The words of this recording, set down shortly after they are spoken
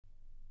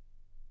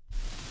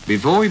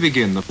Before we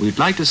begin, we'd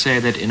like to say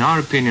that, in our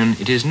opinion,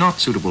 it is not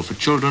suitable for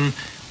children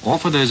or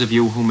for those of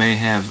you who may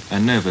have a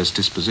nervous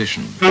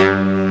disposition.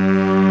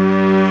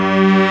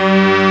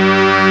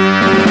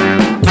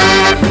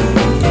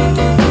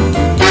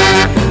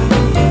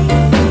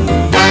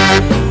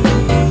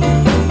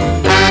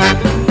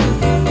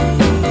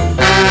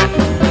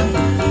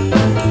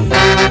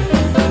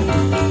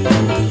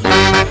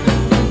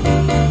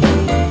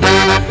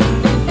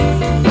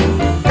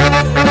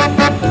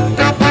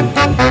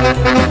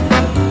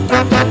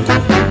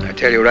 I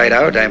tell you right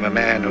out, I'm a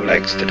man who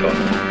likes to talk.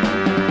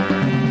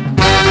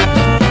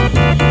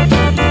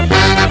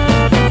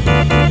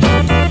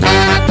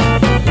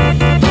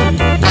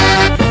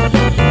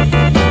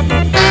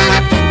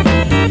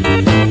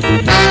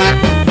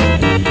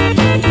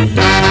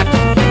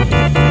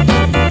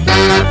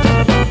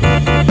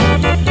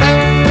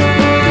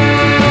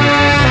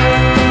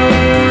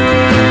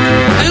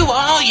 Who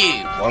are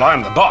you? Well,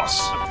 I'm the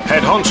boss,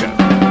 head honcho.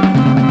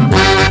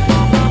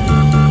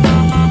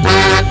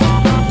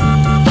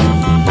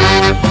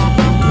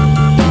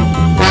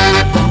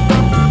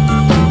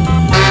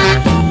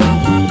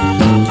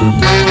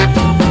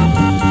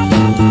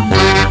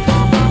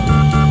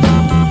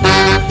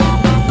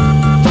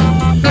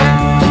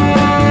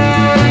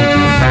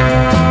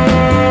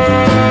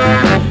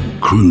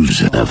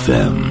 Cruise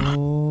FM.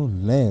 Oh,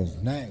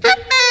 last night.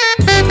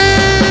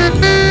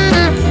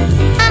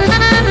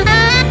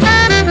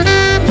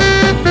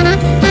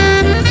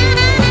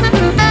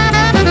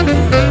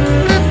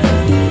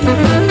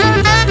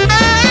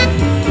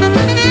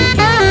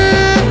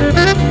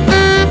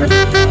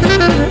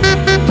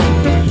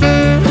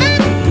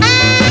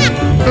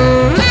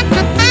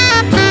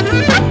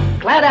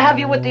 Glad to have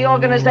you with the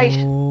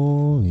organization.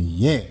 Oh,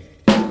 yeah.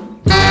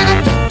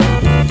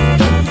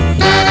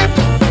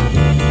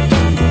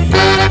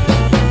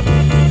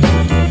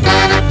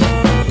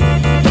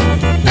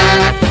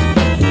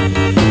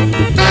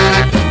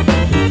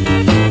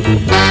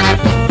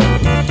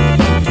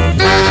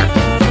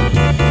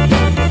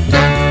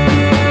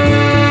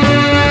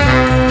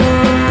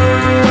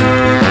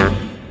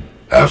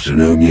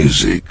 Afternoon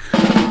music.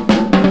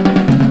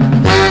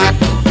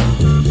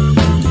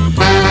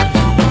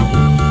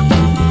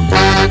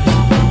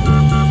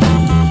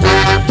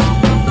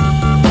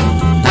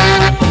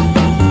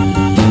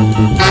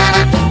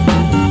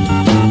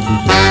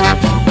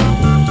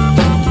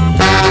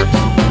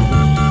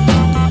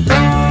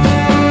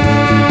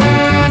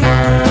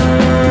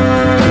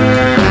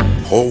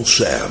 Paul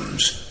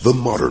Sam's The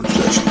Modern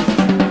Session.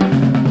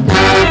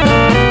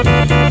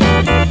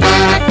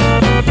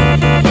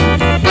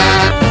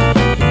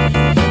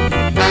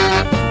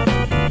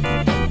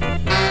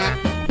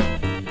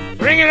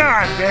 Bring it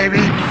on, baby.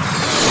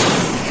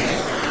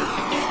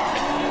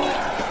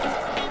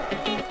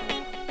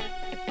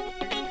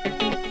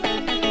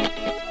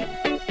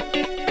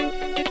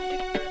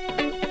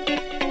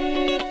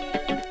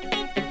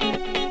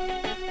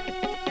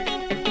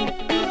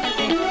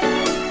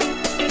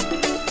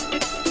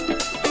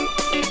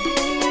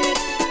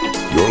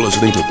 You're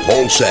listening to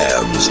Paul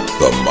Sam's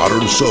The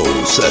Modern Soul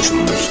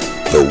Sessions,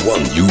 the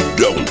one you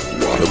don't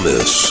want to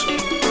miss.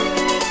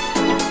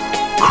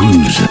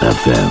 Cruise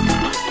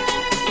FM.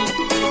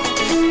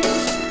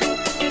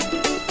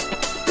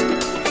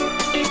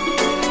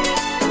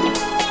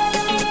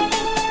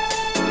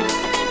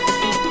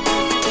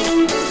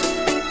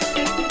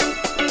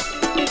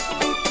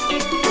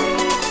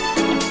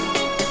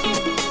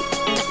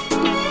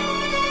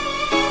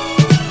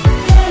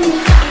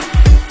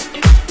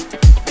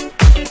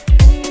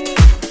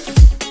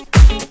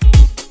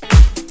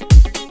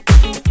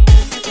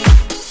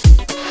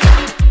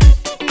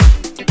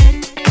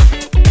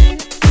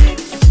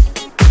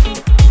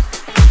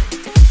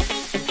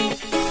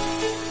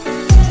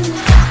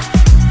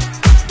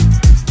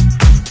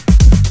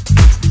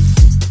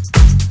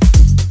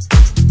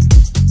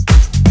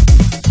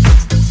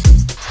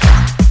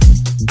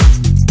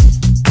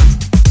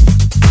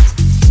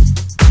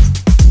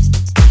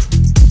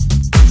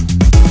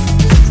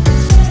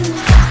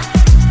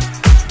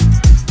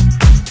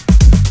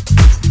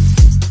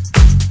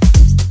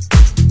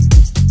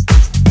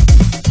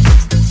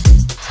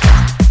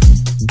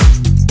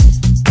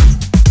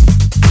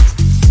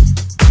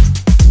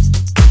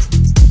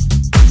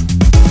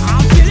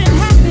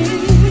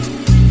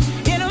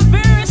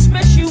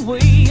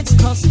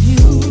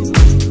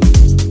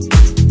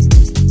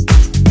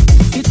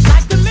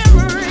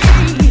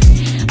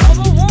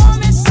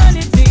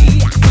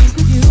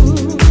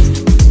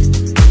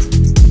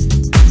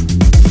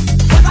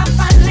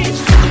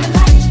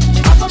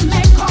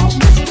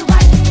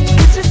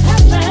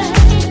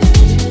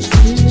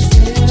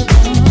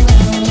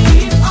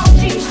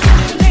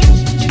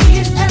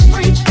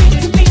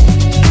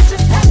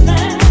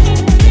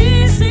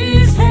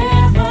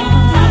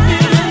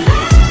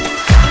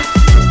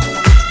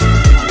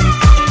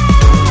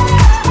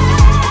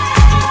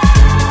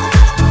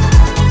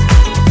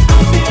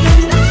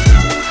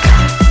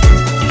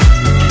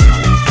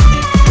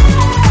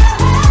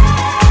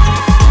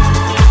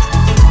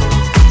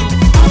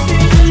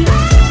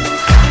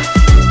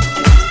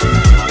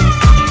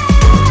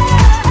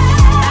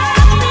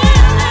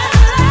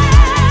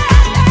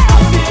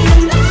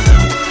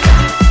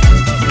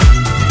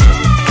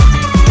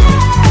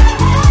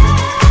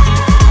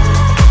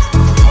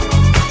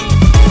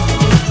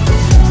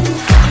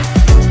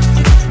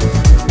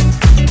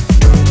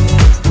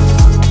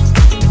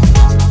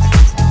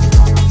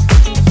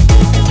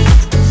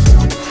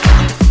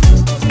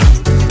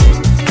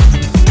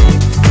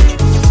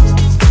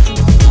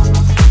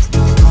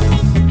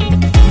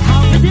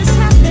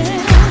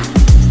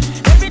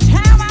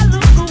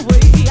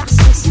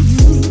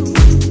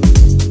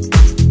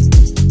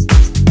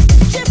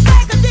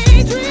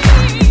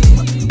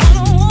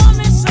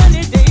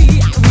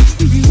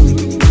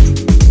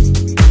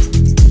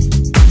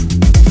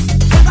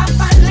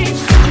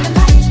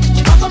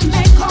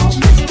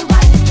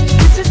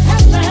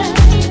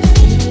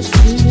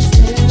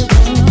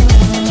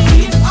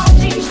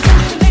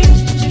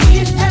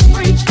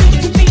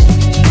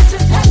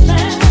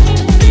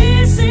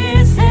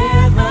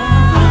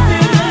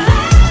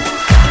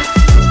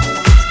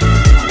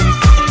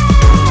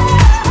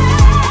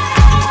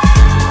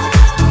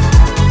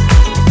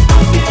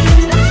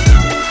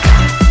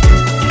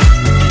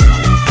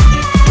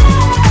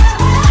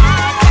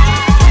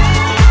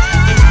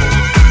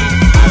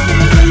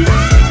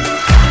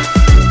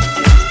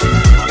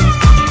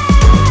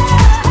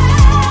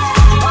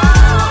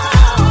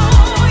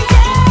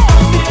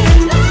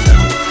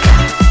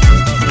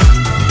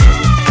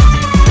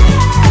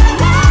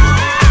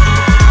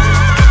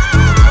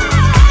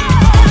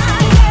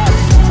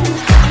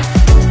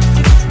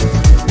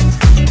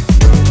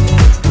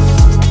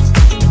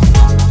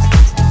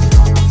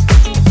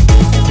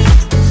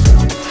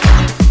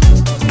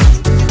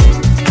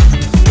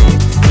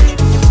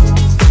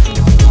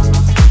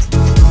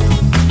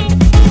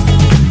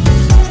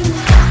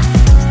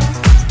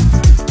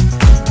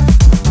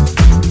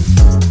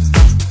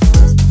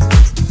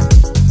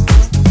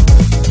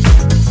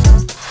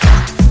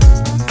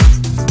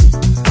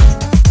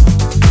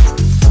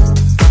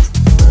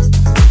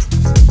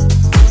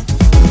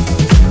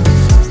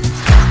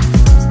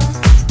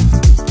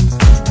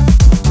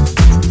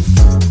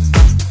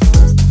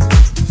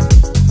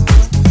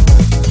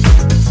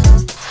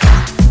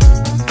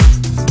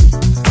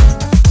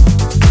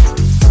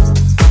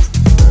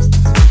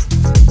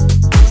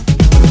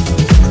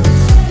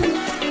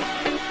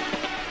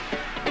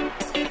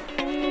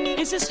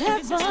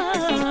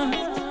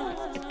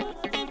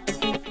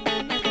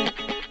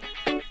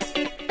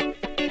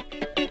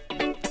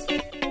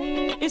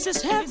 This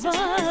is heaven.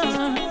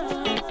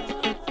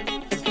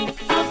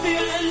 I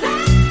feel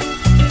alive.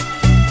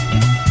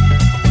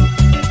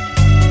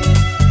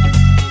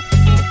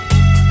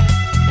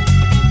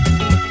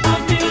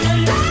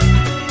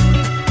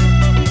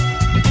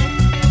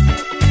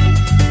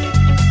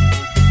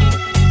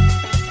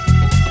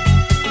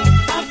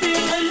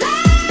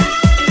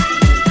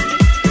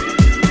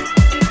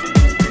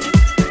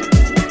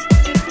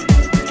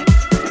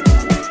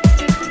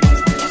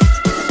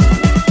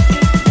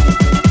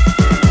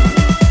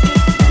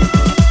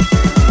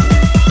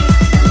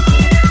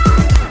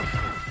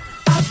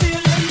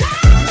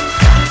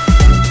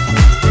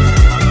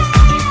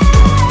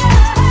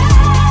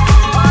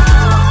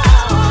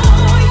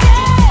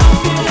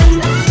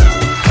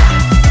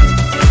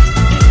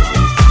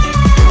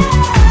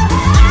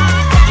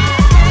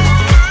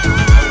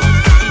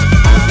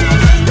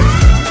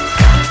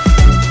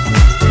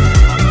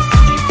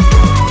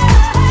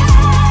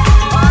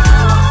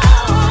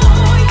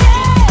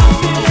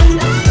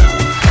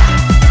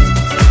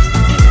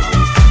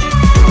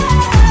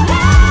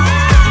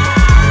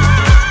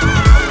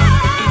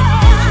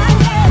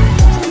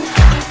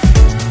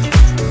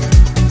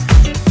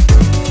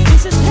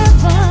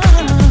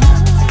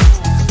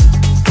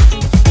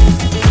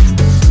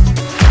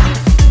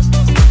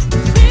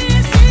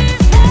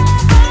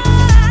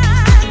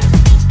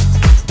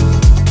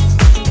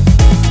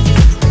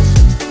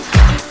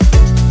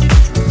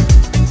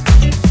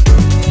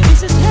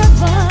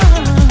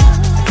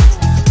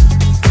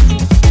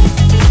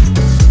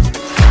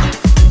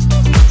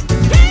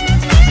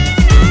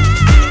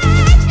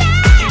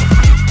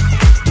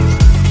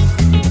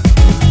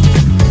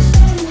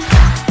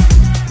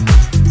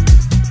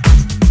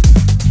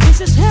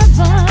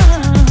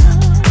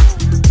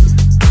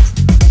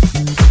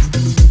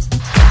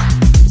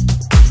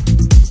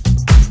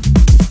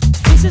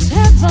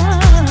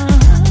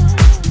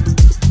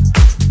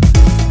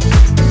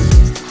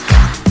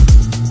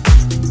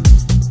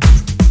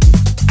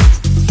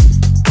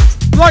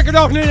 Good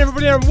afternoon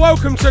everybody and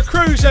welcome to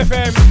Cruise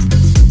FM.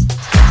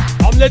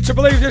 I'm led to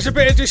believe there's a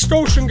bit of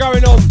distortion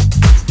going on.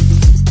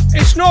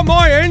 It's not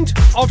my end,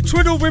 I've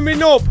twiddled with my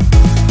knob.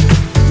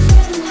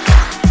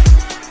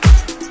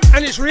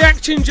 And it's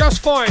reacting just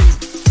fine.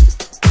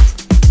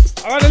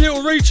 I had a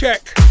little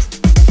recheck.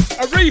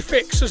 A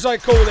refix as they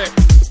call it.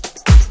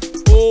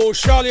 Oh,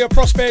 Charlie or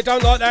Prosper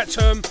don't like that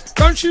term.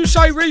 Don't you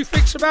say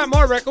refix about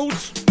my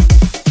records.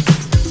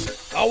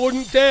 I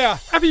wouldn't dare.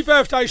 Happy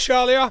birthday,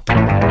 Charlie.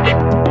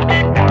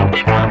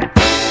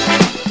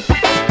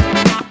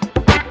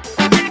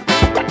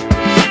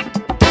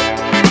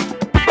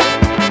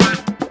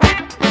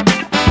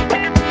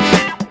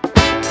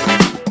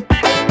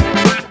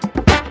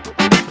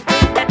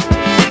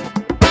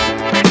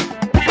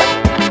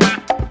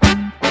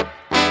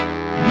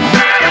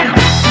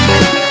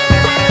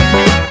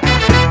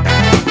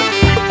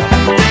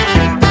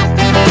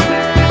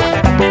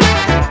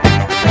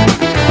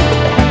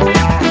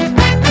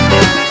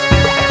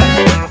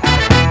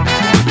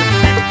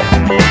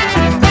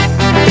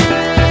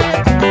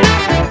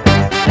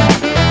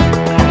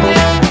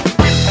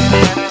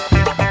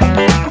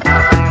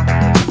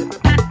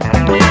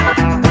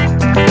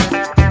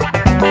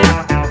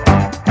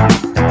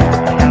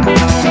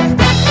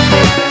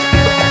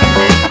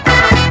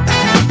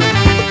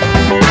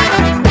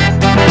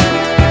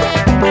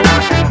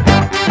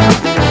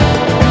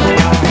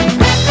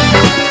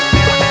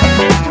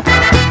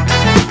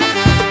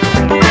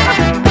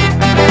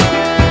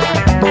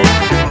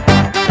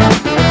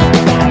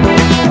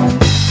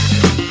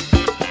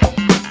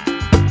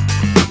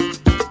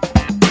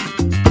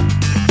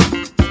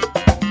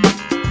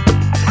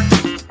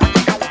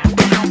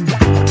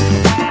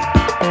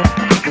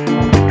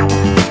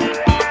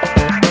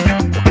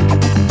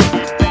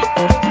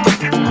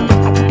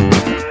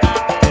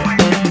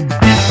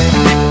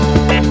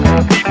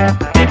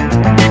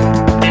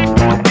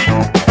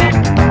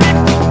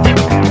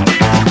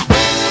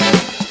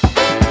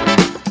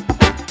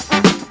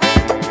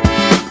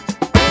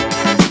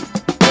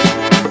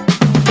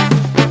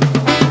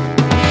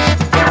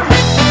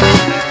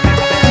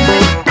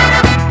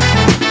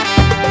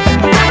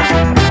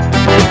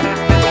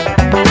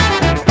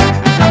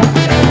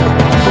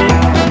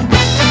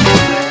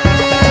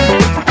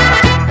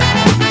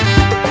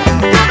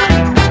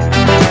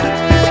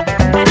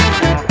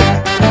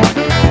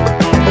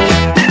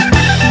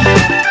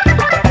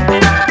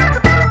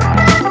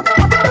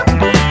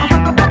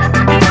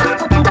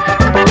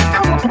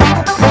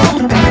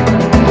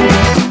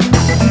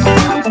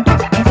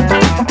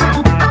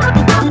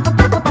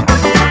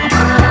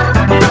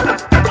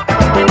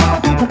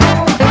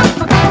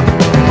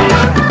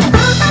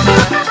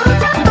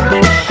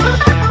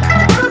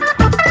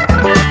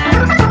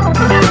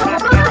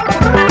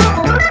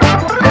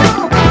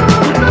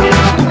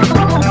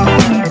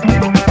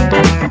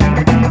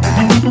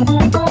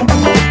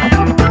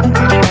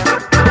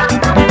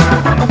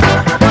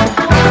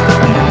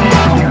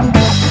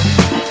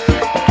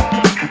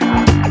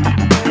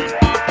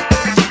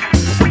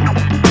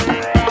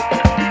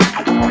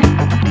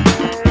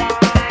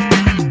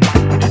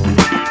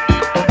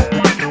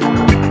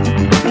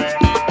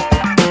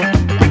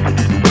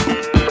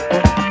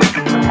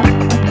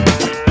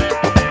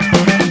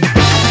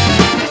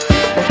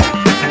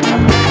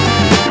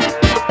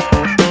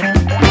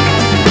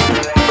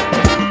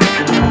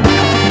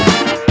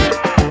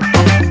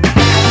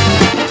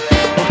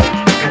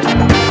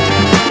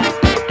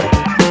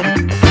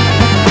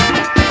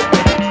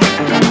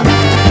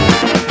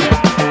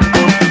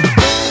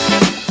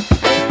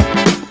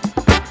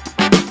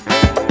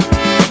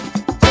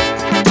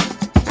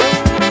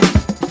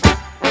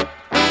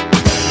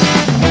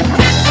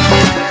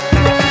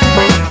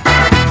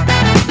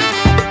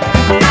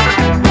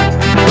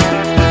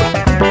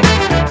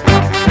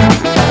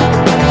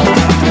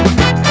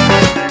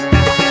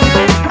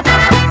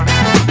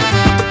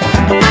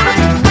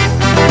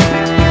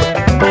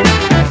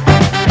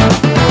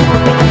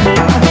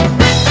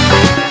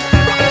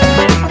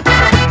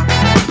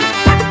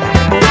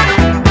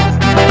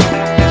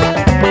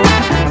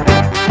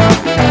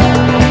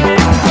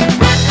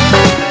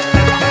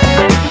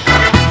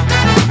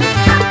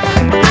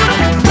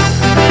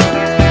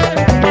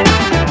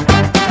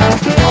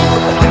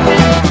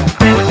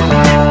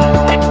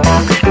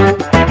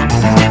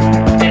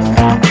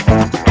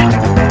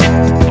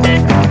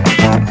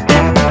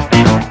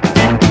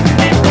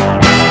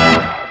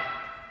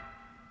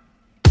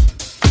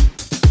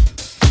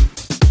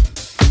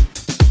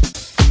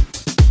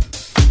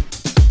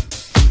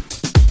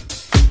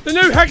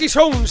 Haggis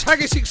Horns,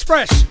 Haggis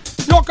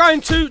Express. Not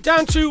going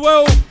down too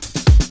well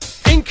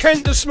in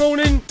Kent this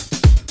morning.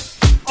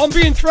 I'm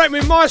being threatened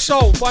with my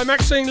soul by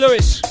Maxine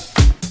Lewis.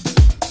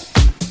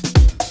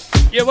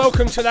 You're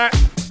welcome to that.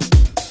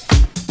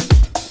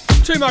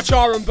 Too much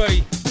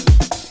R&B.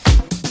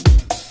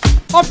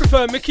 I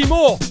prefer Mickey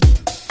Moore.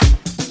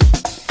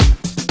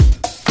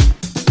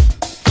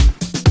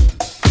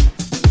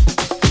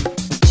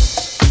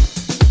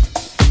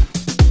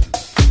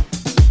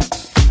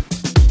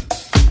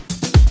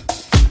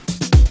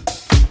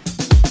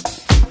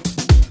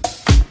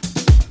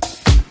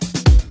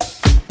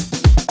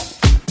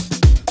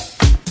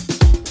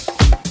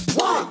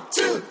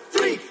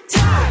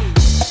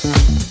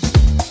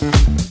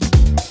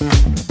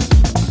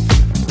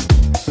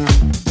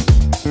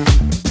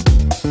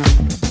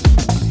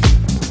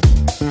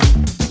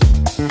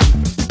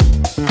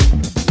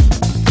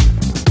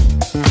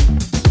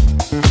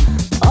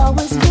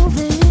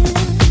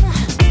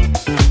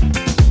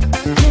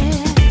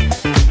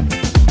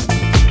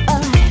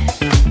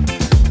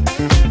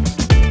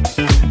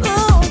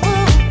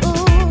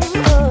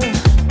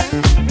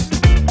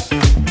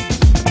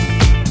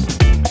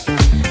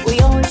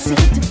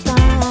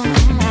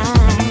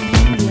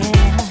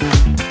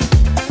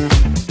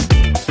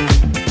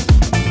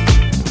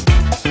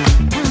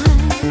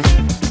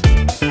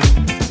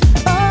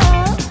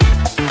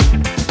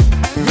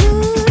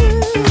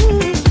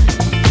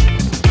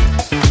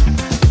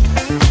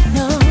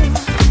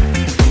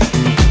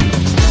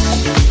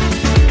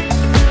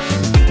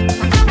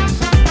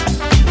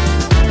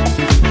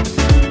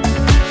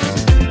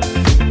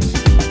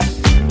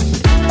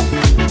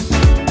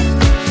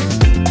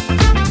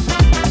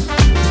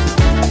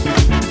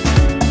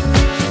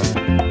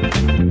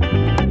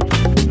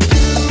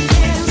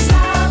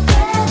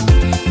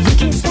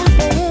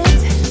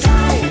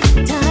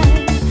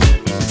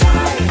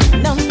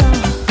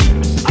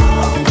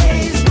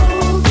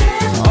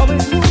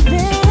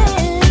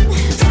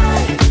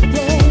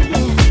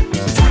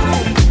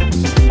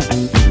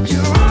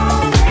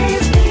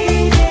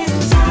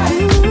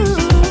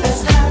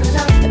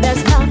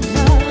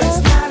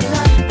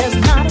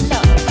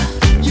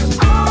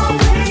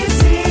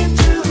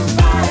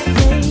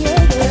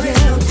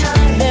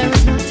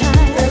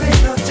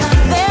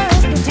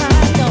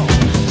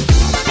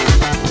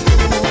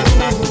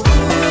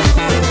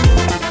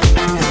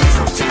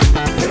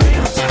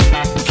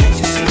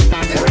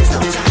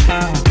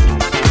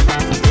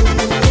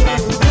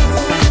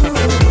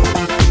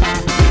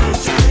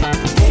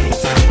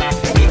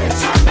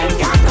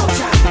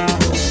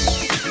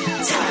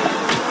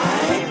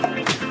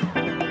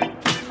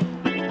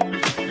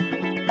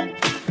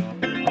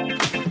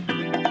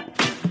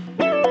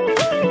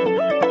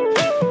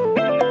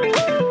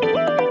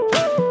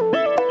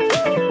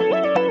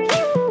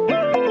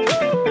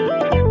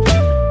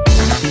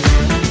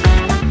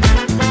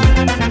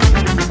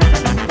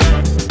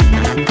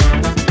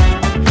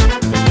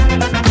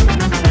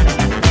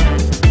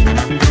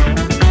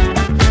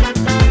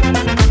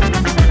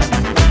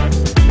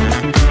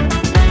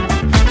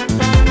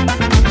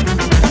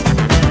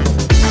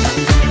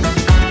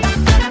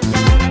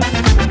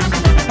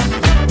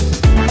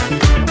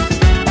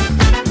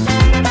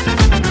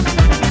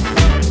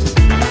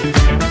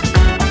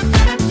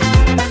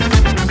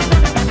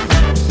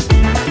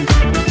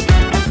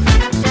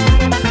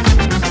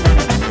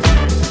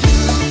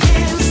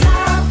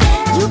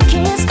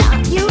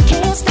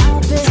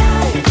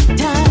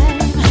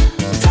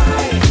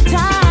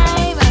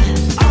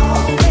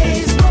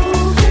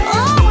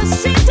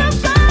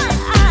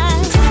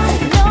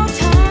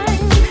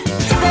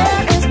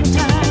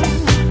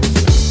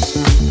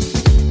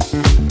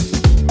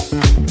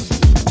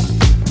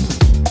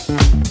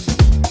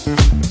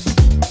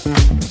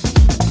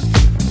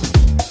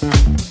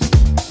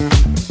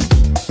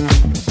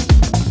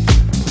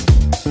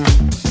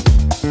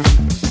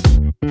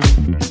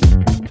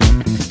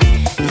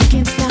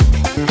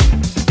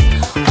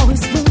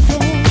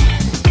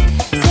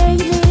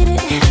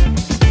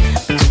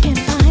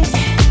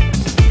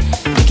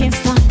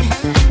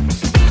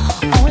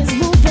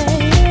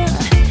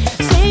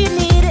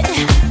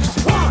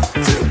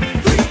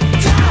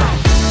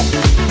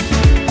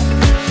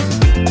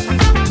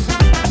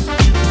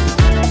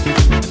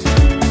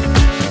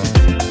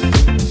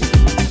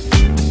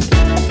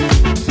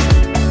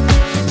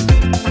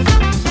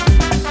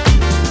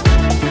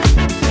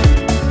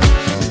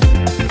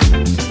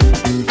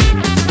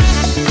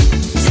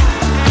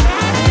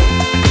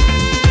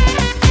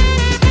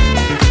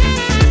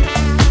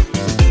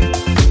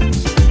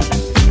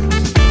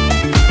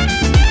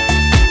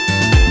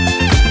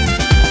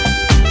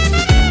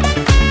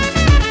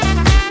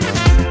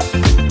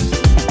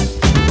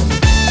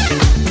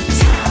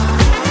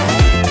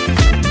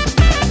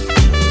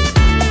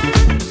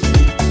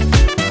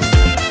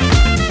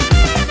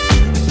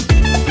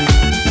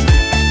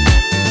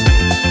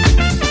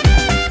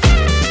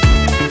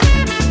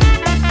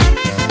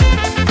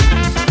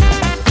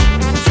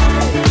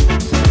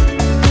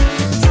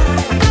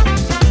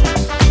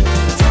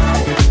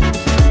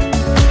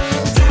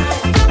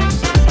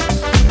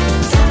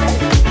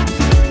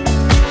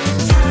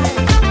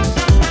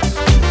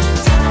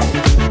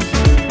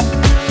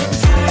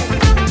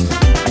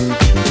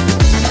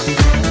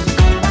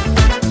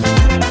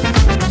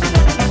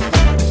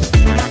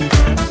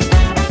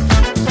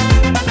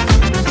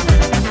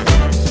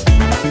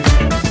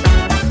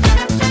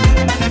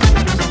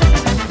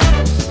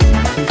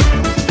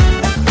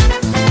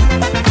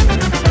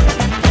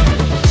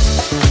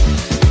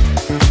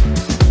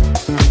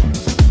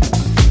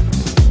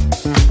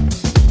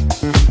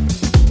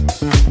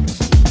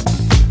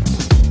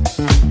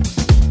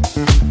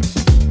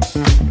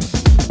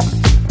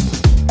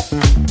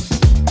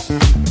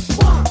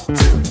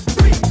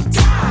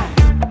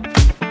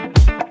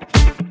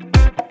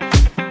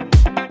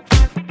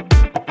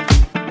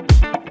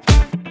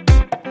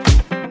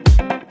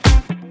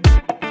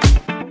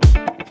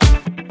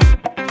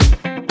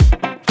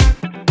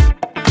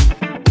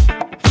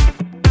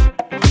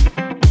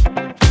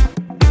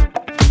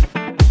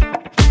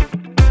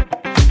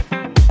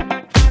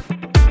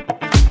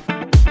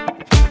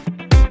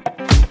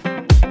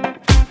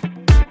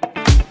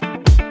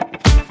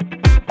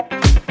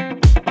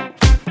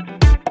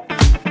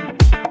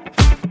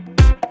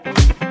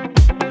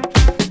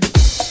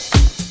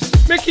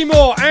 Mickey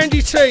Moore,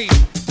 Andy T,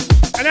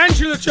 and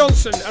Angela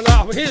Johnson. And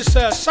here's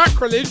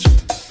Sacrilege.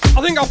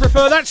 I think I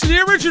prefer that to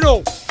the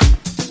original.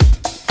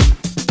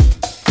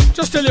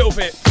 Just a little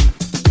bit.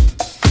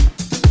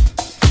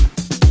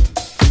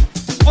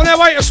 On our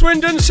way to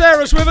Swindon,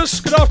 Sarah's with us.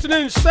 Good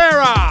afternoon,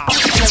 Sarah.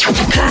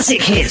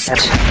 Classic hits.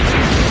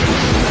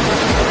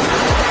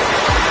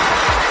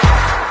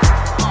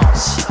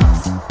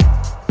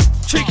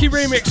 Cheeky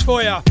remix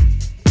for ya.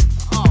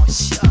 Oh,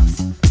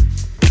 shucks.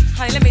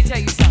 Honey, let me tell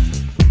you something.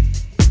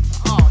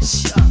 Oh,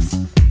 shucks.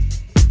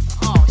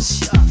 Oh,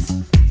 shucks.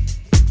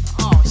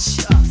 Oh,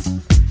 shucks.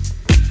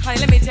 Honey,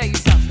 let me tell you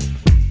something.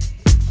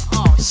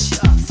 Oh,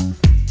 shucks.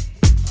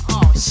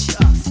 Oh,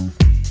 shucks.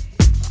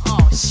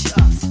 Oh,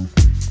 shucks.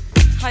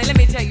 Honey, let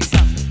me tell you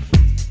something.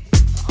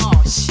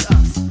 Oh,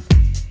 shucks.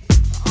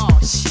 Oh,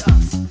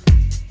 shucks.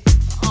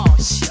 Oh,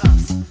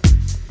 shucks.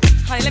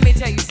 Honey, let me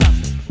tell you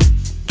something.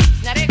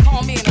 Now they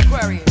call me an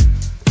Aquarius.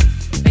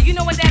 Now you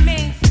know what that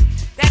means?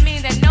 That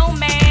means that no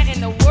man in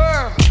the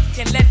world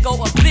can let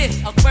go of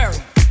this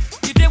Aquarius.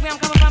 You dig where I'm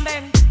coming from,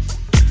 baby?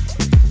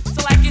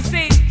 So like you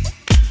see,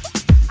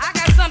 I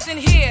got something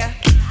here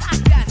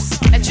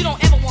that you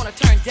don't ever want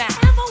to turn down.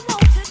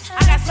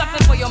 I got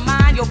something for your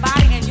mind, your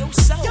body, and your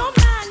soul.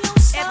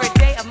 Every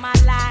day of my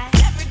life.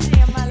 Every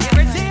day of my life.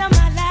 Every day of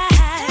my life.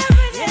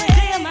 Every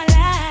day of my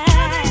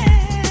life.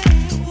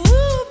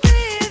 Ooh,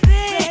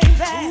 baby.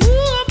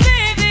 Ooh,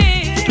 baby.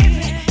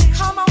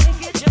 Come on and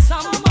get you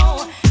some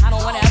more. I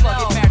don't want to ever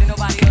get married to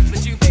nobody else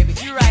but you, baby.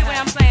 You right. You hear what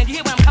I'm saying? You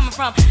hear where I'm coming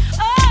from?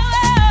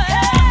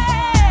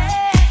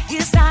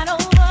 It's not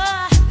over.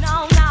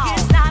 No, no.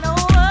 It's not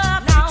over.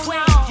 No,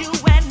 between you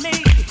and me.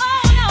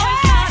 Oh, no,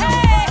 it's not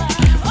over.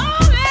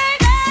 Oh,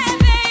 baby,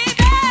 baby,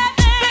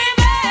 baby,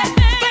 baby.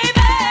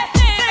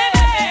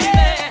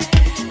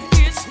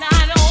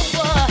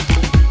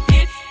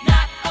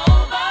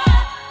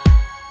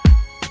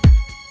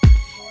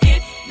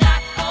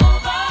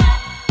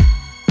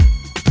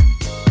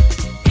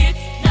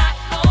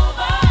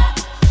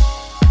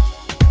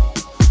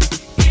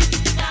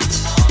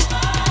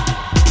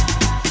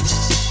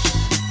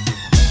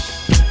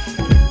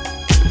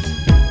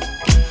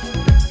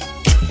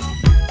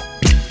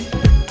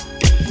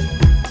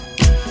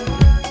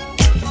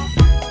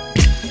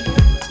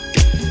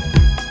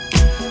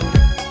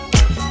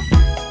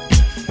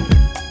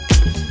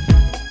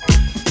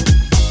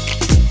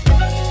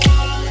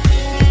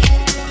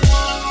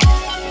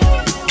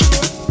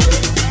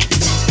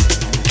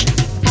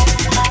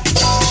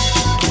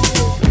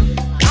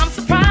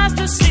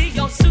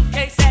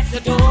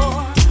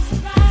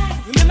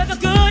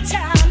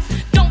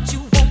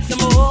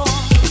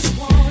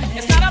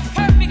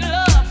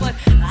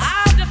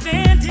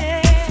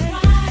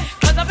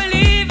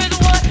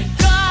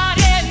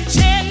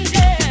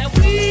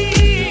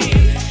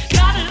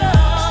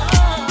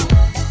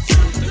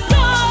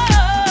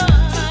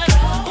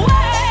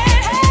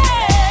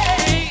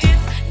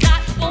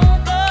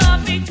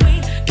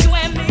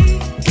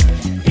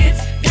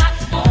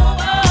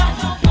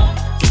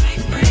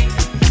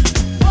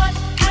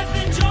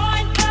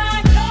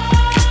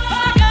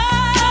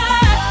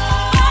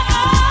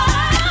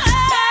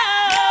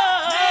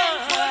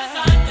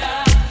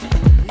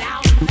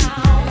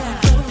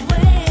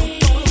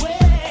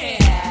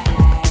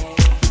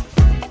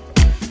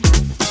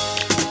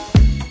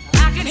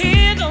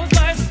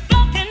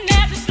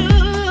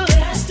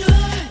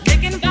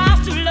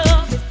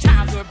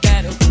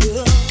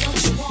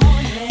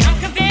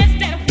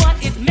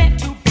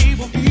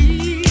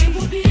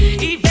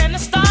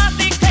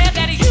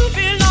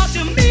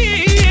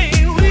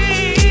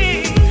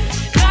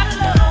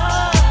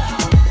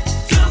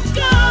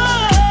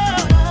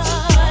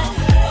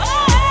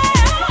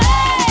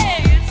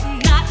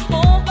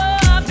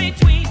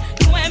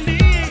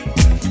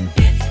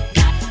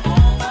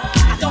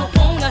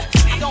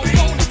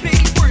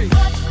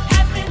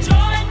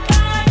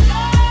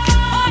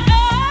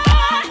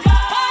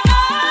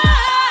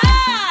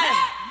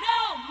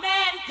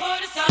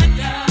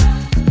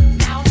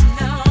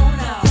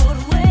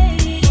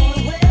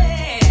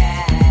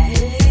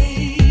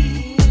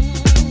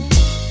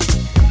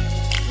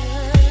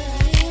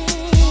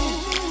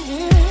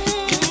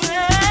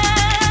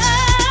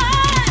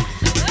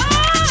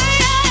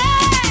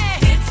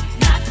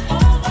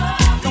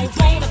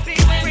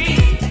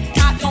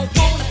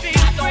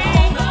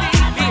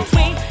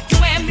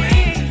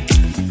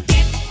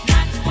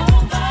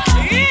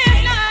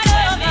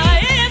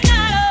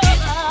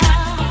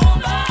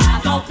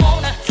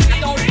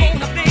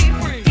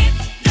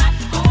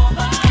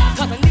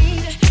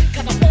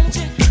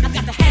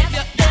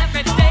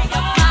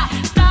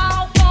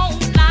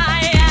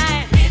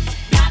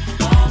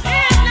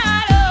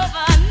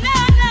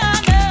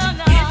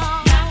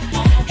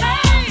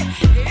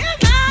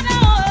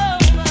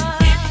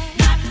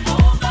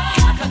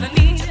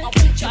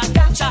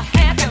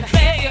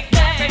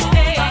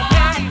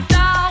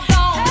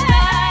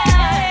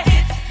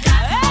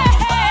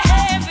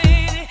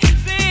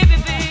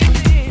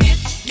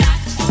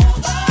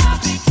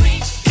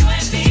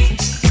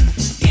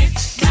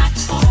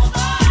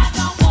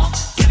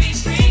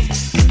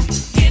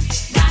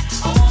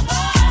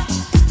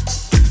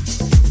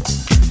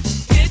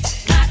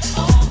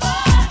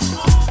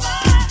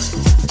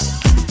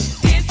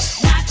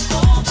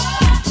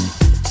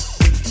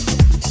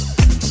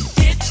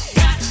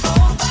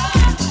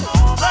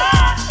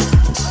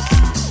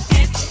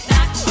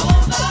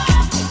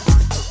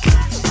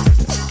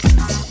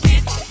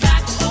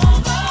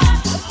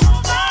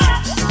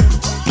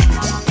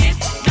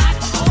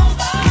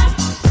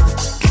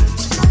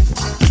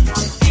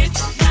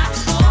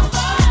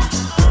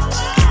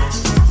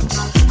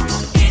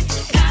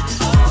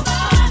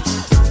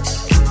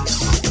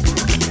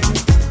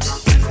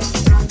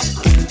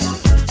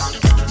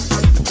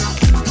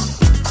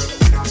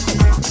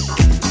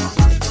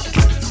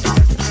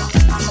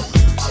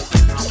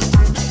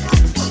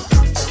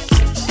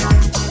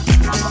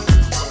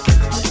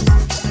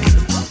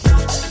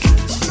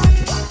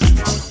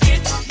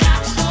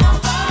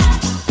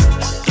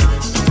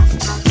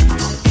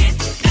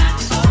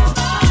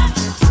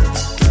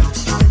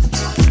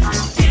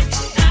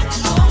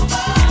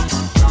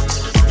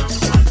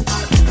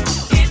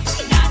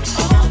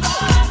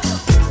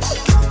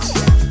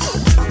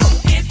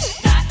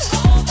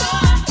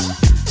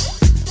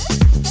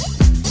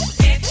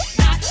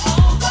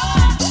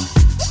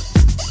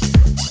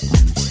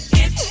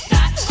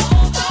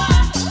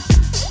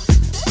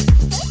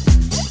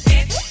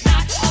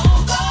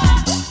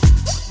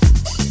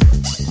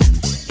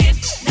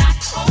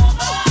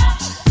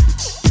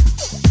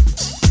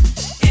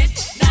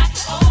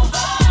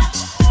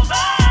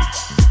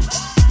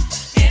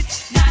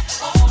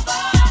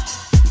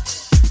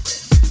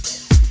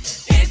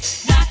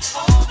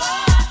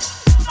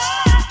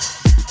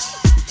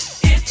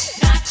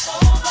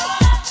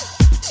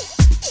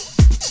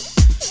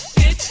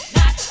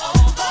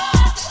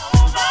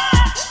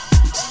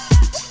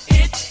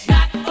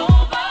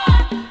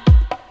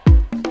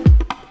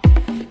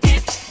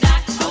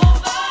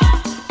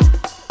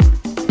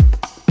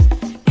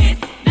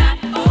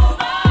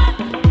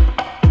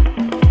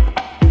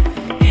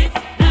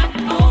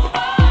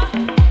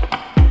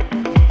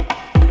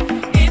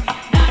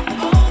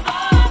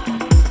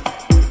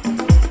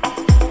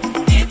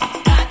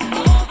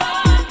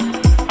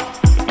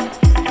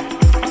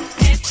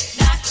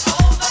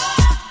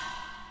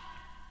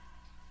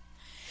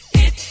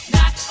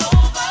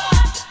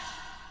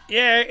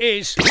 Yeah, it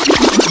is.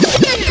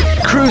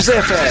 Cruise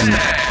FM,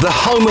 the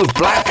home of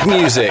black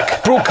music.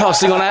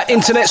 Broadcasting on our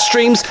internet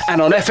streams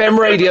and on FM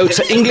radio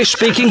to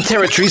English-speaking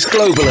territories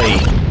globally.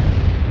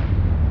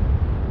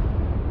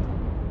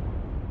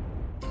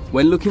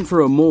 When looking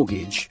for a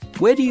mortgage,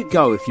 where do you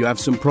go if you have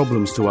some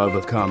problems to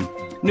overcome?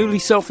 Newly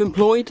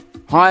self-employed?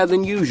 Higher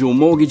than usual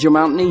mortgage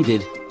amount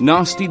needed?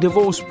 Nasty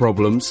divorce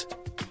problems?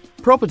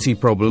 Property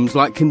problems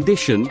like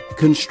condition,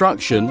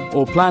 construction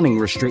or planning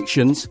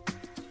restrictions?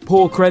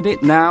 Poor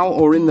credit now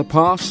or in the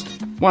past?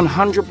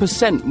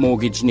 100%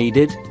 mortgage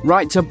needed?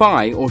 Right to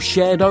buy or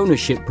shared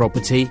ownership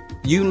property?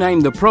 You name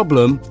the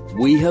problem,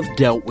 we have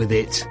dealt with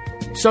it.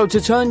 So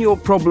to turn your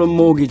problem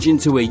mortgage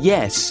into a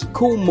yes,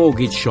 call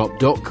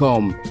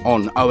mortgageshop.com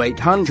on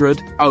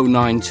 0800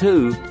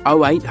 092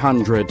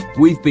 0800.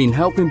 We've been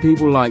helping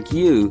people like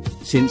you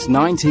since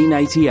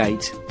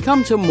 1988.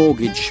 Come to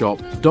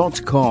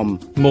mortgageshop.com.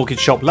 Mortgage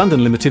Shop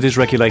London Limited is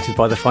regulated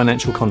by the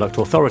Financial Conduct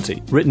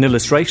Authority. Written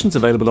illustrations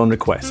available on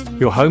request.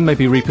 Your home may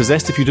be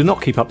repossessed if you do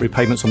not keep up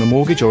repayments on the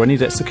mortgage or any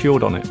debt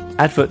secured on it.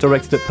 Advert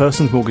directed at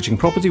persons mortgaging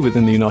property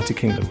within the United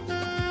Kingdom.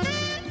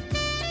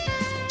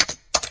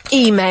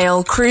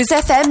 Email Cruise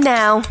FM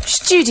now,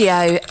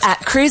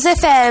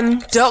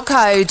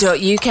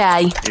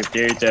 studio@cruisefm.co.uk. If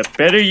there's a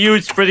better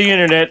use for the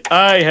internet,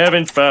 I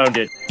haven't found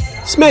it.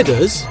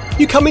 Smedders,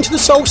 you coming to the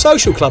Soul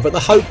Social Club at the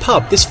Hope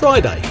Pub this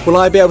Friday? Will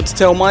I be able to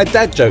tell my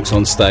dad jokes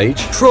on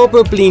stage?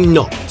 Probably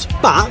not,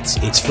 but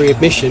it's free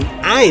admission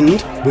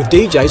and with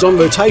DJs on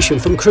rotation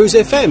from Cruise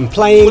FM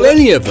playing... Will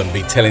any of them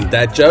be telling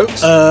dad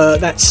jokes?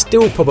 That's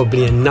still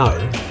probably a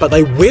no, but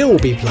they will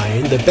be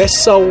playing the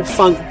best soul,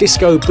 funk,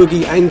 disco,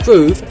 boogie and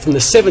groove from the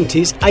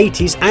 70s,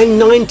 80s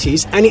and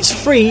 90s, and it's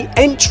free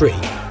entry.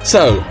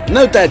 So,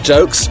 no dad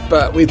jokes,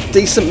 but with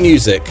decent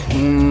music.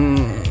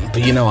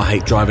 But you know I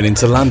hate driving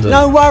into London.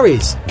 No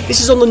worries. This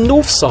is on the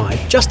north side,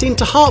 just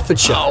into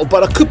Hertfordshire. Oh,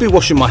 but I could be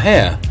washing my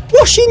hair.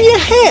 Washing your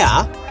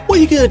hair? What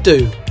are you going to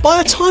do?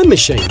 Buy a time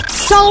machine?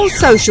 Soul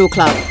Social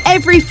Club,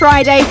 every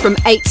Friday from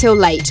 8 till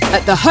late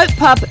at the Hope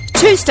Pub,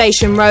 2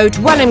 Station Road,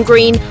 Welham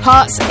Green,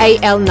 Herts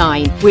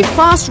AL9, with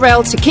fast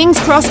rail to King's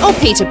Cross or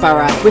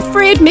Peterborough, with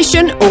free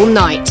admission all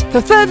night. For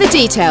further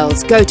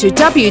details, go to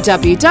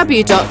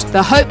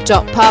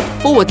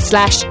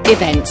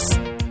www.thehope.pub/events.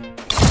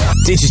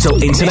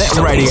 Digital Internet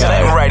Radio.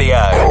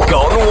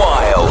 Gone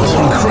wild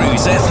on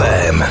Cruise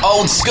FM.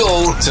 Old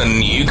school to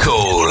new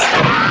cool.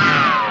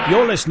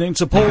 You're listening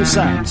to Paul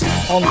Sands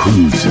on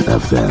Cruise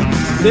FM.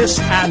 This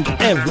and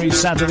every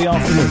Saturday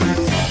afternoon.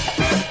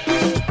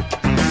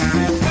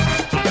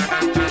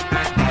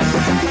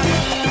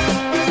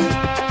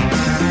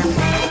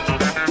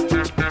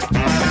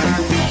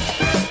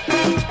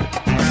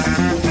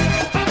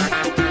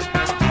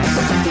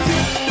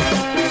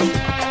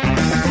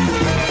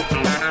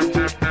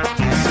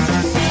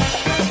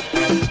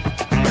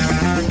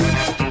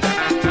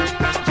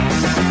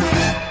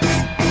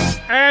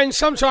 And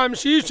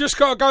sometimes you've just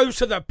got to go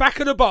to the back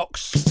of the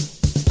box.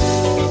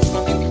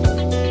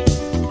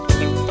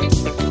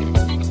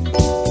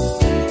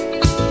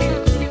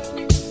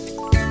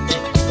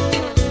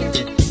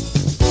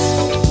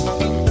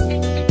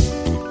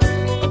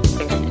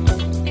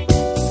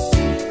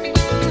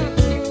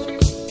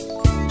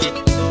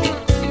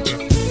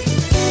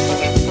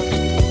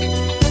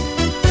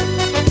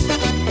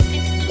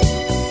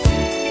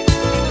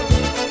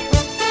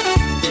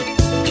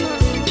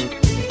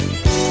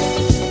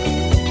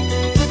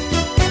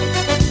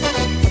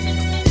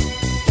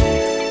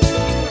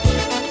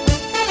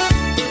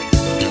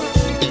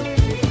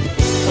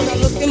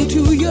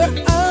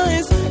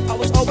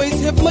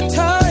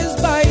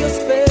 Hypnotized by your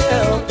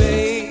spell,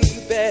 baby.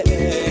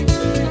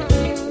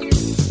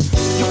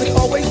 You could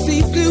always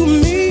see through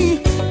me,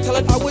 till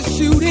I was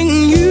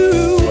shooting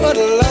you a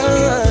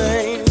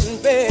line,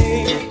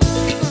 babe.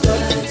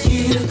 But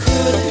you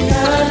could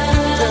not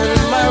turn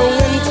my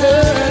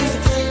winters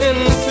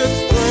into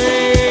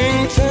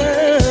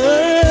springtime.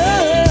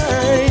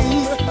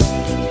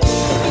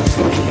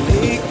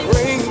 Make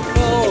rain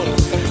fall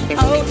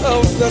out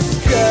of the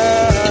sky.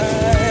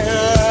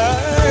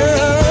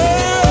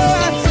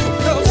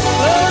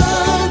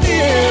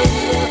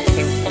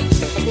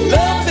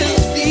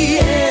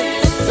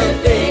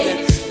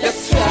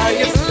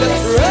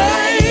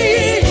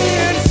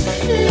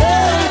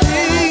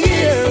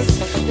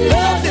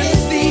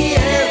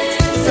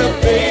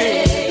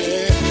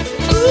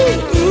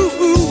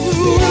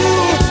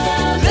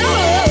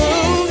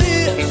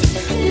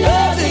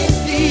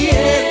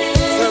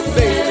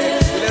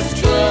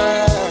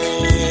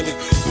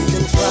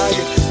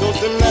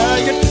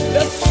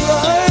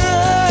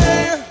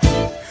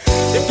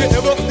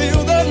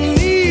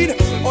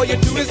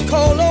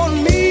 Call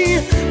on me,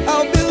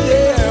 I'll be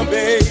there,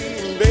 baby.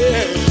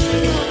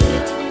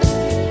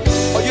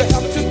 All you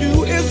have to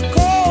do is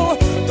call.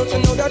 Don't you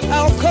know that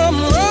I'll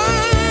come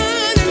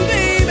running,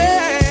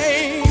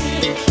 baby?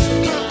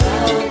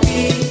 I'll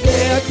be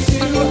there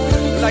too,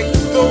 like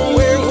the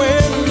way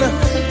when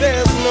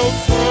there's no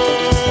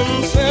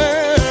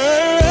sunshine.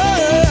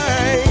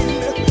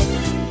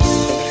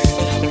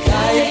 I'll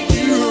guide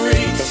you,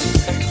 reach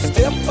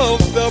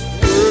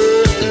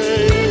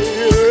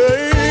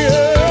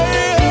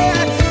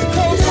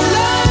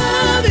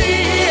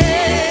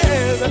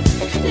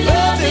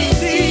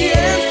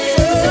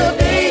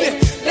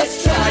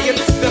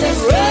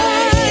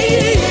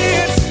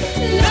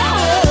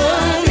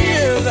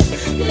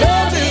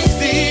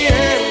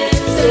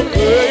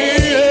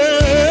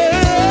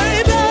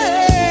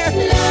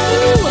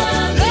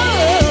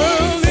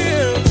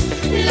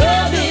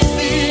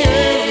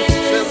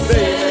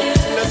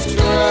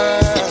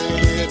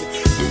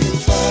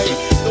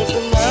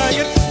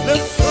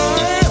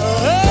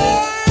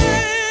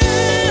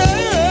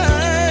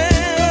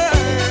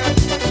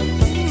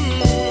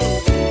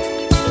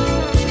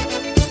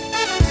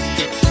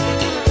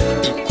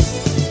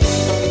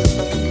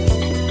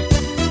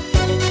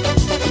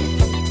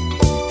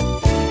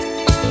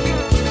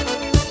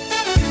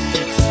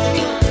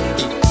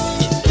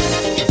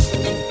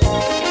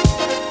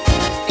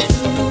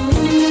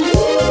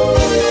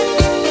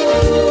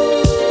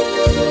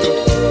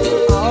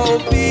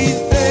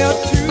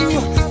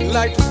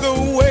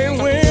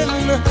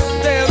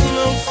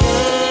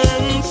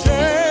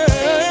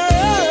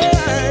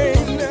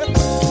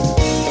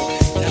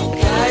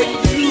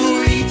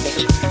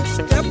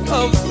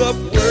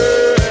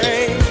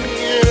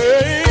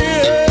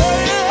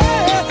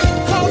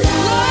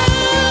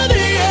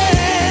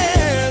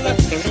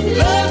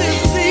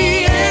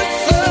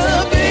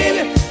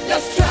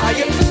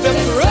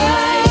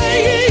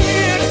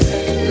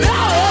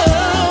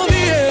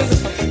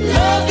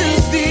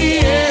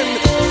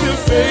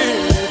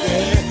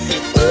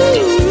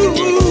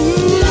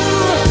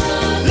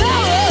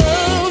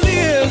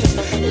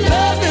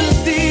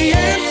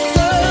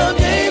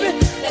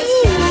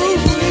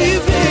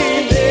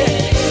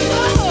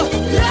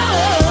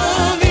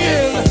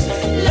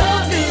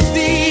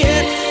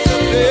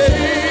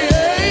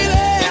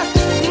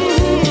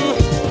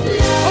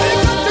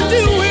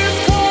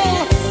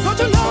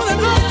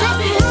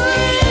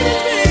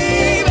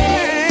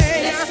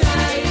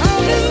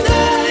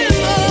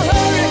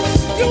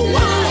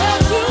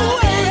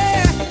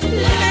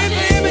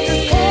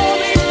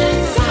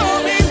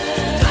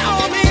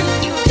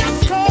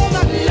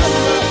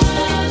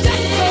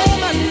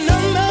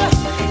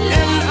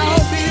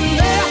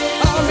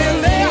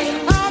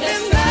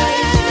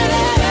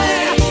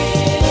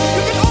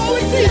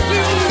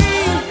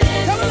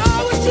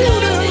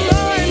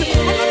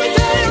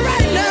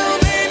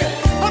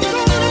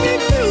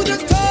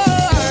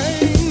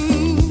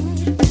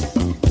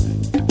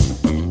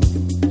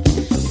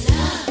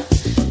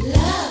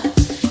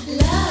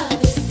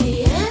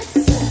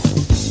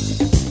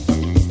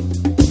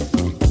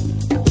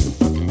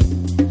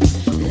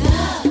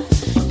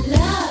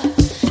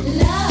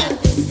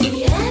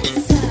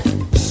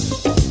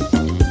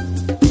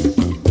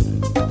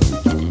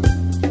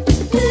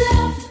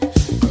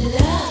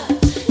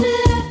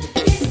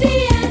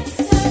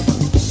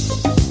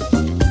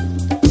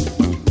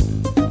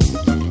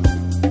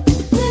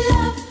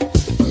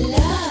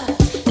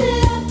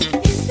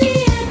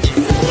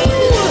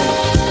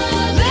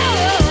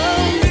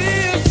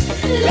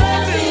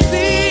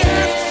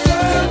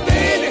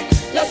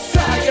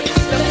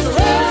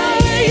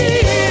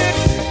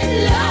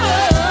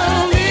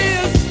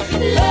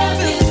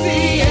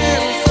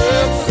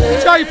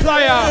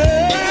player.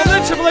 I'm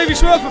led to believe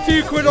it's worth a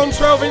few quid on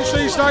 12-inch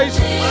these days.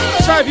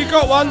 So if you've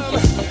got one,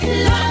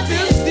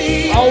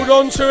 hold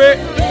on to it.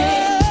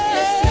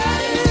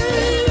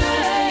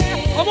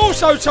 I'm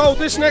also told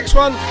this next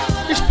one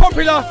is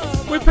popular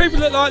with people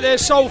that like their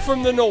soul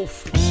from the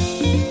north.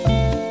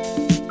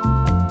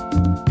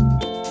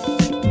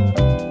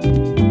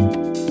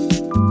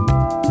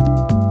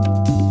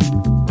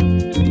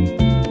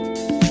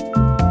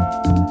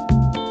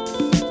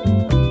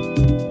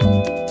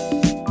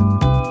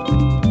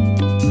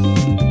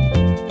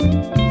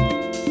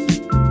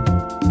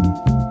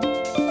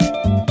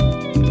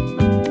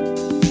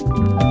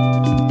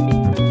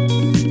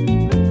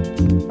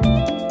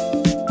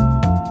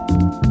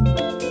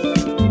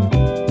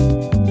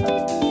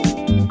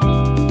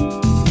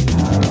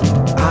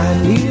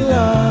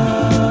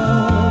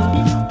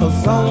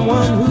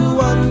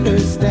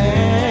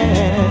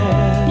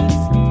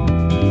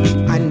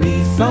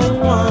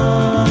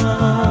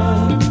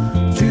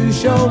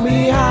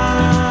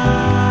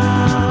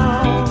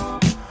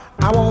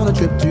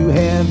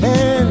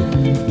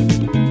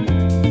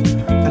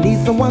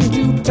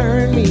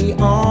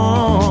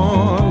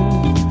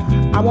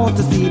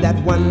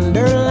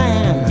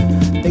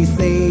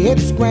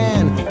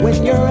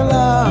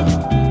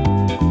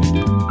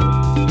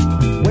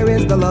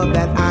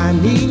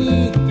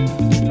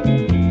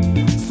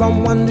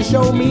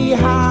 Show me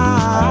how.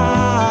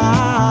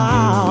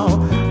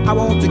 I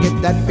want to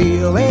get that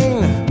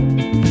feeling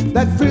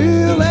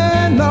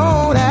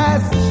known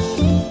as.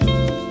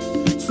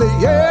 Say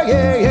yeah,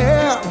 yeah,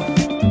 yeah.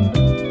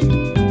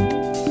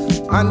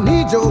 I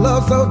need your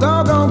love so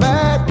doggone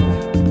bad.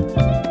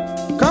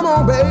 Come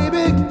on,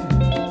 baby.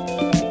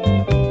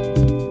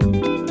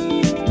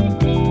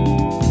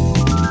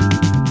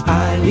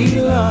 I need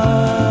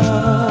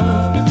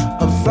love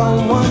of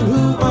someone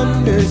who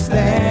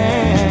understands.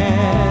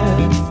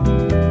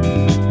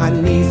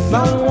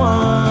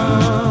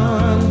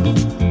 Someone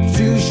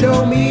to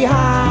show me how.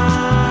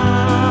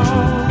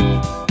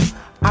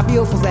 I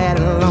feel so sad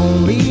and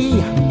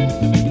lonely.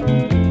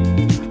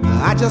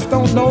 I just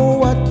don't know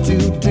what to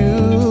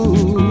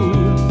do.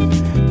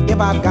 If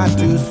I've got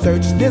to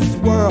search this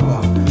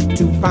world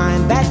to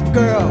find that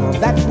girl,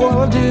 that's what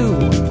I'll do.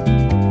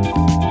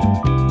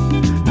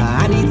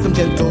 I need some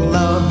gentle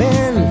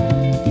loving,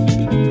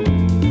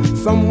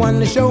 someone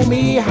to show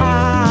me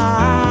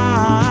how.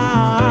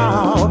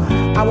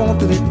 I want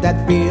to get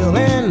that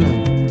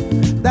feeling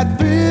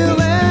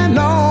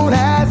known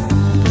as.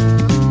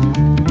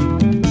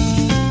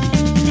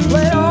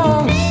 Play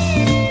on.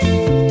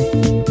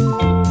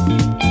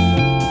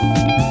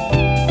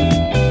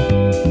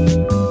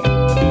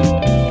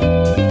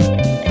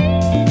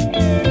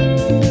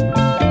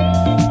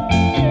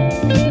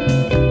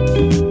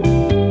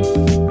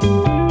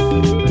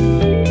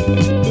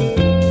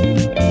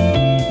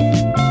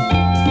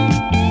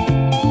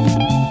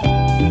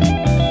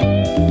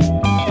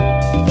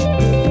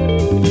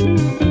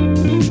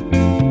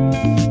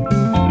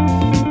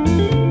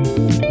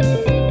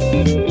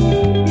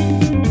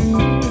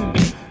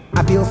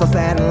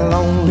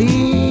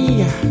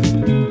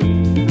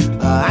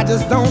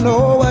 Don't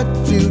know what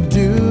to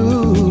do.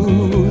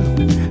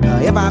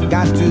 If I've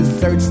got to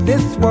search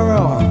this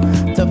world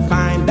to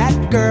find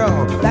that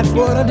girl, that's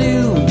what I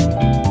do.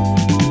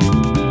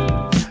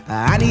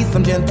 I need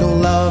some gentle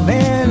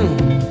loving,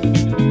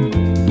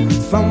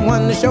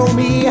 someone to show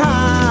me how.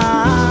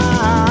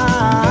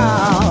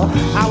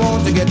 I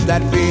want to get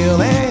that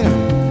feeling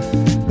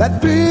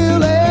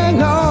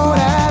known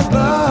as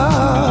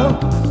love.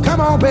 Come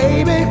on,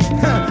 baby,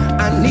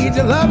 I need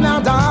your love now,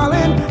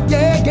 darling.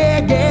 Yeah, yeah,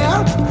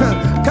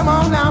 yeah. Come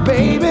on now,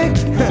 baby,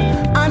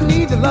 I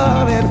need your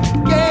loving.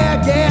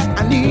 Yeah, yeah,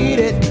 I need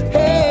it.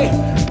 Hey,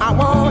 I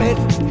want it.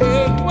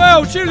 Hey.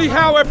 Well, Julie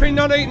Howe up in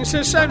Nuneaton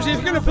says, Samsy,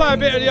 if you're going to play a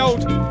bit of the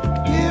old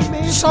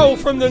soul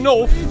from the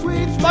north,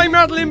 play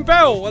Madeline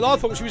Bell. Well, I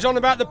thought she was on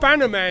about the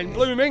Bannerman,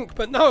 Blue Mink,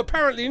 but no,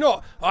 apparently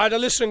not. I had a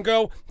listen,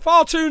 girl.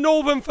 Far too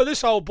northern for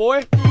this old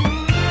boy.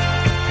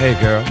 Hey,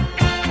 girl,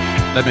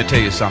 let me tell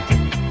you something.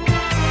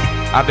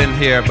 I've been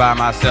here by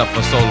myself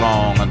for so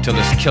long until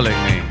it's killing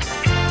me.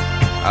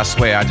 I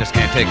swear I just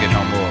can't take it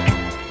no more.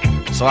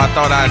 So I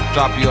thought I'd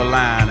drop you a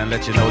line and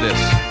let you know this.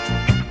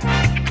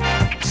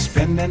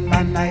 Spending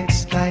my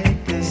nights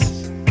like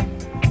this,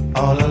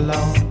 all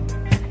alone,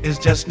 is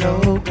just no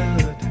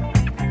good.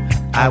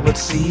 I would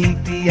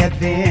seek the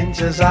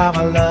adventures of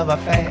a love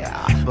affair,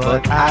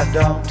 but I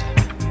don't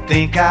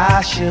think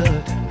I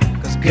should.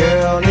 'Cause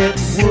girl, it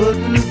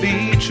wouldn't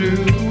be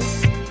true,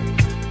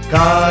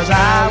 'cause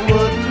I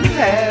wouldn't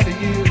have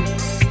you.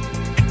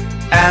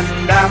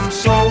 And I'm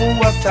so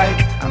uptight,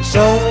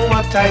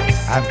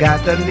 I've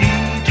got the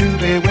need to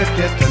be with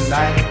you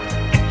tonight.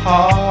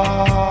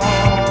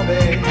 Oh,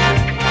 baby,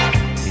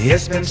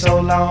 it's been so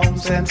long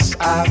since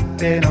I've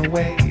been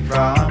away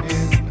from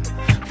you.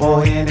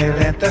 For any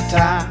length of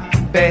time,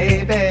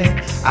 baby,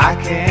 I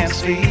can't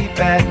sleep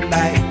at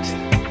night.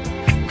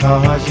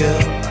 'Cause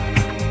you're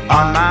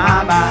on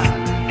my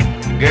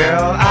mind.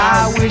 Girl,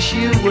 I wish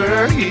you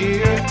were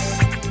here,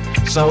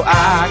 so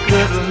I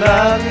could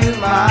love you,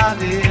 my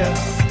dear.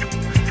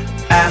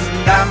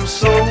 And I'm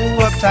so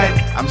uptight,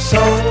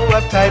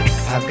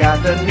 I've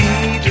got the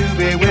need to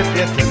be with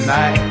you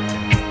tonight.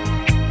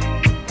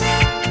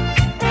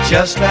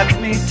 Just let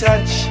me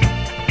touch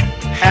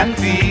and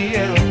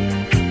feel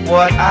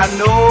what I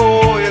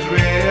know is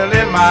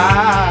really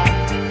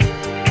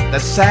mine. The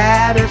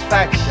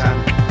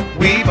satisfaction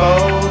we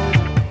both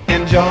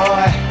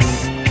enjoy.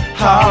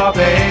 Oh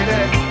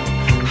baby,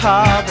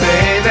 oh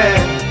baby.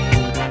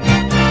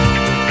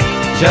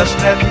 Just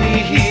let me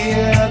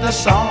hear the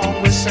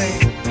song we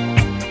sing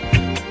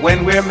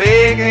when we're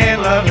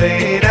making love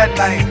late at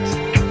night.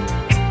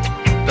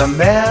 The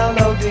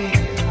melody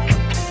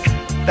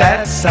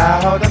that's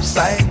out of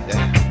sight.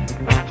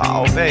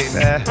 Oh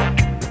baby,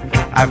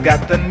 I've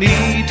got the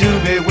need to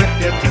be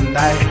with you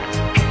tonight.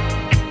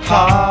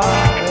 Oh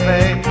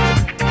baby,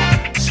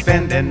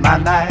 spending my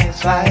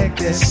nights like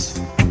this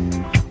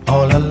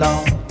all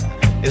alone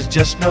is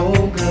just no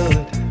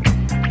good.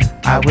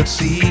 I would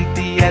seek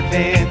the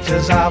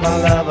adventures of a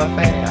love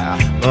affair,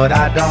 but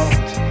I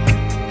don't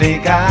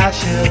think I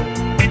should.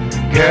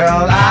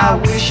 Girl, I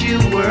wish you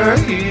were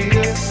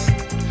here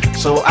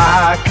so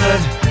I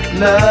could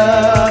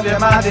love you,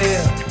 my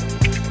dear.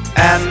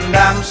 And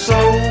I'm so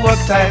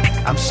uptight,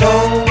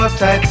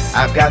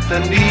 I've got the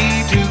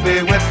need to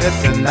be with you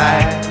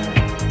tonight.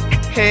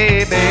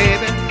 Hey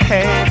baby,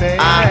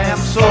 I am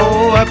so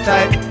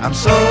uptight,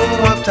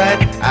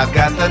 I've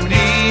got the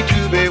need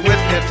to be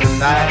with you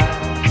tonight.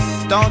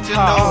 Don't you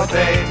know,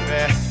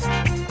 baby,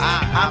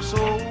 I'm so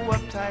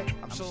uptight,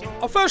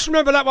 I first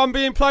remember that one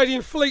being played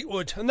in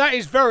Fleetwood, and that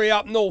is very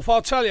up north,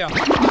 I'll tell you.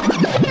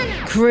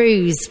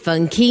 Cruise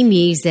funky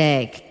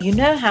music. You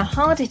know how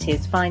hard it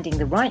is finding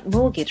the right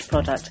mortgage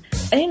product,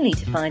 only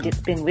to find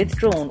it's been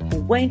withdrawn or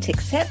won't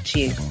accept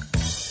you?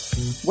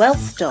 Well,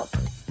 stop.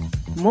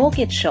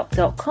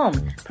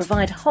 MortgageShop.com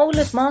provide whole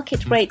of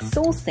market rate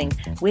sourcing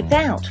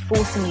without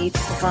forcing you to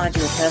provide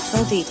your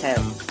personal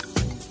details.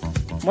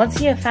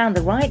 Once you have found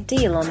the right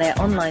deal on their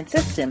online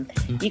system,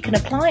 you can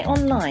apply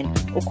online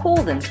or call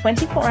them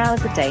 24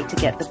 hours a day to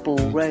get the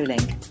ball rolling.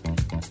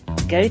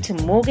 Go to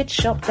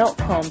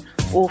mortgageshop.com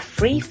or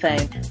free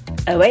phone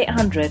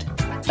 0800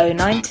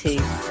 092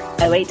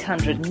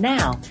 0800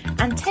 now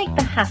and take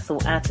the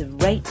hassle out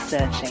of rate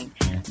searching.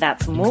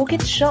 That's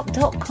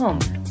mortgageshop.com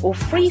or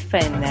free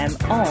phone them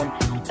on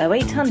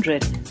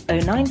 0800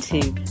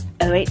 092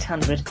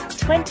 0800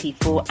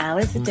 24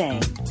 hours a day.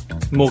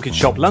 Mortgage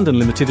Shop London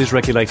Limited is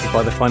regulated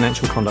by the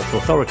Financial Conduct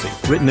Authority.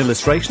 Written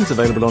illustrations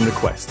available on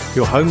request.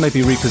 Your home may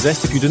be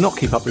repossessed if you do not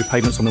keep up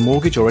repayments on a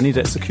mortgage or any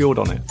debt secured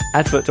on it.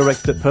 Advert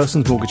directed at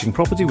persons mortgaging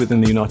property within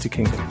the United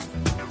Kingdom.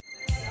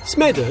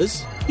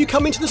 Smedders, you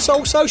come into the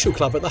Soul Social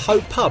Club at the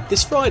Hope Pub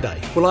this Friday.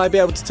 Will I be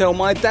able to tell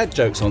my dad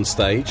jokes on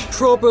stage?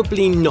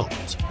 Probably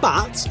not,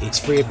 but it's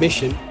free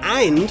admission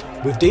and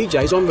with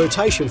DJs on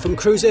rotation from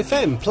Cruise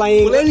FM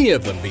playing... Will any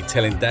of them be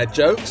telling dad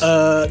jokes?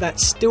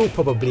 That's still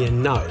probably a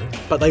no,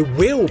 but they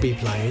will be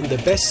playing the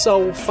best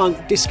soul,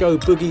 funk, disco,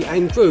 boogie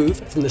and groove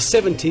from the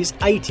 70s,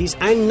 80s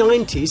and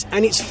 90s,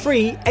 and it's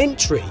free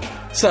entry.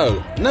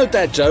 So, no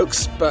dad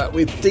jokes, but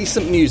with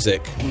decent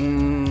music.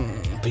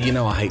 But you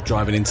know I hate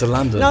driving into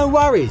London. No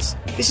worries.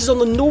 This is on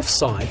the north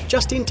side,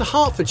 just into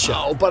Hertfordshire.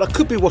 Oh, but I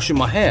could be washing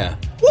my hair.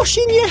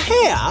 Washing your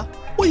hair?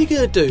 What are you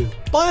going to do?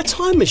 Buy a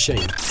time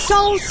machine?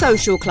 Soul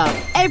Social Club,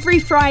 every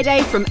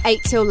Friday from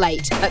 8 till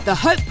late at the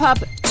Hope Pub,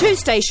 2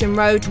 Station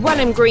Road,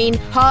 Welham Green,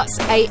 Hearts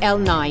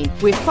AL9,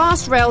 with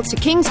fast rail to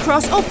King's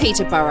Cross or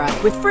Peterborough,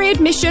 with free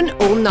admission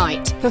all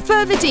night. For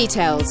further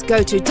details,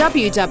 go to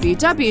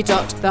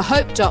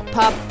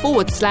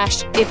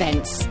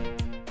www.thehope.pub/events.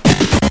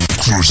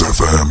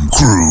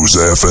 Cruise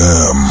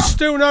FM.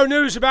 Still no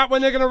news about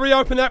when they're going to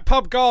reopen that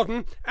pub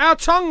garden. Our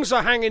tongues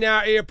are hanging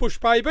out here, Push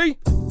Baby.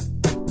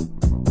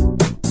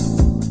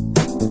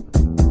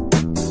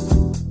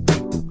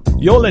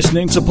 You're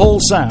listening to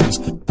Paul Sams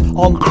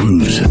on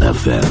Cruise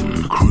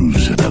FM.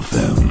 Cruise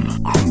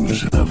FM.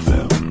 Cruise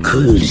FM.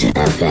 Cruise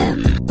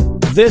FM.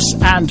 This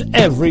and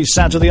every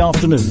Saturday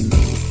afternoon.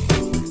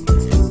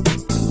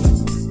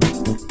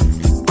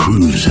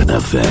 Cruise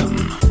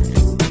FM.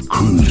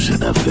 Cruise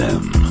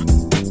FM.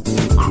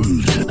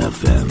 Cruise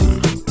FM.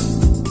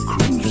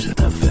 Cruise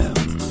FM.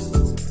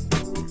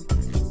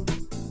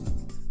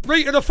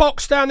 Rita the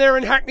Fox down there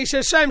in Hackney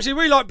says, Samsy,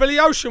 we like Billy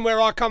Ocean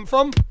where I come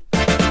from.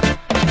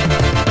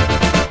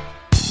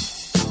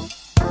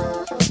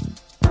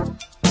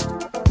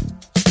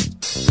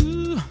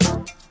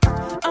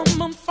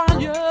 I'm on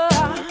fire.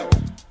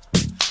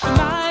 The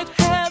night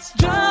has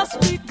just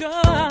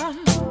begun.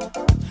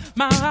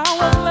 My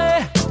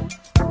hourly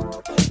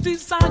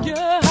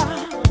desire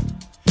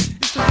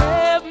is to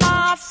have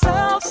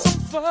myself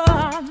some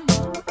fun.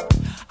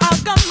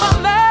 I've got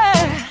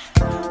money,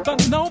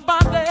 but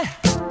nobody,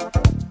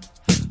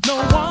 no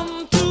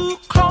one to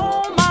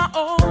call my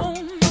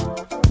own.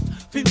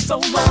 Feel so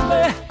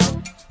lonely,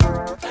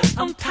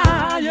 I'm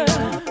tired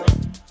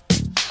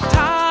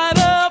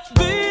of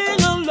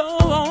being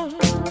alone.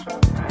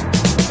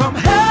 From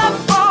head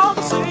from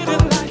the city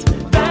lights,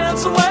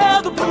 dance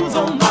where the blues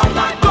on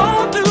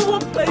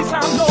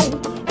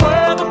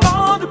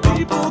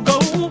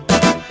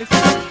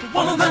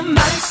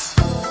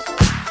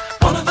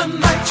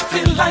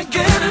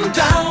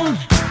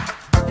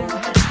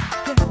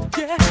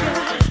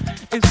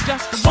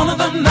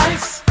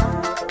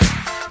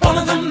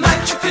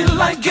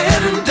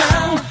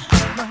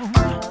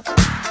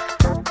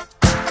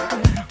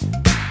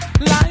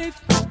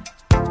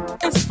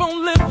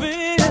on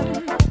living.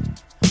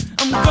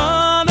 I'm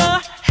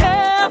gonna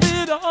have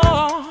it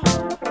all.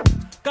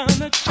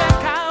 Gonna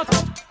check out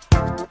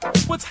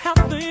what's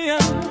happening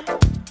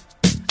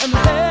and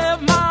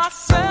have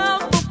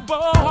myself a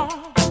ball.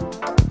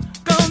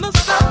 Gonna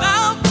step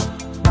out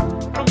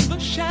from the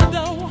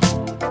shadow,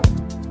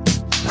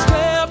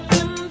 step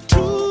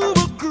into a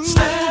groove.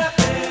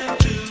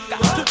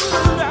 Got to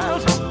put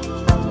out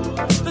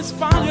this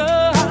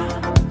fire.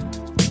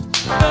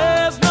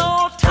 There's no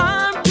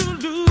time to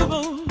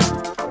lose.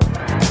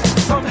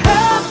 Some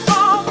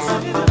headphones,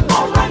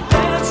 alright,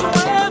 dance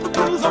where the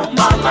blues on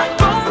my life.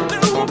 Going to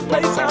a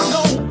place I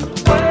know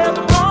where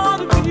the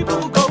party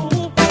people go.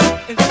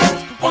 It's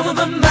just one of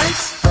the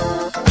nights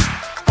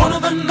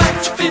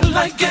you feel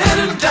like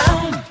getting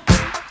down.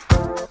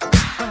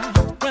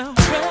 Well,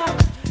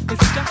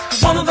 it's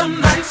just one of them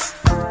nights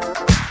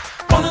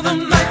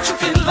you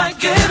feel like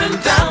getting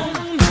down.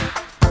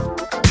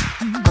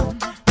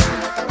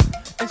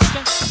 It's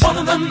just one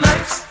of them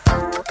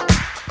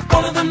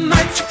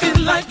nights you feel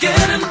like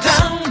getting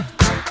down.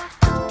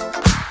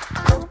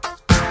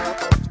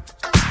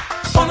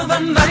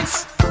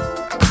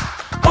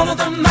 One of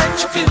them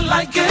nights you feel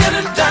like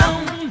getting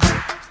down.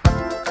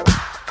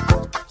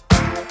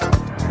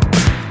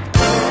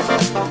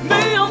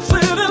 Neon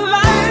city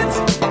lights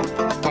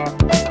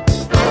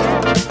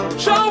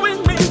showing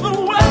me the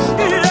way.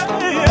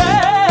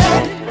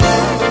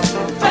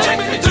 Take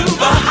me to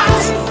the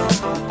house.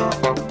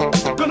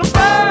 Gonna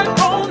burn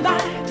all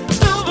night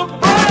till the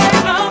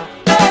break of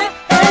day.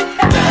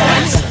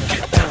 Dance,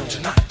 get down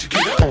tonight to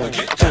get up,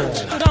 get down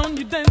tonight. Put on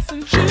your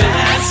dancing shoes.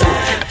 Dance,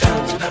 get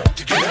down tonight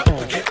to get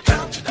up, get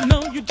down tonight.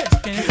 No, you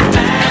just can't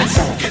dance.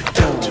 Get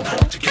down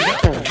tonight to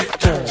get up, get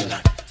down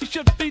tonight. You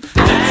should be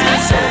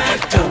dancing.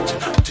 Get down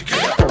tonight to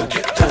get up,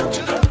 get down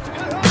tonight.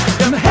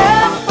 Them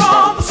headphones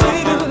for the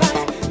city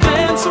lights,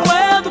 dance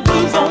where the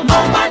blues on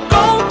all night.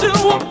 Go to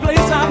a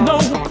place I know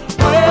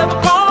where the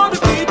party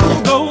people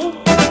go.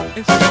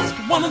 It's just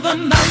one of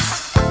them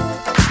nights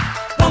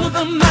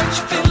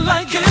you feel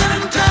like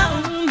getting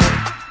down.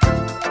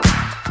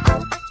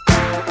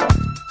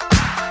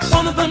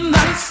 One of them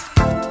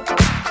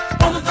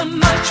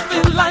nights you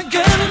feel like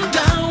getting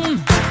down.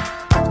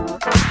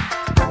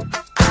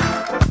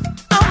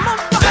 I'm on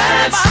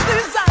fire by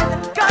desire,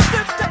 got to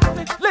take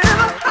me a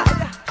little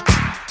higher.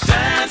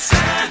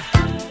 Dancing.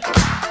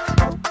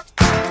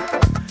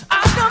 I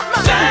got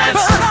money,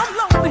 but I'm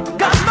lonely,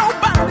 got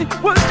nobody.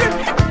 Would you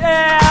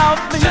help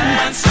me?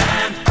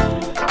 Dancing.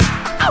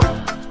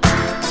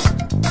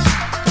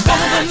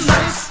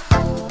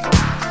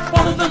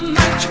 One of them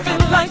nights you feel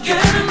like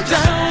getting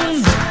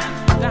down.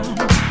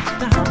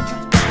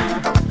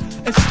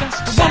 It's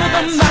just one of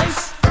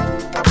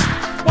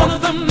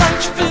them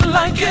nights you feel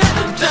like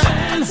getting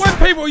down. When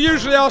people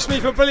usually ask me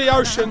for Billy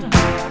Ocean,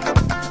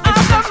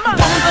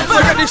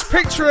 I get this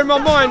picture in my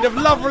mind of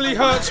Love Really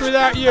Hurts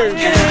Without You.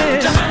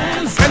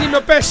 And in my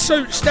best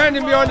suit,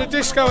 standing behind a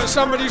disco at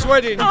somebody's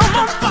wedding.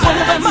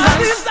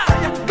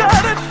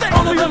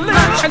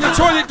 And the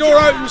toilet door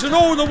opens and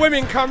all the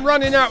women come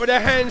running out with their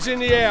hands in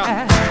the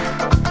air.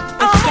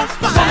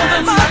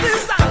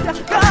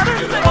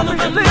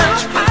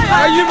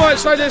 Now you might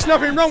say there's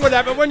nothing wrong with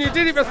that, but when you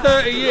did it for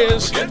 30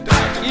 years,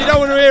 you don't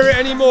want to hear it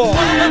anymore.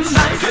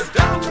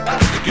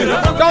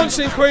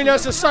 Dancing Queen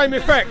has the same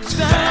effect.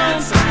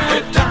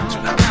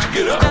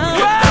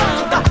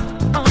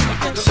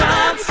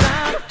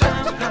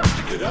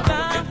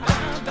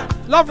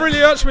 Love Really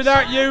Hurts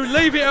Without You.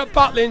 Leave it at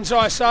Butlins,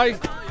 I say.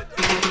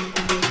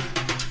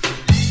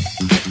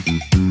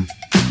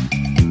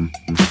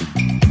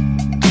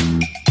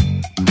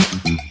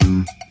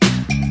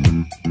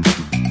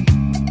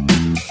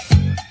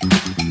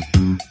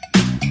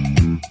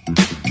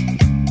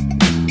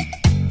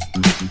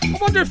 I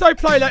wonder if they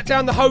play that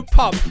down the Hope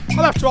pub.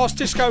 I'll have to ask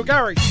Disco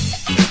Gary.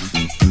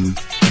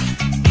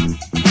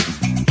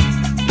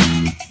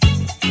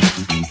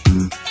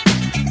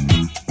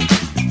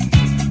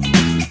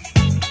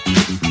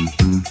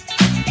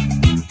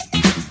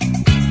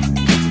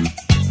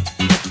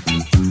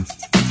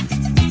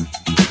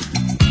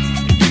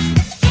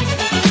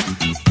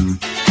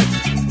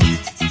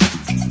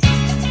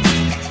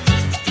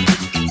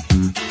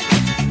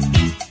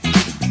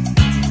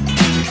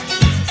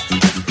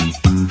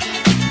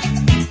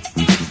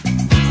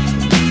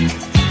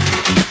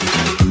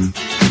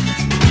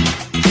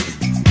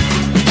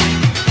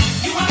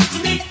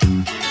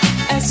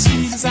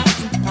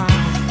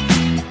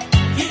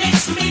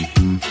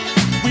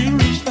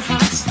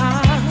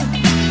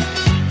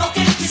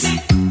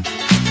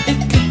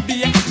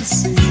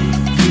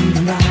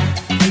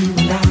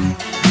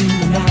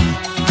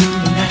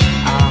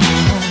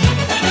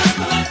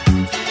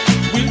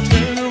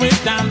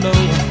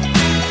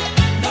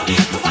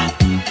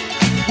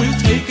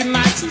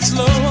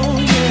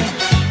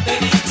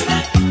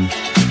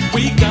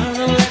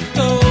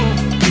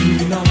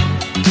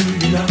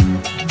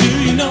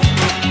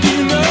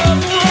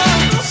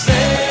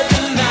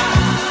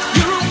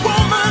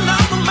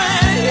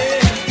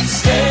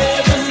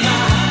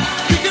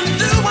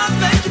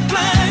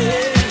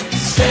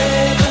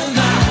 Seven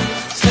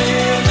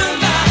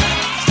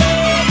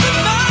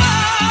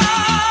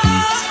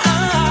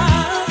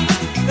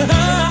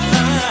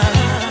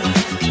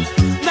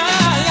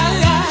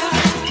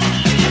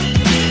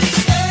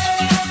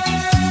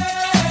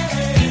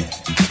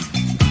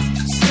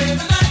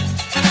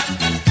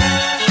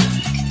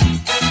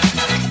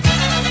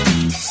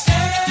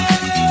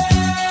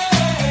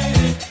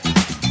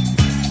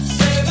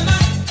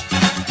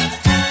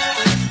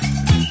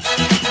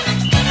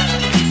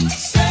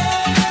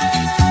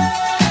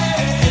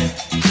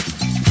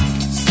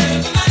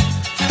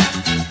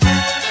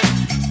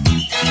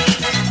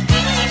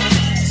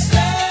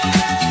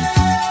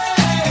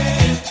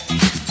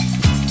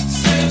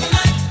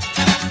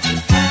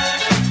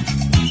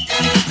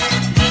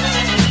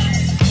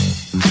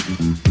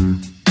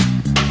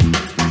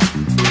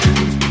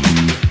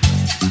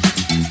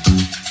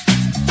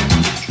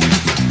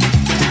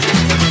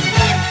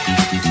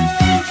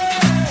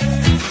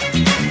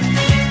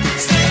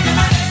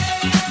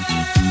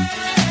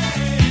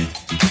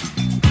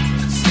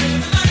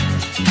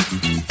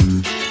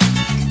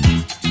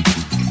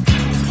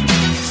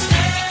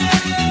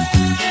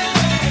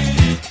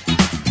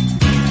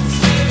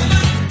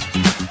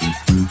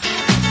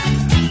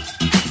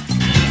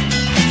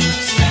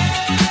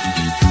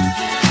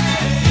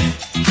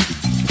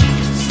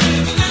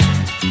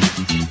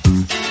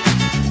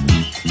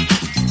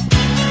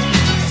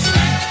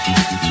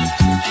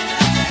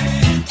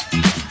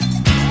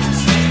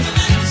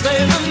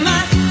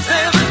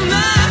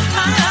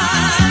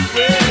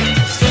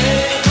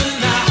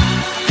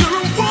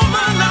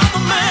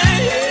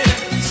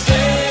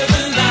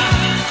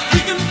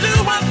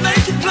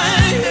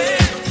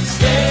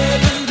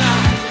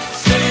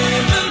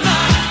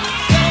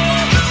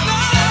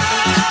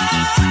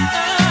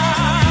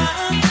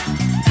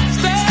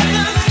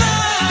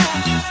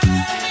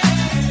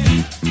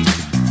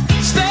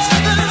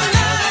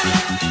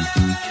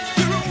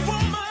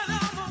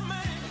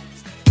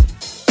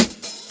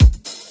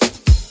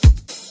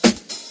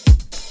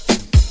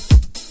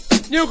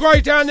Neil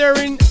Gray down there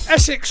in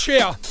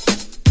Essexshire.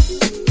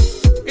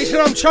 He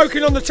said, I'm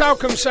choking on the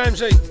talcum,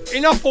 Samsy.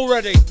 Enough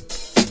already.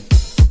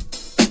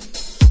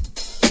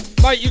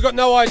 Mate, you got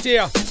no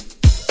idea.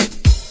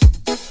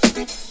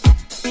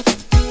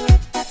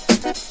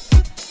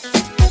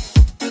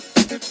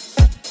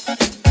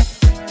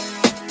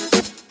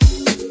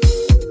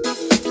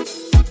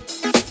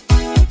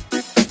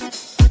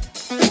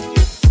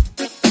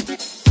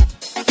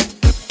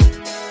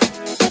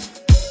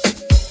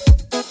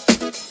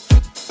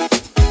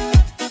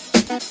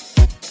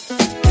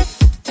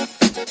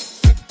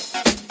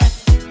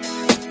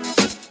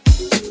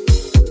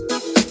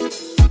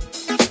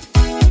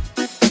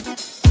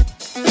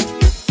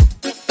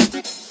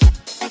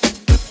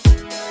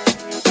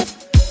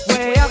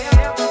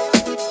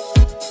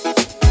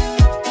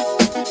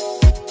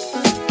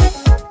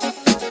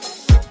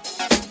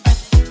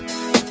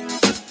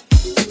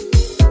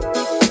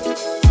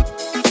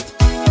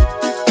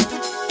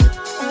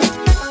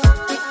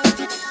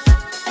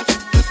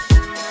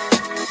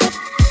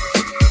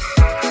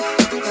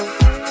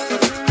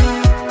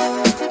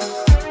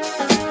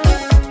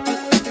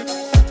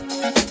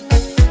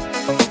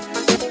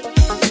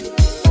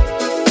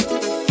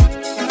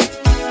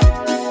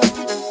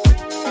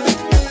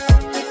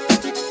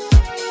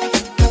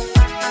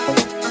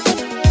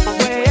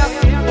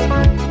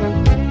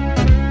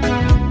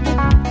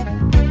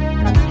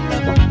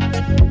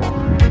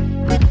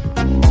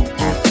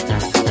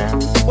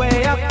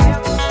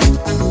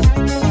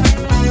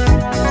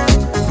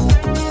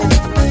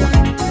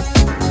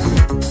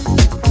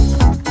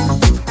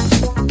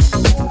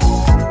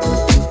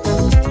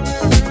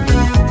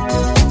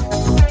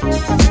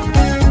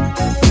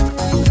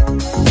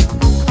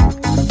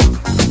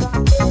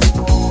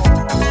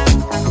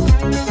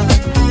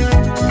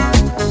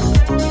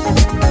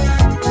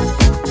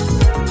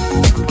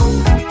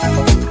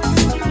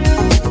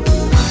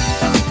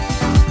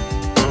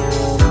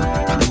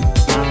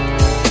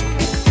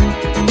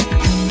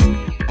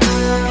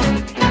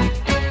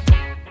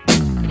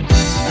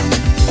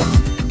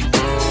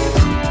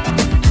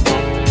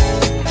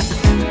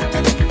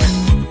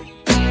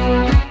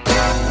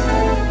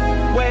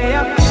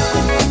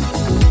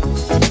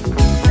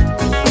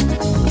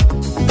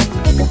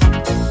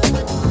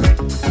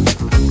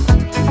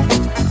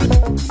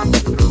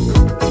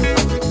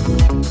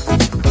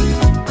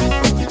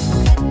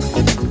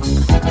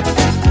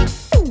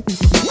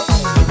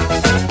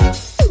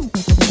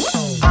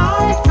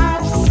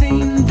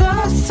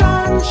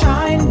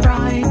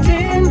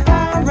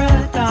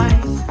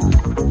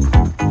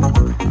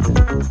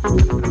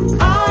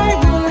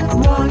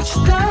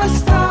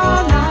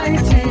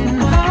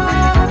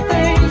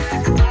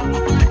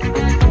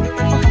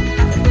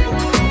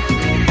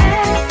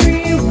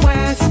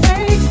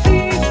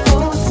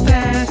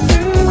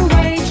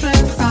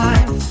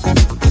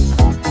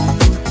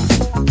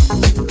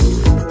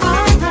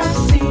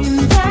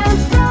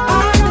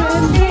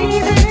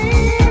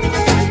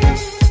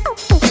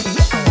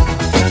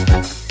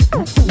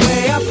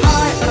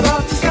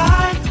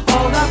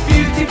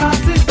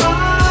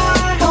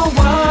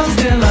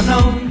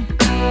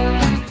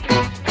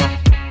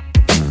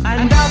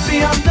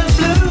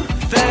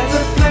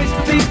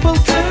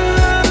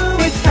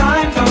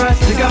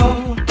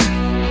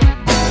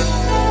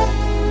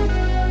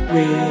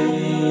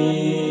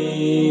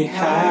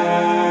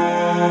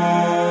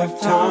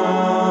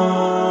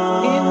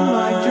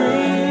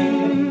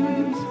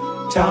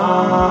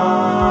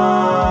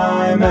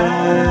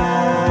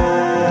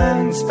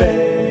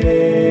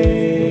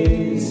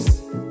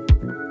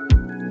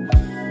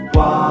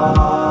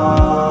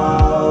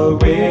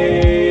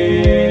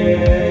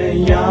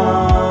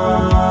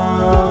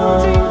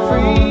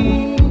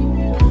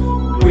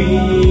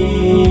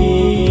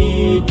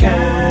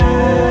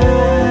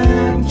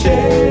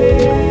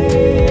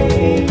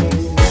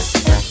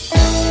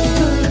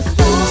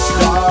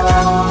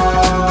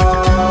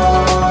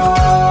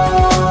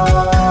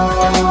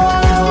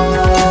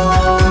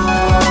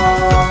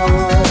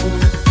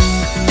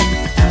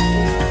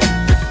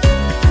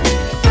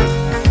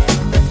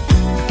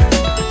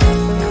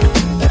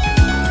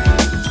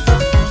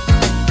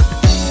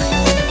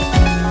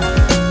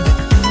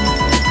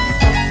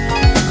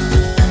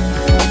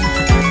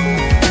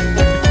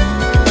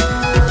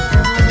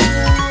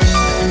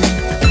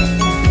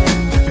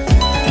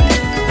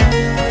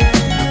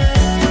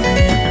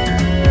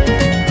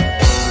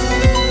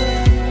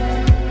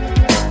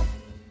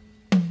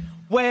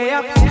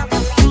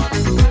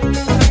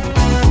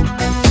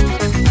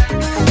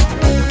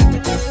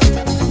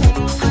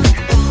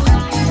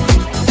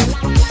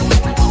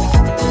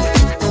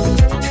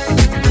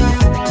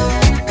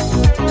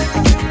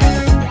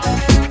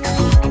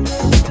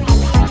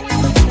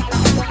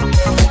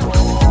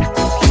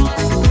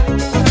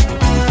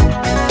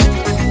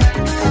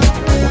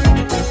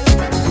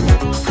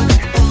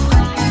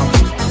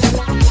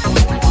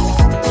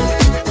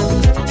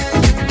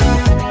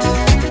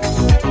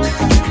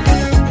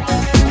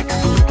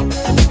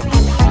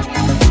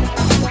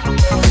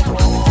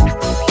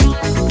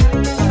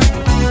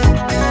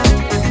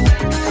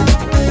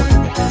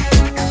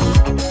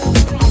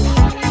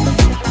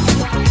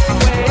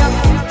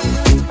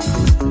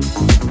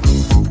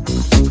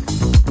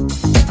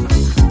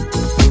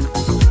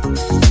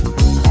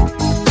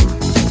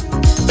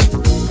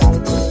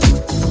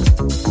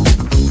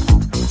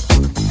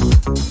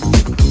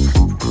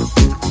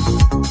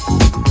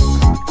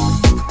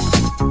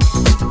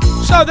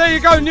 So there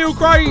you go, Neil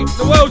Gray,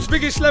 the world's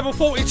biggest level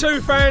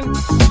 42 fan.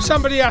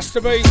 Somebody has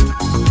to be.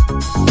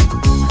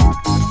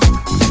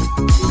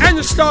 And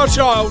the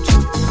Starchild,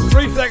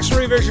 Reflex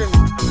Revision.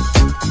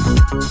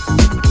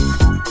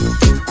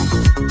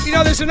 You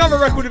know, there's another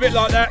record a bit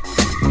like that,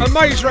 a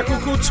Maze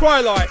record called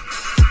Twilight.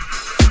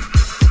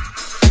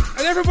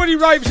 And everybody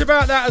raves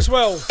about that as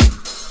well.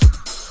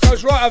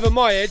 Goes right over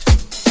my head.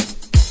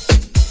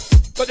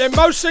 But then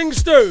most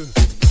things do.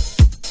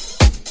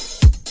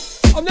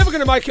 I'm never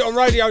going to make it on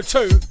Radio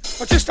 2.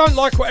 I just don't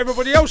like what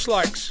everybody else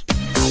likes.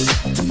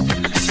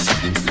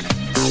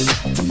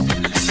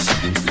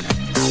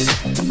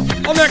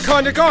 I'm that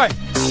kind of guy.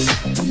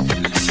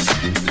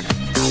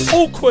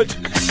 Awkward.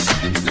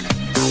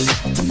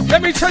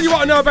 Let me tell you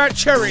what I know about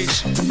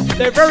cherries.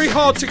 They're very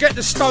hard to get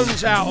the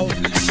stones out of.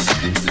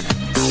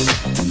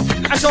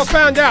 As I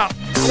found out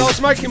when I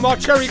was making my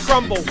cherry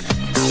crumble.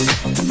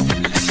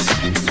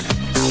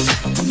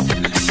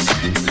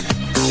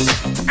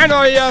 And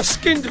I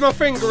skinned my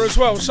finger as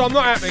well, so I'm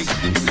not happy.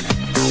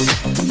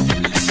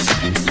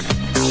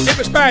 It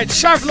was bad,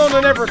 Savlon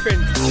and everything.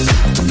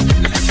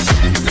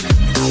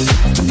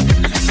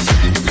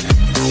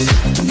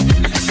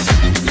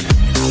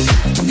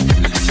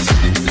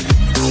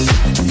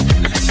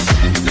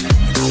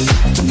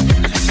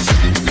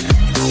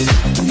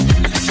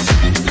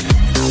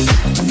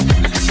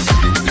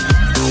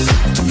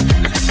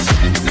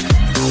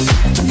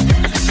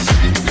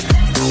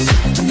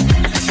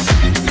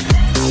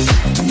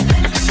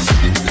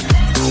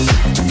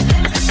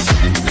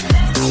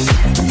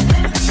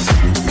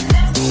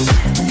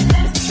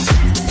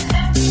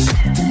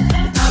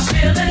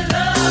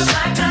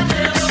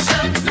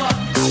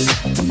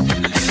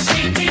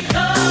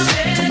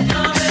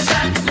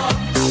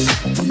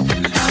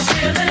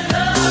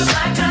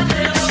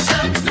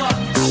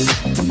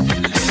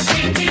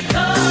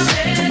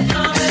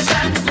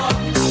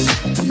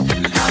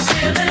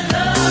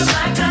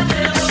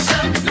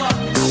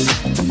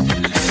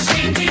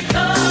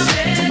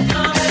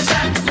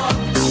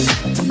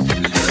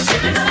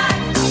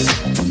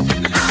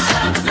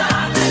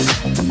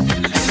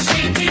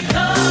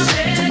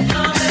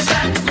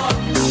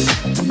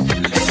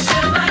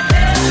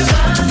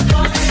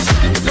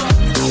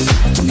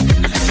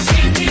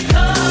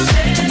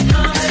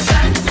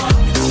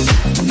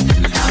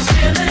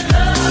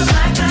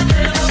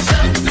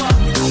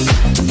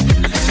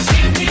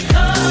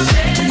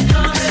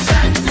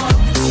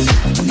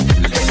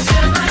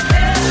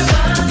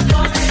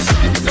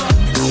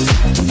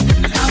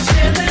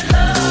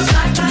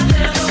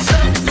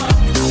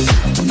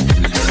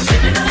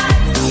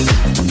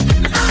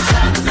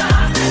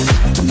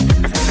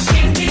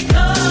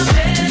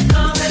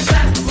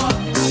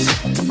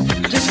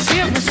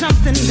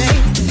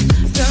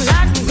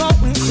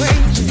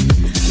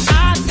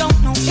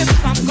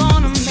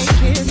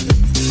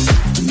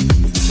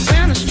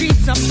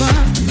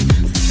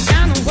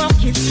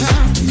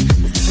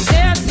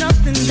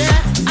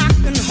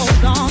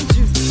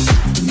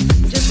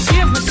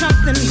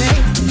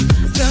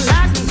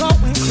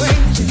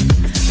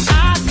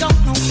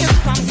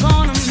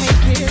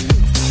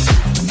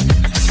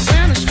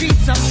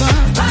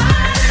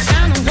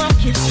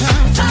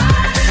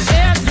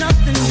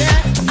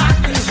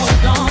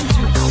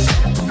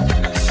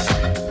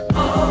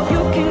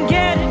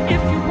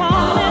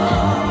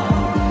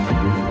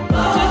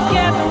 Stronger than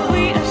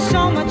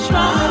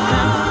before.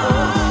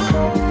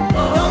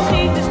 Don't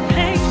need this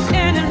pain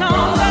any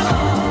longer.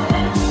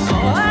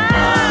 Oh,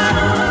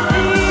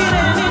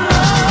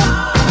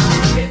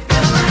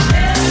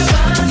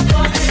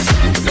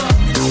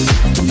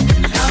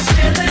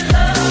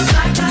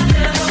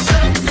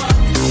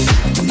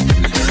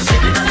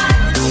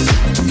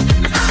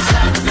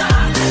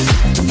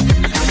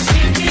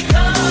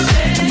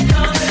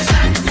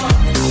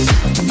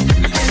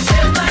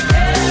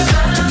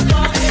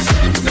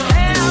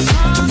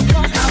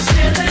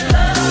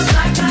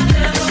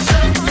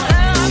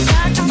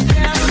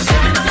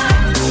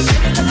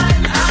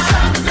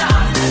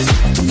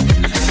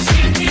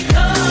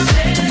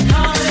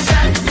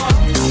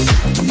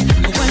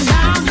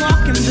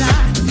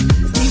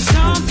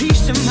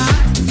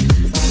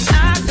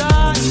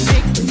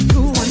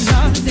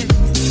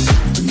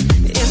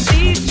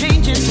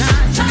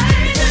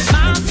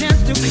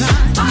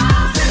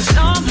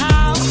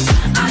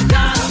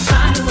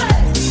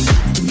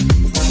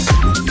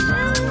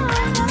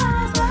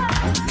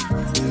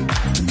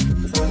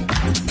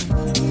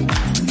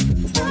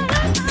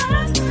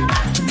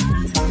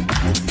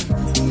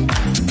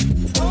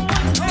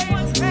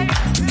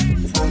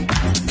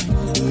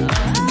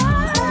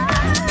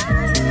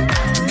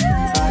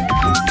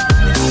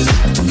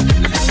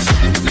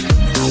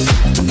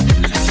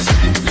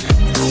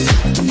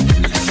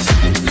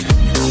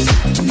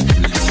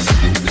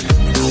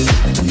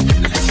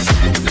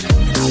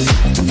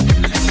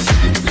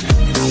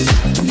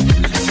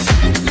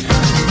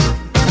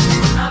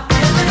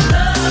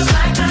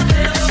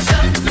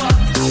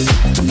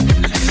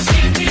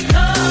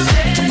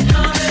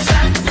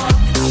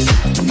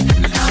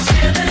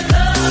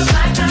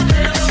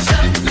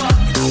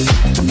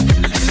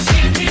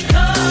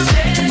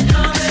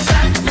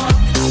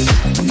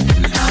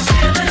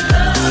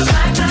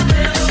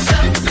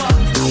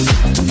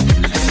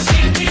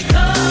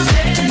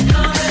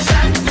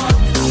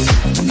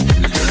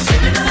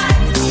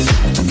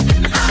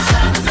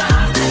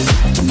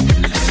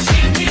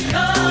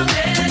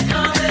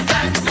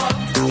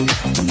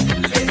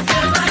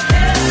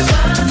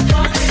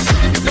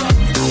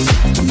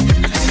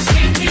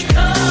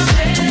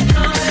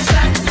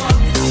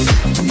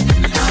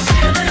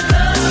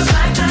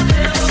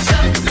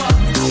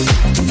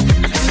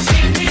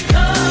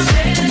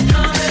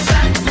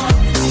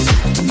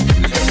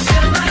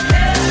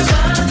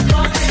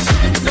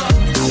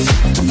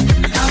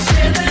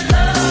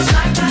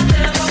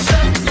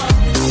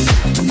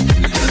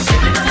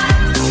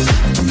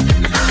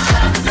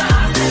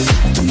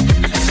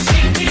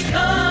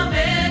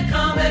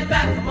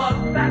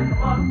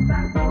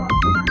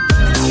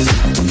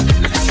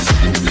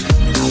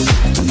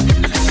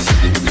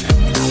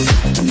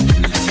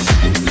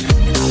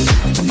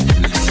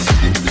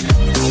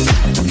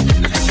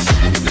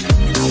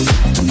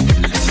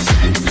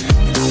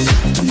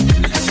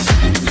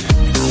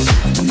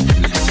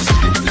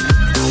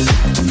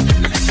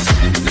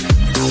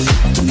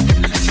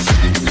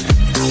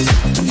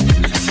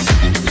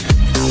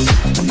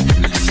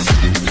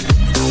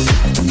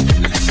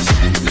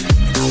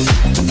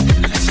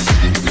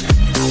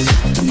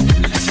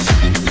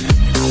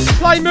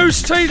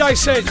 tea, they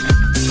said.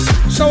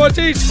 So I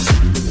did.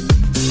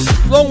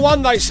 Wrong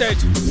one, they said.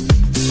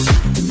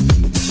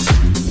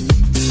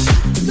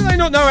 Do they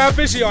not know how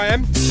busy I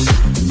am?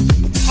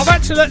 I've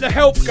had to let the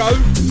help go.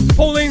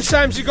 Pauline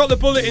Samsey got the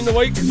bullet in the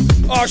week.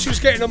 Oh, she was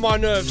getting on my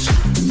nerves.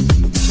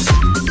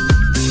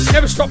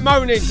 Never stopped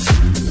moaning.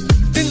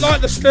 Didn't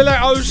like the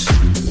stilettos.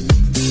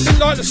 Didn't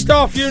like the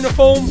staff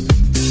uniform.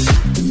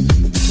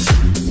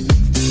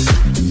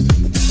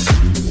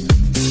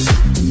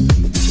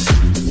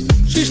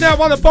 She's now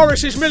one of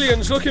Boris's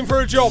millions looking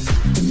for a job.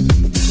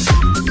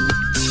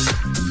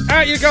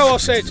 Out you go, I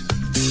said.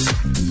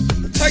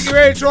 Take your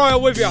hairdryer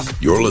with you.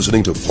 You're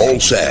listening to Paul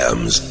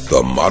Sam's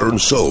The Modern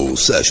Soul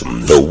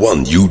Session, the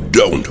one you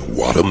don't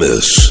want to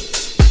miss.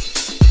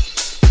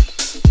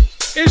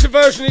 Here's a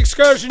version of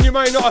Excursion you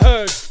may not have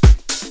heard.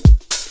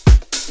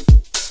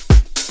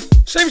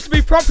 Seems to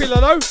be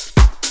popular though.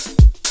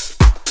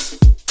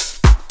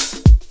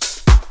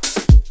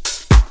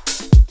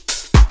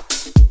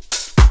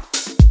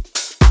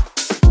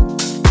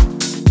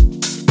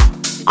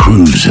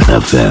 Cruise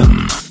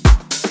FM.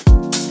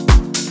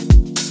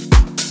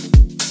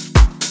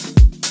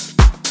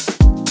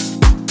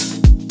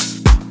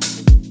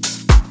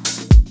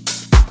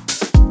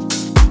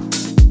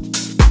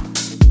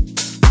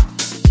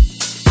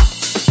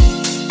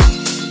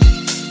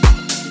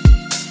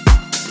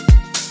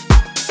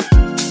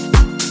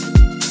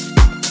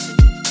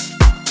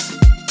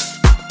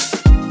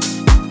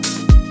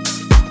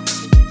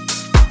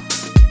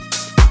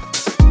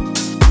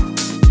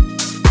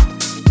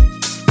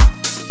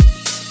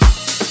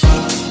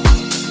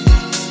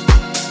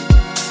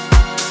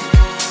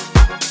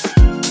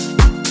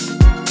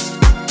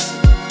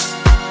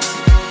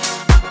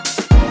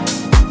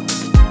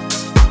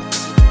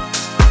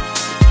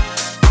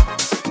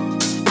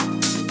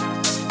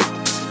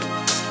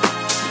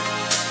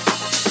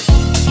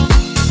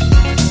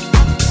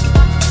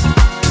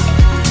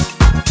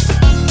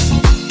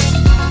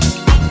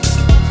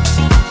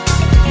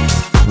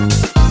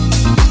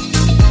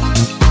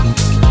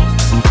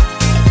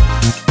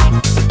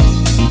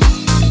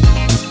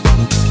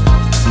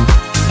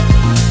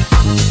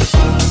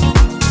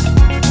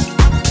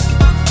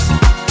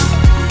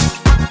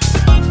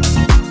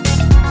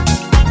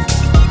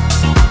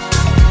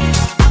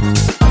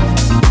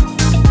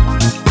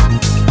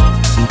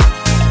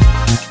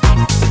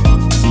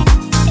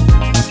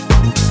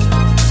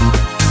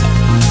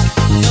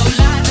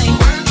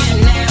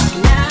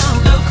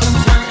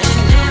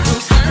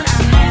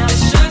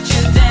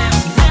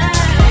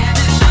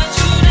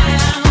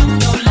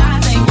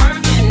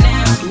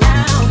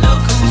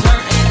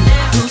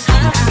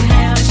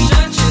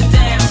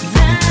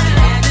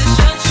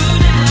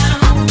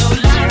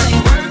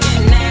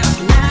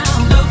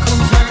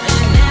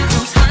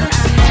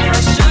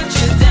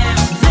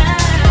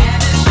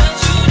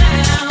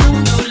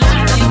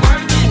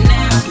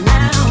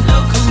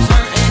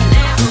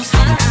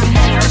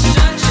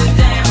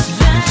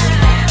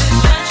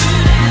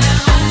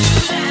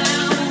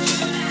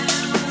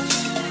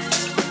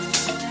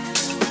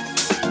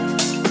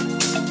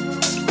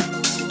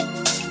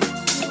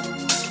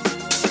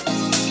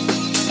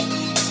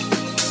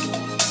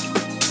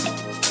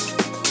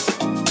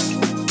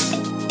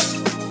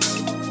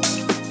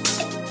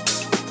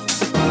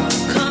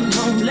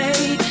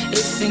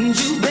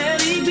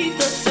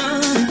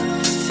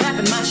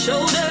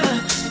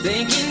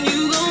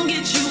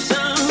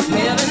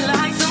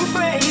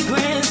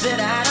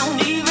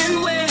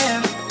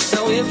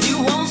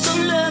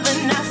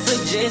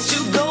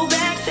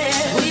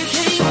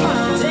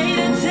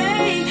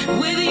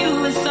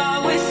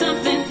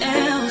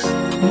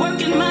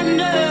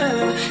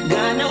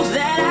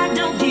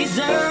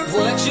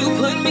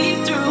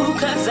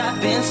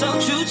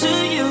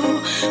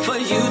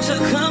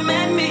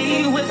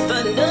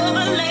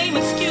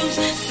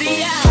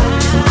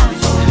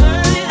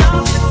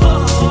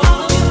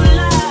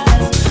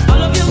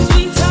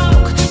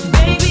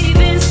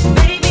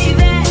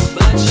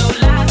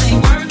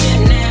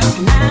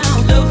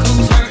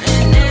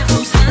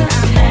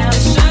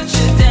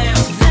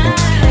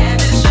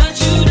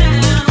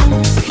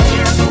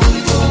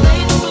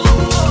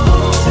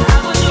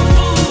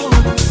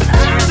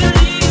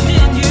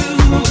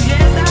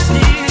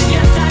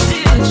 Yes, I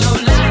did.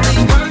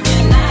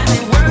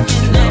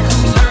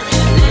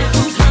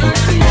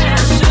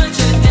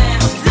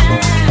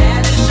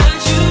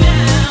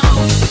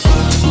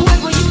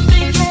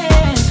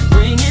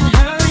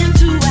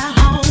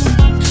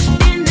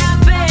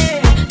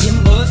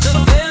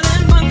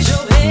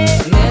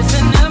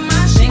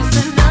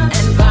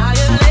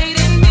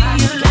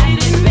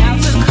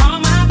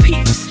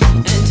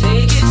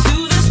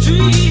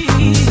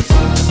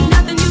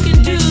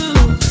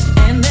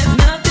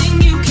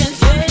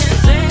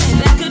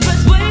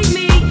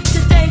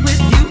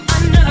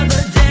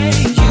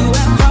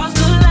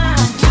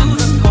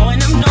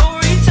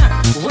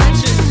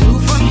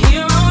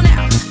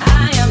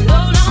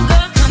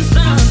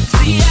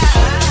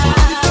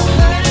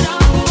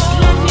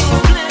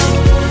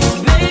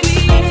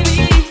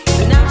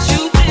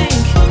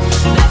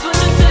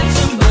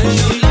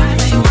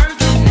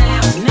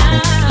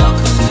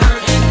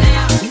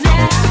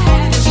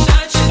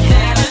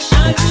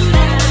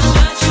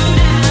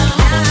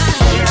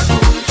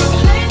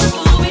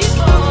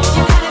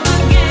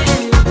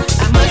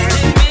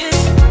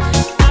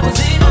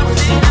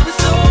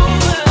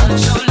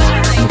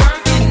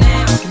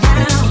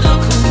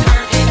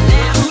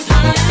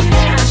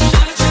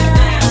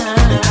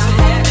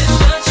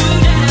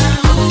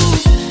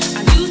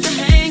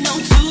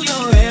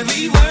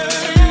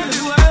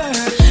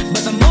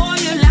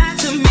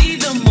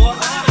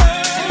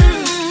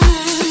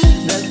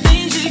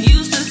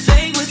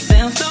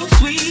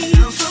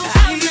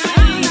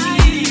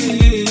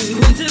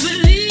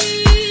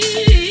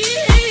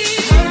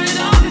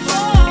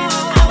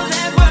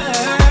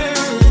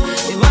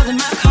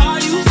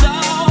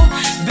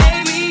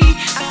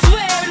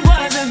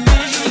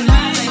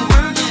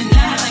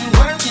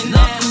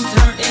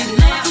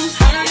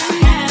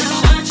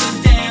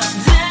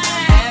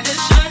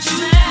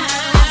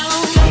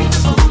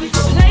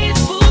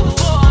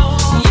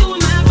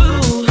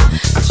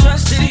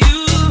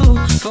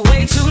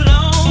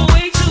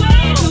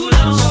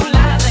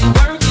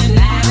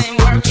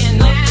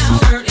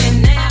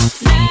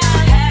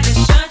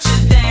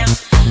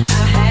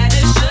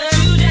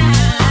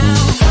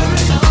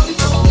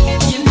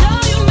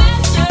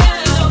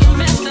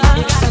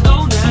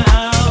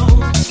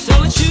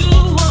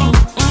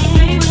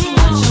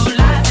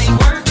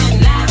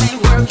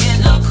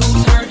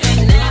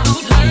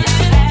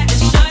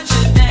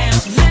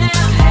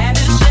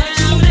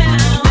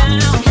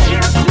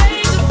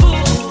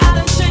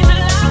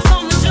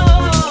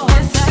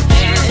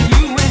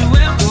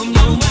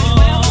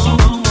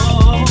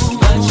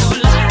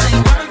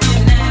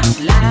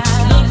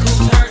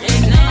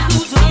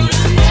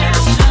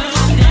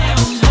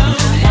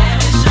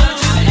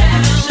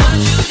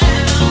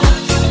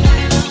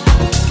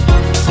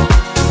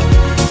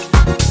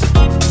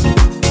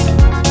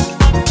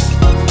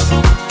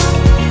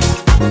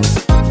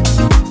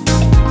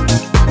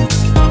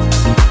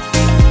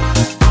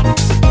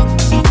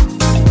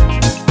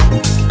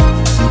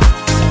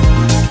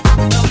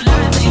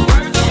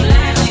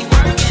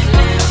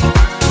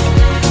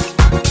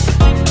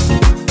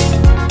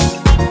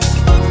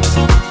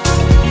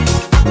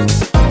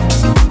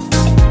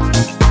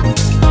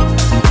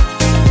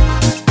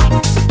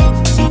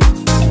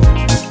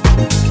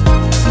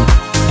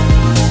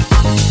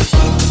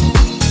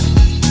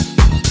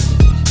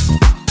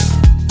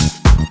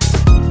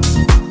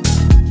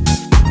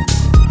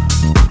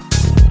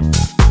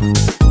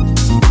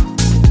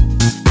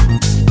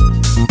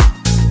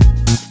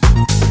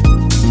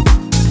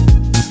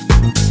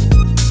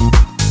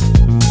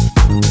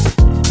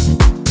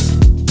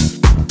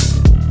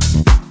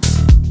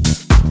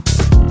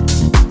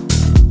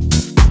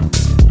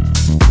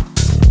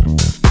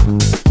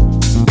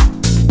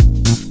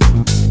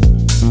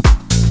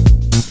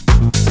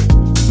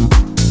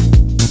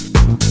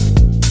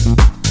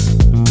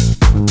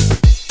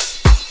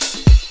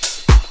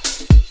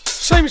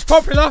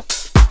 popular.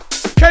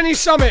 Kenny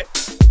Summit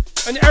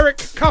and Eric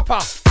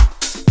Kupper.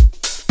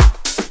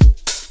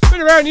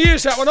 Been around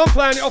years that one, I'm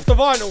playing it off the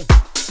vinyl.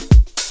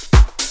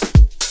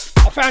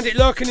 I found it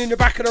lurking in the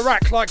back of the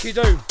rack like you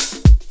do.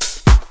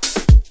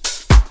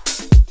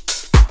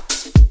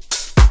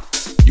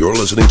 You're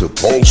listening to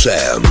Paul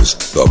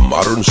Sam's The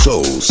Modern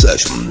Soul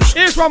Sessions.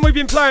 Here's one we've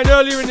been playing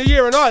earlier in the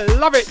year and I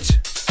love it.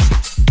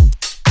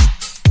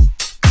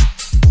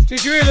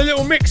 Did you hear the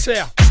little mix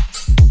there?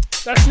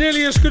 That's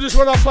nearly as good as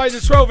when I played the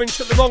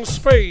 12-inch at the wrong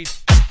speed,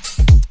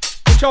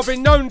 which I've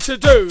been known to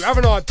do,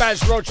 haven't I,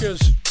 Baz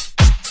Rogers?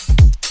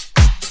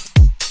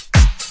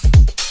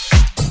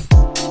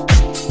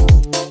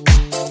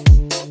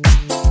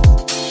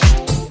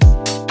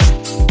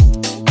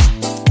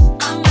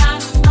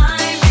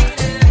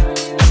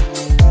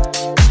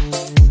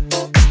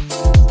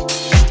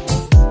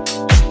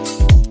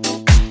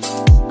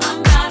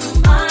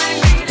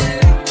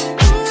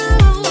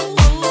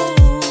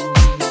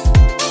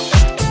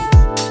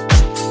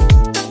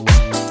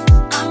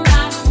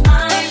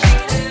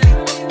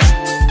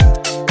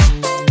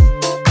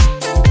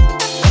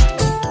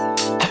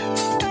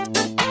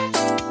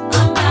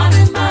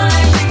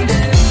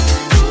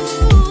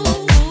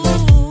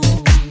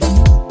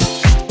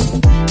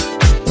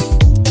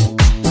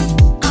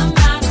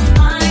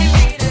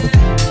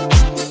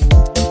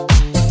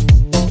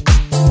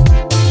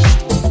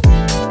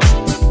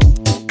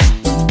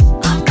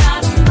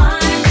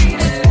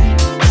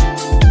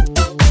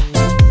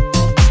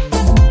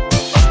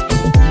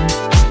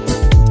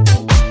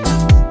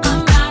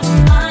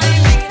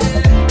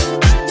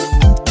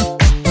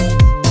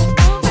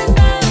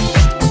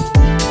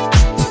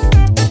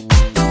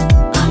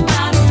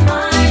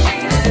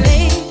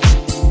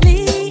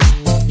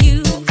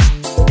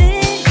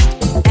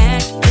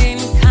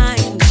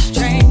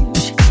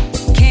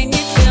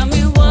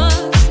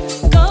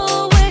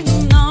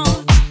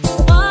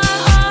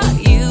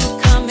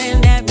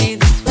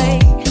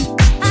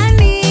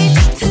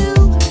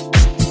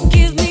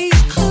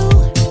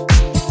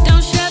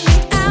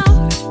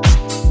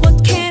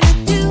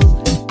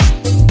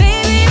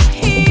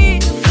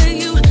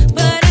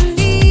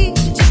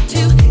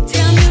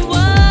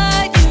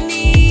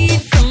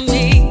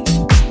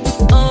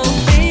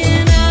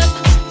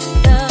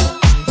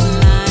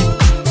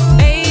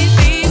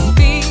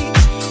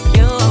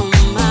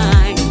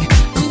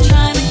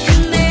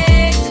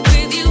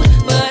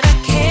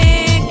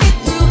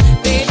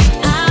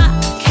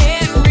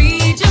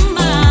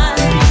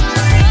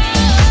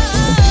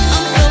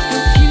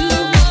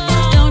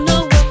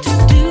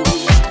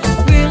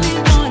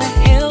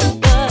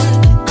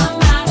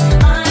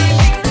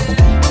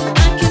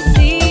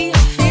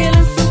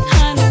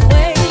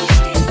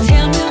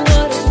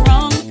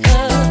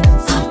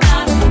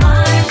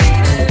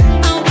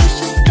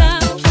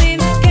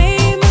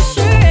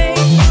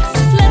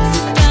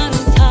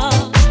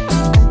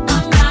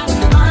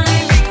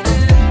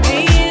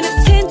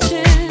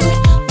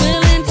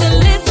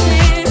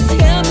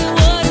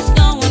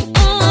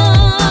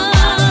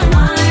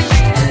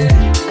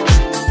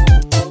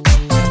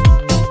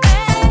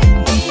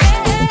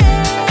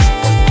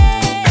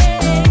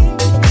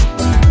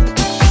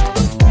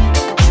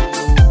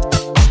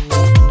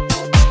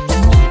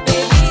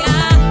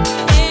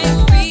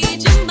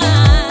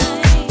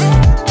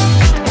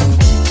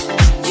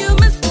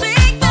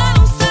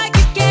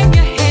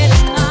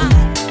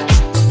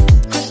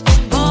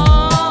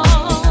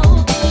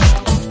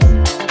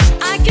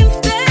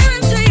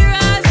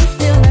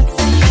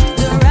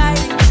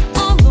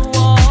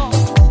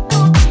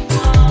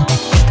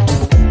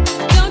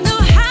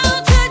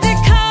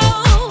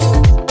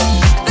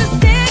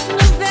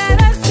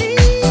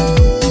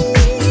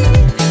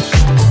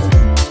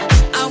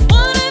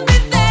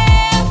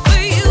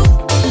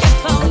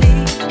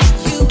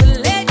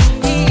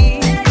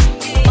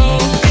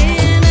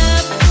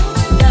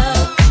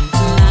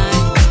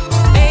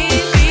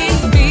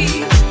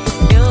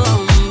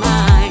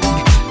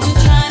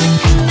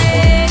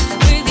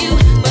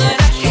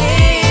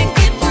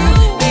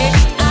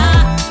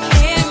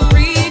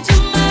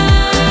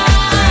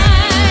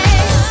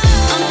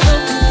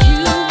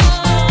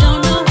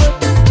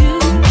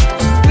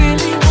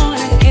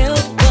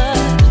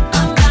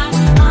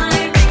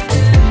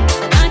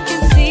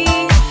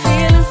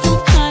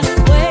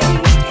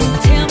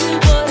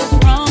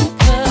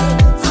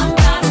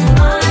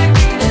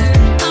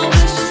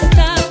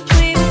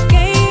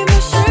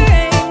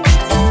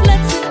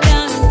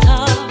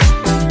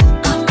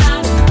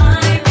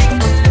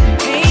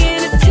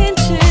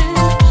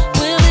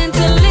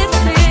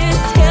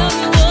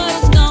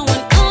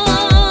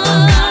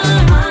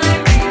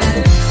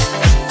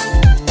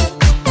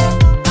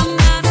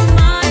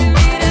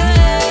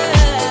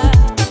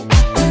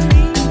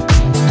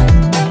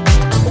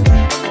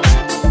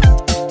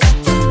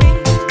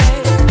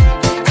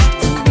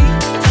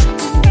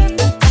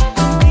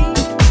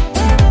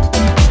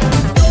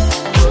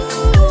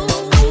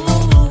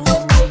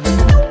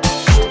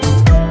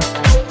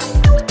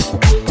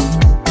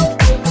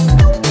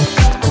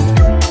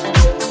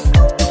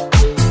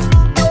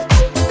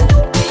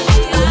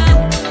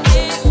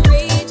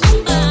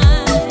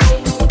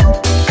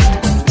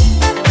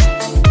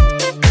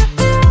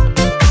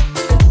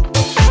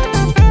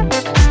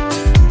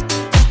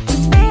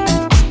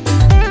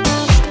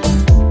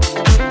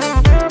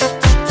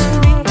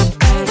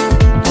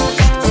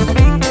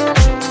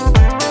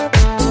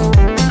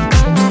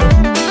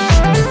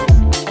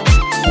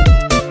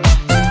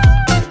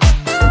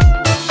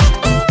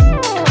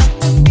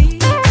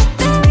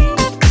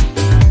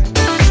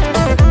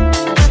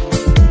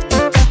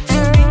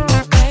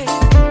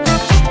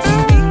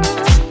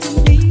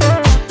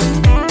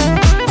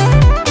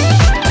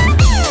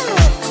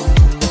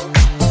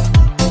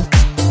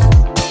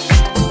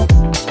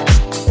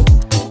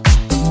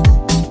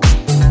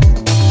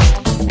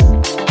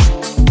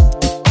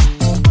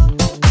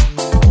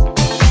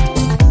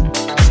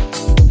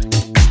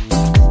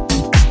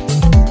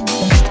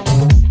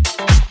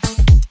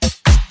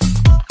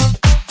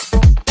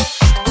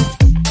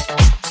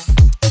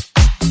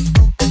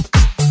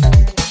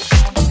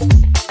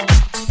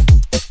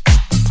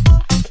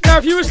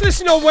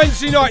 listening on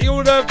Wednesday night, you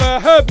would have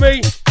heard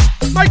me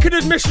make an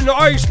admission that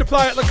I used to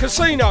play at the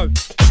casino.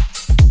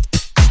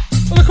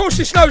 Well, of course,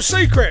 it's no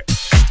secret.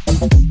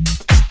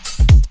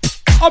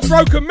 I've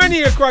broken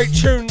many a great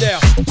tune there.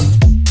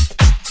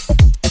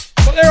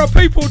 But there are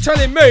people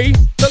telling me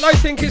that they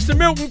think it's the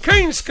Milton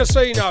Keynes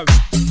casino.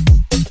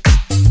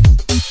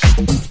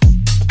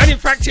 And in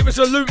fact, it was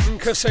a Luton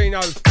casino,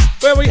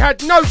 where we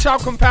had no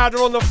talcum powder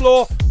on the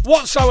floor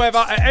whatsoever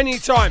at any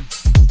time.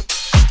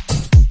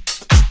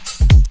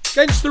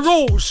 Against the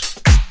rules.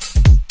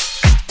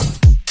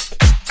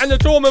 And the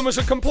doorman was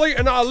a complete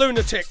and utter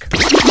lunatic.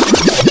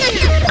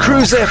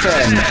 Cruise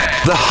FM,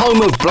 the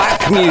home of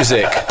black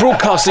music,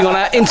 broadcasting on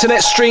our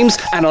internet streams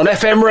and on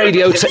FM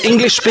radio to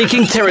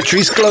English-speaking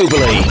territories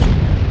globally.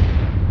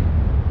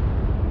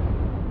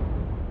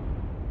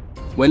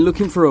 When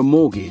looking for a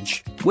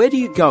mortgage, where do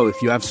you go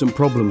if you have some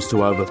problems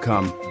to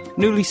overcome?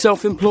 Newly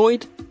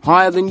self-employed?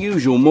 Higher than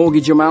usual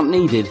mortgage amount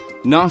needed?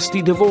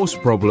 Nasty divorce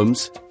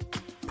problems?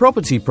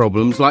 Property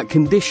problems like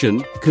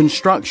condition,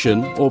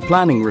 construction or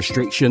planning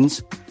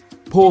restrictions?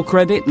 Poor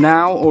credit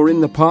now or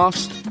in the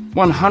past?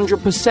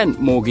 100%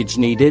 mortgage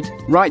needed?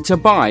 Right to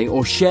buy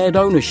or shared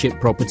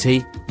ownership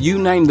property? You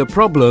name the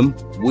problem,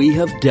 we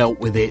have dealt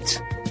with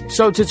it.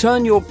 So to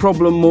turn your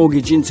problem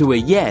mortgage into a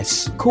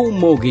yes, call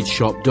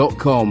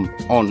mortgageshop.com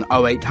on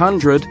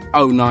 0800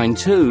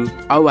 092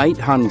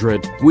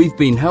 0800. We've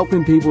been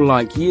helping people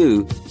like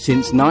you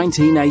since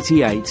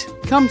 1988.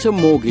 Come to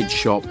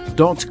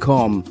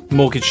mortgageshop.com.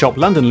 Mortgage Shop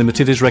London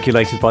Limited is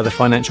regulated by the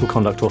Financial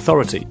Conduct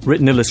Authority.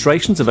 Written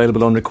illustrations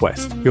available on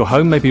request. Your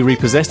home may be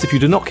repossessed if you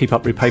do not keep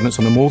up repayments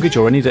on a mortgage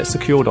or any debt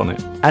secured on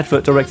it.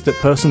 Advert directed at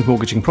persons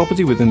mortgaging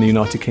property within the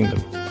United Kingdom.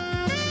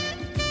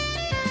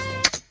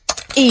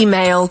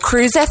 Email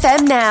Cruise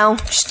FM now,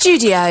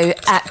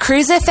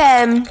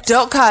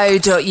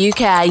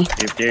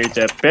 studio@cruisefm.co.uk. If there's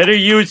a better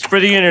use for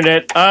the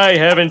internet, I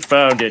haven't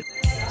found it.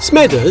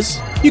 Smedders,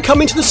 you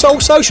come into the Soul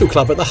Social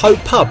Club at the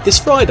Hope Pub this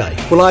Friday.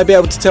 Will I be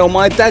able to tell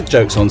my dad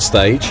jokes on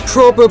stage?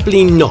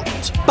 Probably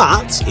not,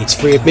 but it's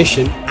free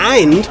admission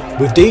and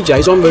with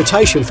DJs on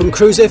rotation from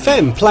Cruise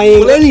FM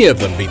playing... Will any of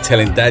them be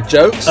telling dad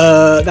jokes?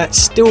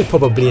 That's still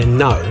probably a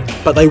no,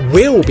 but they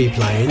will be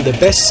playing the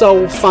best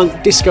soul,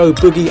 funk, disco,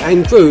 boogie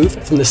and groove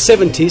from the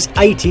 70s,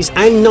 80s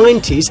and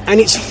 90s,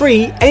 and it's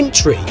free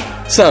entry.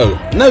 So,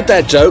 no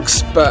dad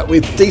jokes, but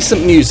with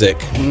decent music.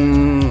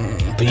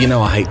 But you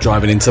know I hate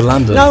driving into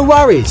London. No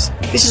worries.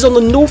 This is on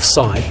the north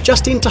side,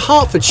 just into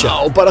Hertfordshire.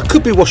 Oh, but I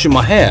could be washing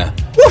my hair.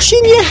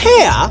 Washing your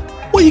hair?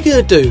 What are you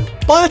going to do?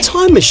 Buy a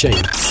time machine?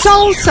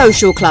 Soul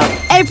Social Club,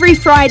 every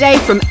Friday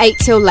from 8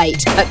 till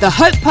late at the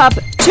Hope Pub,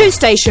 2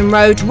 Station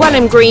Road,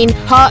 Welham Green,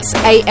 Hearts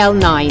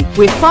AL9,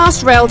 with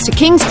fast rail to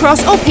King's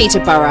Cross or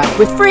Peterborough,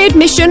 with free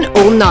admission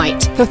all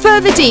night. For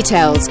further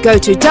details, go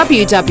to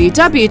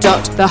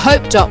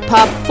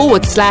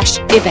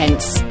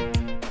www.thehope.pub/events.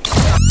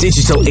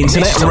 Digital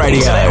Internet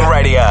Radio.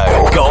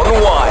 Gone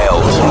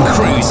wild.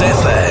 Cruise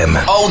FM.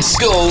 Old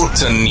school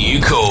to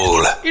new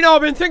cool. You know,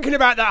 I've been thinking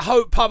about that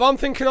Hope Pub. I'm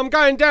thinking I'm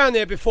going down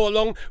there before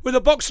long with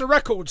a box of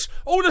records.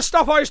 All the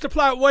stuff I used to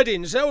play at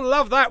weddings. They'll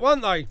love that,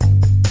 won't they?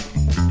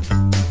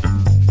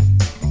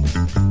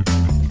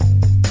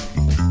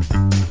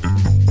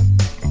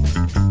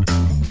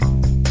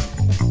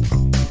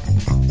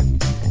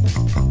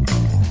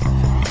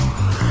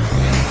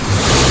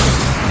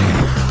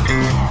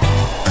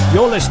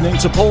 You're listening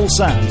to Paul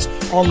Sands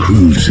on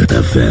Cruise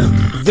FM.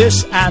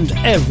 This and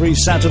every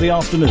Saturday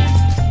afternoon.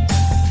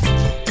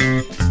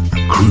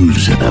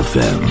 Cruise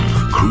FM.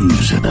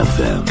 Cruise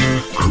FM.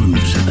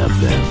 Cruise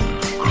FM.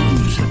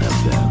 Cruise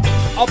FM.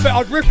 I bet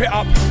I'd rip it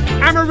up.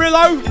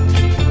 Amarillo,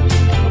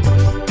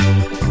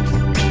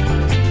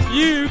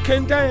 you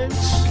can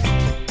dance.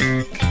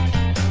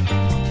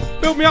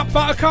 Build me up,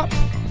 Buttercup.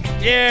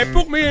 Yeah,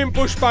 book me in,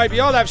 Bush baby.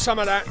 I'll have some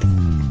of that.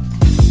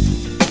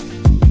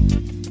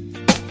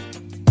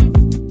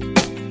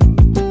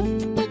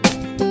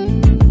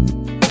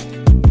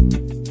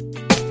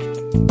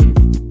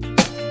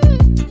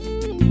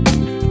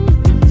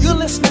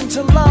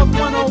 To Love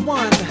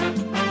 101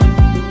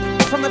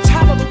 from the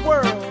top of the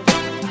world.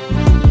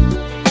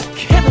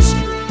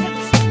 Chemistry.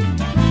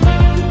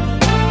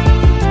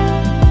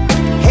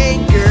 Hey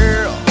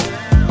girl,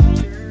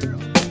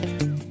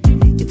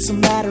 it's a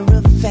matter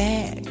of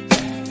fact.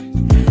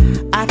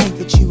 I think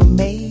that you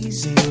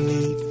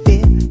amazingly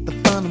fit the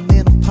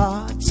fundamental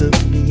parts of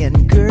me.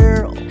 And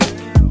girl,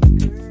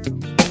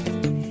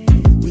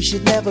 we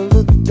should never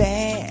look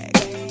back.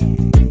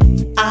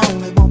 I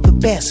only want the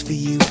best for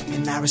you,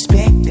 and I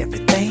respect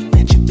everything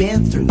that you've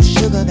been through.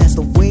 Sugar, that's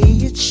the way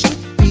it should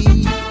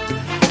be.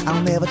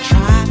 I'll never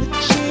try to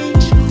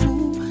change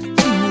who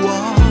you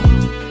are.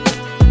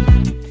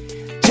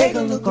 Take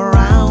a look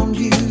around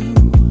you.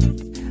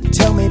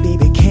 Tell me,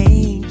 baby,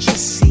 can't you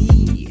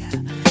see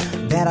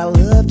that I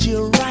loved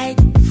you right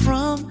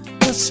from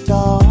the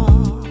start?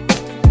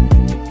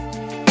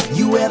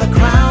 You wear the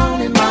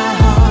crown in my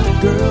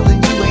heart, girl,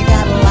 and you ain't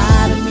gotta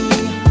lie to me.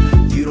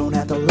 You don't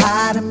have to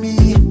lie to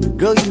me.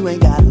 Girl, you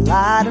ain't gotta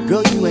lie to me.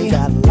 Girl, you ain't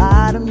gotta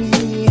lie to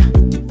me.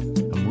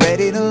 I'm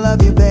ready to love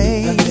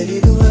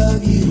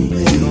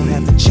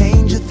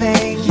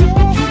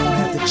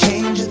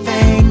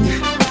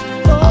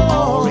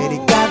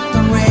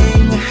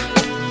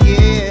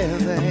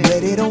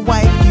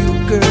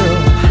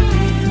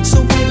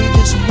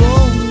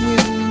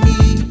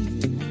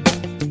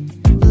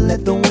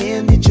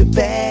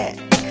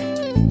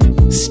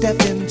step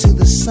into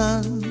the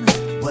sun.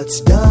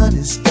 What's done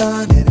is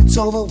done, and it's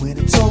over when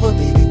it's over,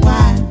 baby.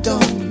 Why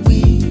don't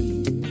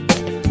we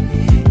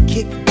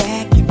kick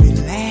back and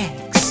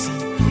relax?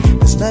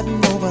 There's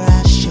nothing over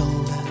our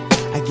shoulder.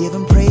 I give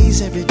him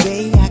praise every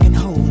day. I can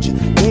hold you,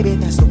 baby.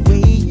 That's the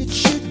way it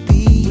should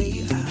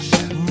be.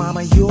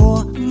 Mama,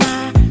 you're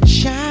my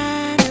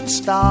shining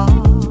star.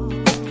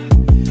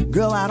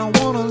 Girl, I don't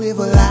wanna live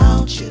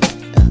without you.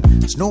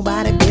 There's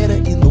nobody better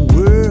in the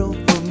world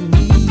for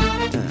me.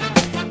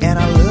 And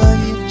I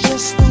love you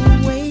just the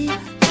way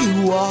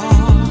you are.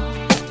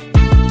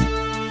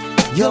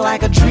 You're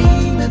like a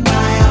dream in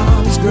my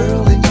arms,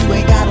 girl, and you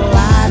ain't gotta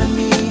lie to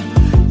me.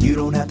 You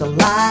don't have to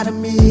lie to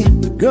me.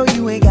 Girl,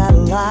 you ain't gotta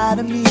lie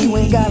to me. You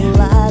ain't gotta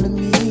lie to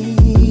me,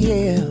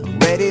 yeah. I'm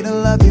ready to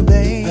love you,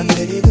 babe. I'm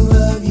ready to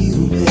love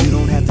you, babe. You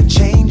don't have to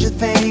change a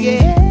thing,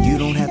 yeah. You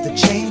don't have to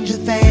change a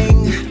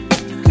thing.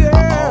 Girl,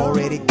 I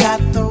already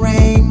got the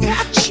ring.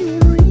 Got you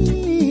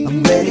ring.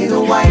 I'm ready to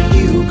wipe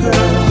you,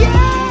 girl.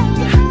 Yeah.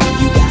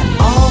 You got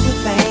all the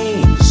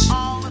things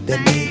that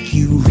make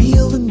you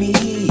real to me.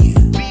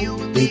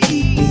 They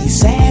keep me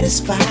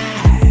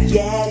satisfied.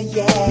 Yeah,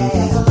 yeah.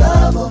 You're the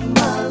love of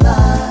my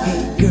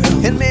life, hey,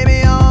 girl. And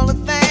maybe all the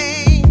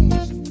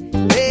things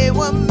they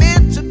were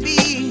meant to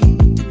be.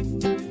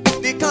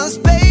 Because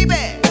baby,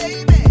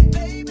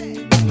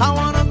 I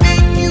wanna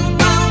make you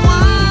my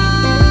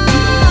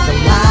wife.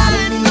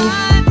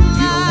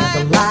 You don't have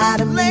to lie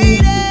to me.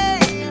 Lady.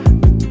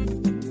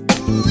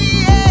 Ooh,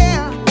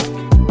 yeah.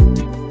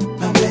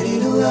 I'm ready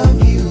to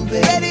love you,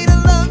 baby. Ready to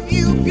love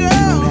you, girl. You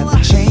don't have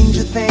to change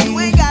a thing. You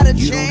ain't gotta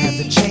change. You don't have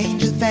to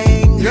change a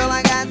thing. Girl,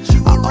 I got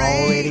you a ring.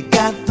 I already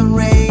got the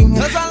ring.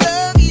 'Cause I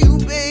love you,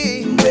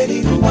 babe. I'm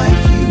ready to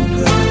wife you,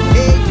 girl.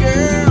 Hey,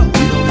 girl.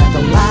 You don't have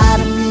to lie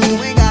to me. You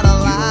ain't gotta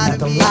lie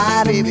to me,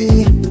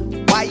 baby.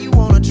 Why you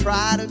wanna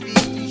try to be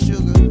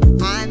sugar?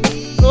 I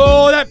need.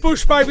 Oh, that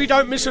Bush baby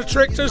don't miss a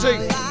trick, does he?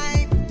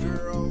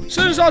 As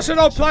soon as I said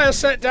I'll play a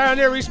set down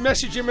here, he's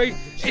messaging me.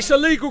 It's a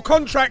legal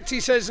contract, he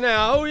says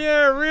now. Oh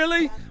yeah,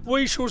 really?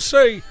 We shall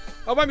see.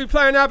 I won't be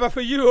playing ABBA for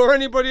you or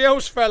anybody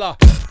else, fella.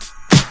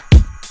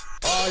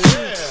 Oh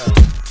yeah.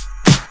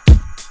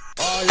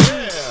 Oh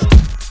yeah.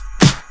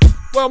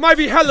 Well,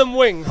 maybe Helen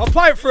Wing. I'll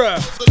play it for her.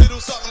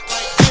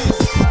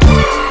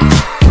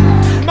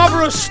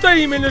 Mother of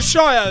Steam in the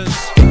Shires.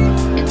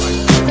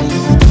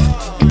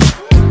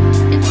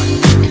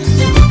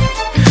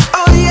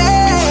 Oh yeah.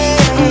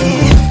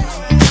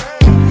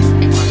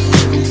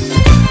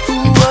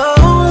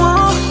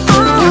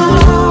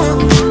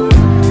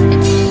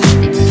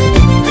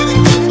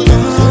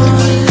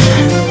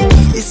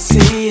 You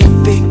say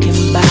you're thinking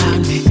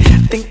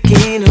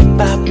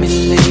about me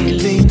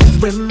lately,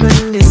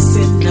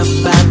 reminiscing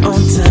about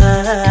old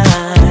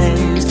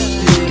times,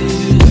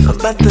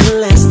 about the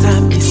last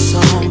time you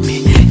saw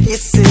me. You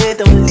said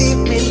don't leave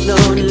me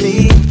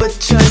lonely, but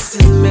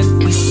choices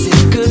meant we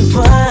said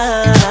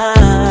goodbye.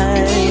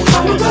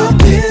 How about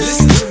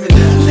this? Listen to me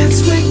now. Let's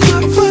make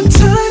up for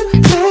time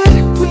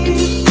that we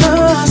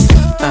lost.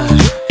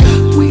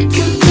 We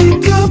can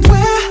pick up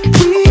where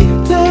we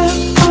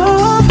left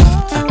off.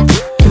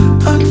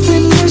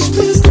 Unfinished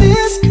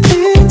business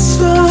in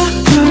store.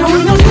 No, we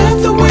don't have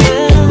to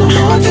wait, no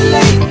more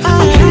delay.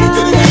 I'm here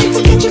today to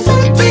get you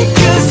back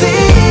because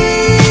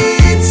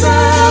it's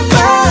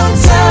about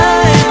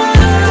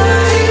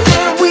time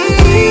that we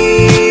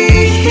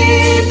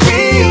hit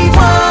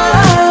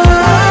rewind.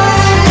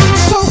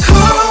 So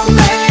come on,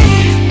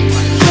 babe,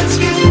 let's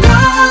get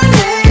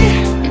naughty,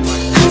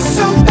 'cause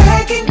I'm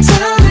back in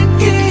town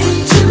again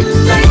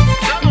tonight.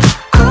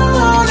 I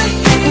wanna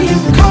hear you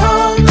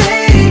call me.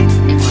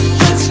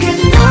 Let's get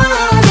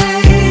naughty,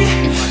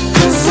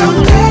 'cause I'm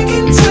back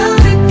in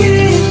town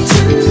again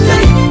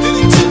tonight.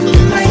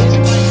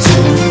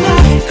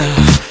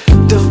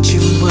 Don't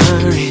you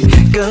worry,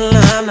 girl,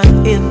 I'm not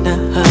in a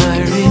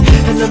hurry,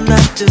 and I'm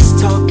not just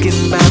talking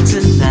about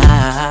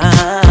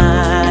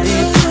tonight.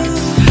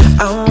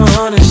 I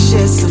wanna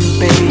share some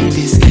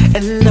babies,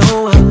 and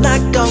no, I'm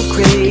not gone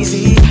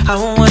crazy. I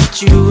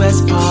want you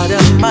as part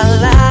of my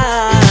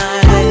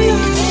life.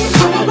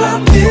 How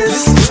about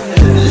this?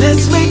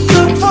 Let's make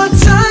up for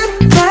time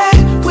that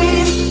we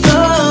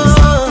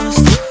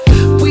lost.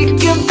 We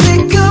can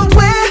pick up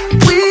where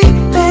we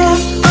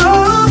left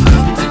off.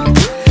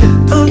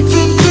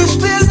 Unfinished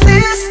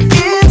business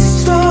in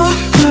store.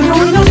 But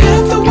we don't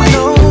have to wait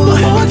no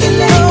more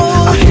delay.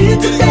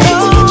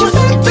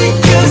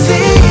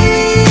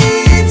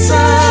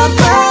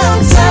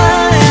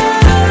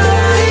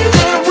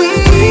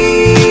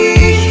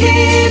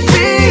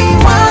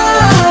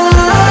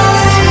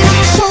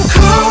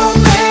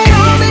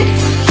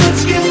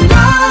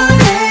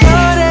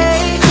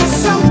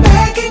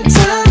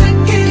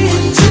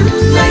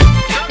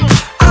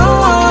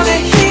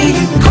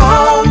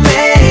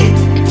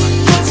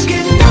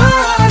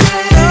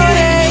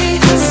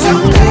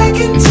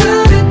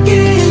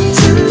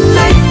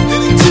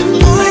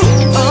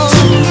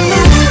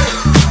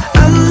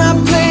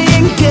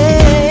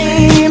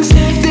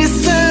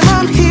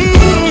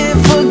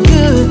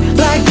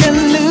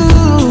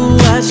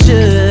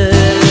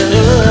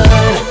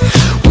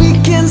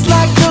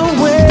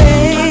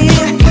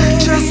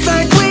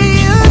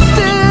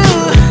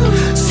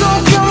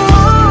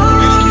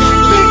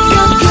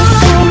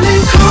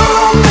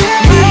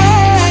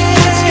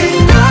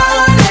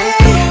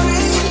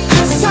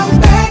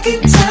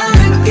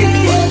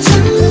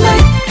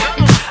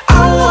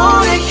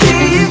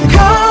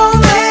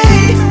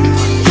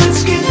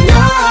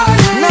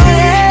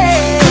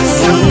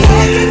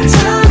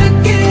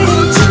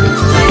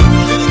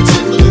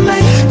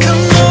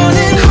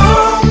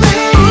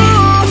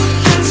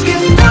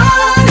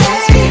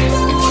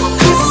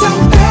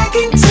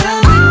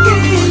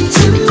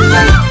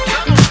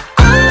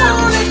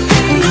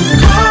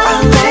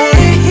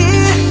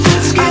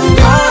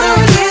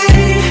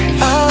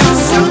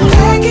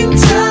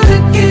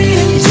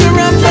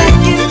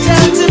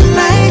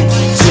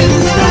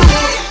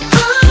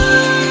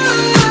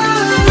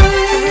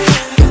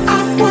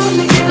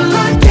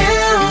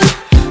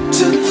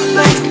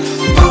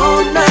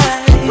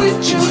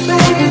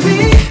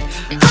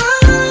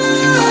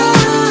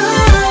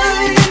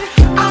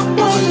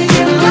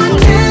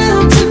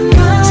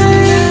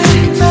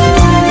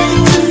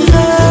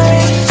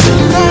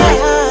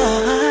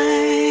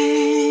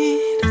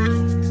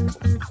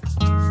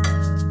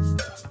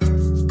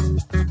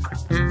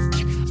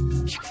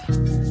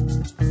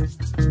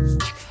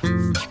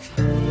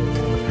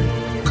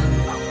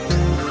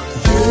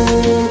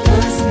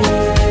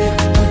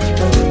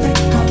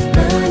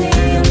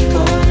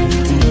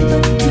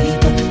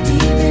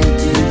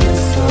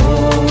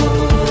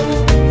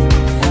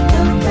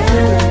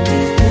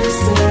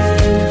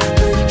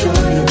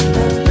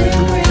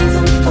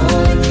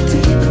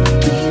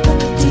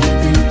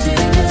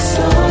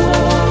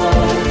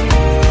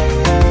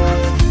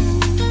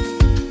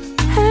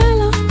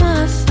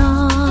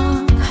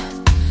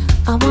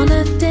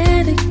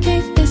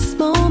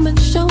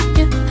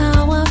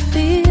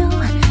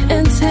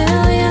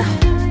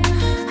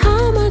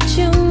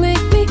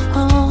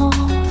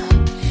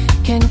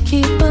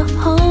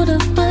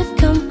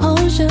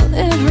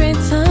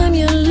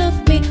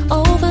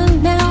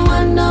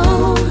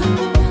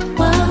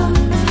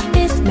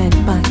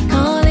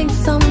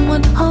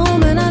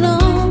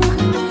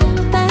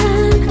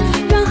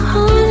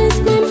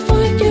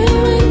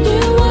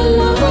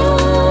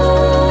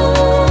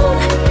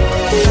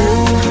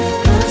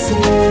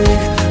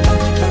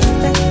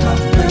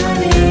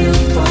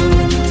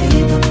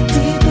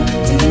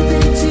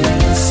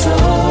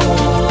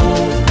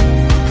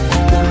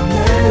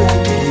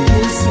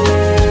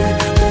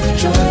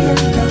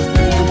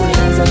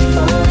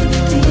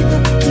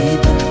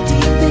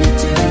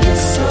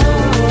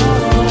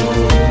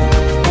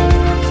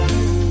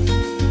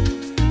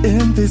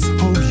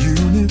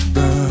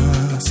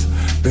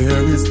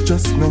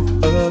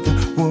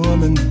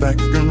 I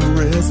can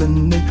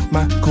resonate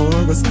my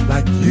chorus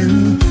like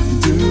you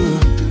do.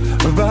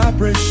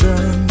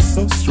 Vibration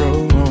so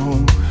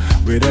strong.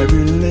 With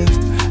every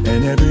lift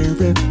and every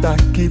rip, I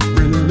keep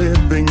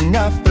reliving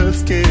our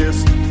first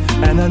kiss.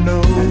 And I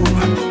know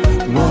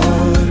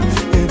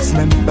what it's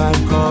meant by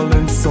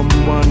calling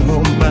someone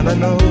home. And I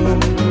know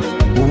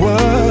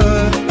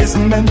what it's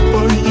meant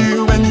for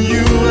you and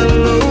you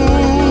alone.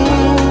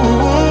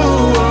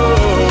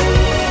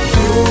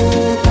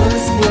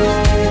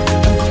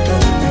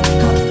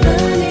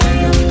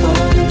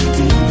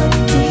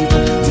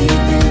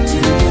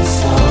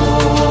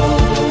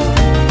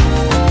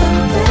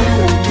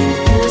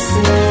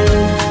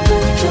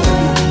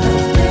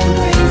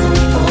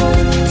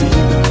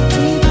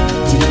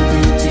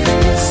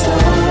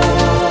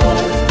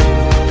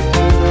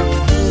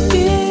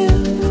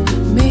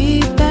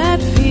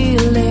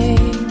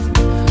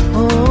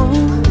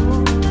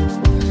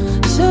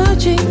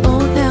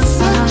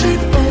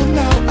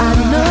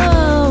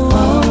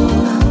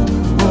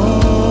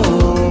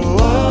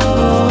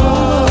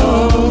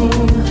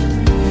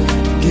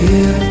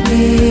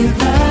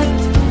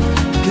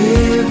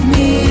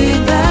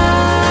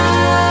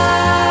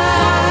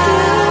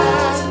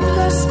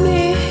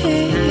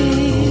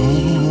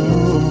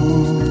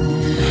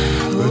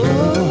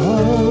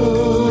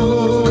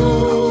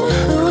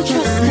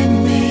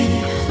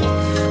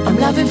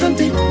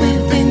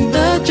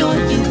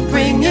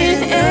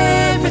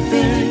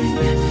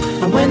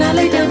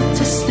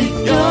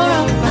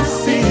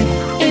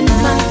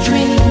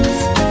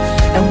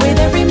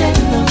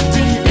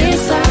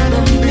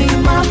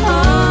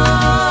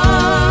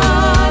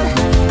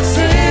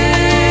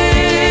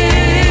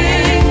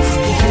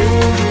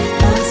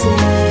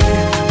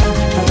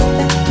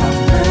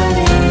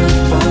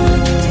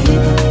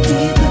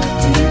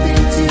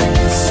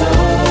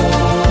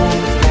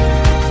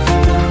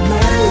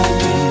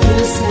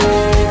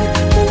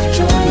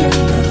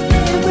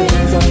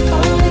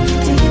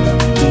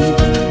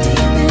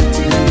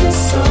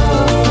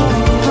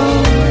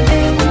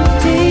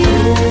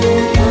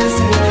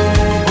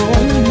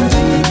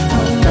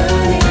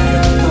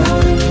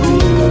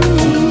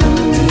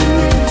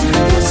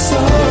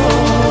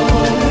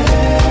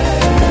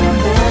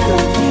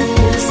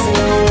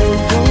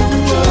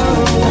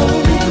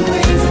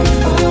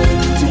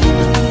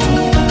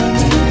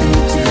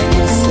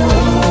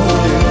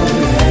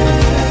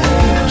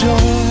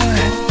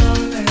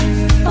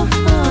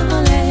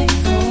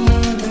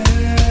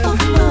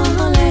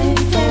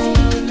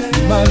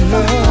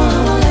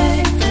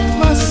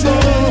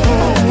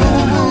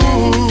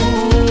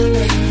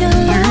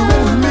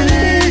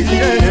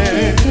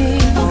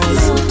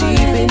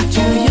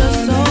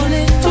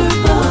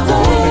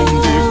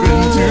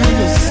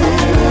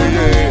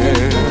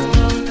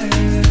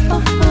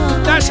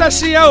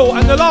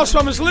 And the last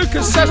one was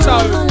Lucas Setto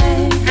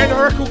and a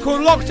record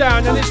called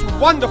Lockdown, and it's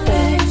wonderful.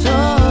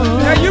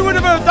 Now you would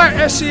have heard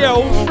that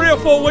SEL 3 or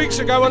 4 weeks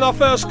ago when I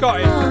first got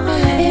it,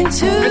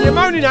 and you're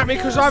moaning at me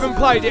because I haven't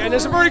played it, and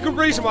there's a very good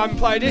reason why I haven't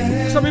played it,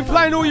 because I've been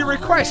playing all your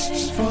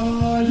requests,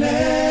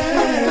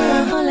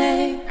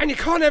 and you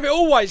can't have it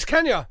always,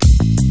 can you?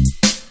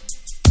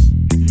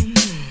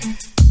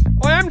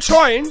 I am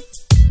trying,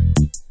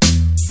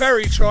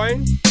 very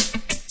trying.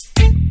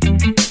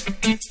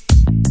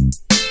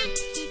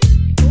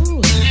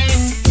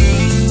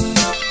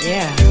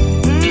 Yeah.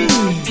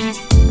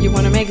 You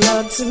wanna make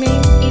love to me?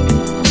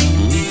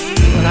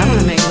 Well, I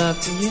wanna make love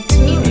to you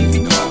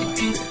too.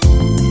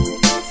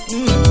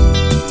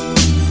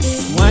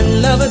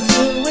 One lover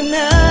to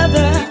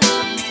another.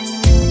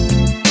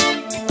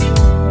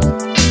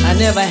 I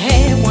never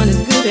had one as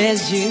good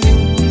as you.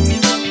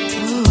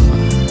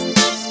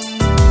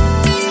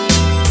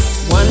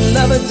 One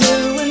lover to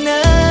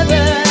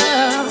another.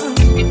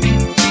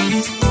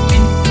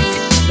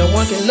 No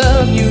one can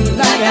love you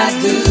like I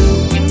do.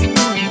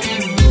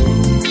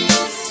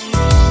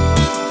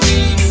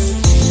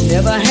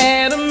 Never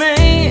had a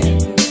man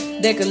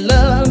that could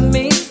love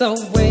me so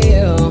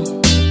well.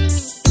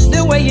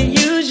 The way you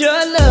use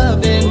your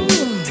loving,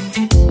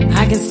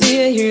 I can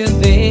still hear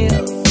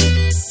bells.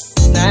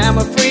 Now I'm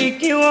a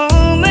freaky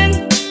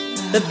woman,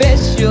 the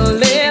best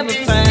you'll ever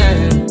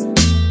find.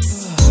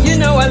 You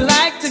know I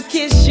like to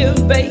kiss you,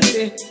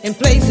 baby, in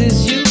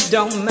places you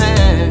don't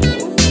mind.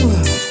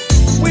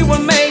 We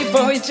were made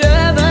for each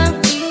other,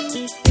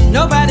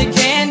 nobody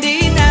can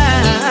deny.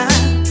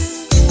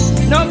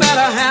 No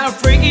matter how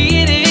freaky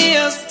it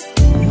is,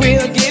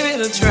 we'll give it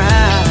a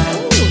try.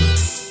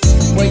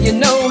 Well, you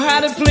know how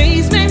to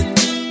please me,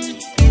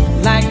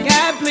 like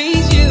I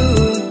please you.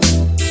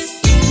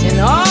 And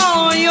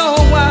all your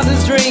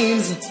wildest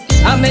dreams,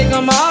 I make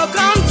them all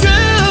come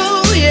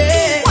true,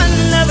 yeah. One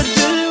lover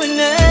to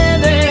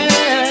another.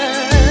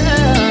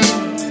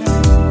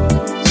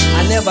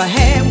 I never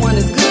had one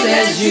as good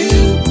as you.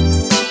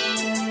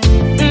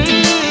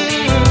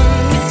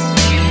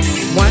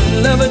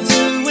 One lover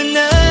to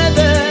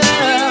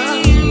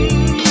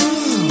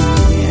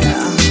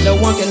no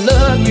one can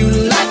love you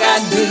like I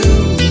do.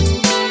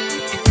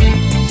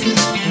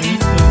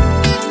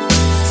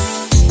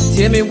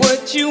 Tell me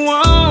what you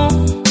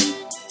want,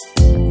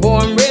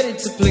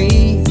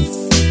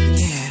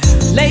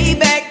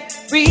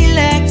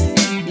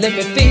 Let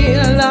me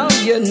feel all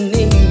your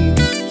needs.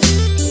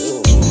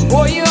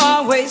 Boy, you're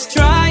always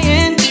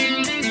trying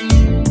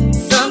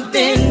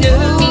something new,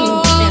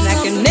 and I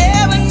can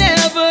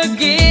never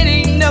get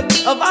enough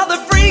of all the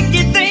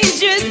freaky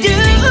things you do.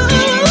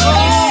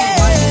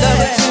 One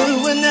lover to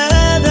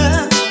another.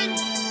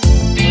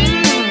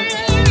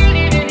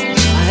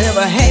 I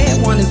never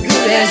had one as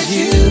good as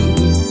you.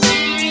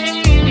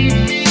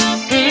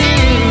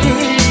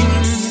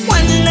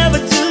 One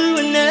lover to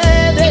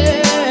another.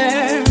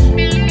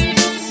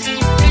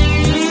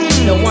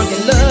 No one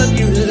can love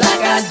you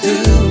like I do.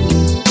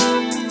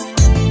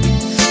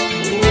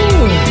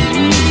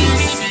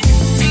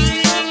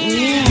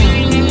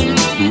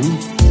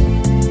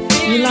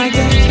 You like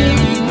that too?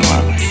 No, I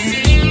like it.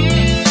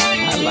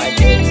 I like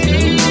it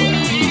too.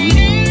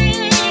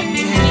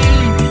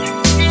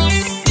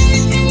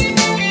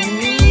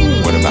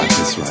 What about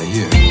this right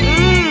here?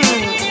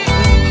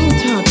 Who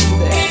taught you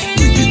that?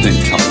 You think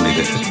taught me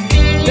that?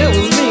 That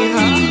was me,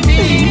 huh?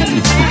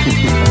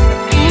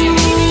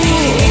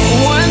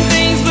 One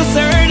thing's for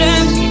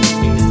certain,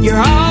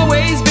 you're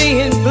always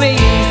being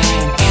pleased.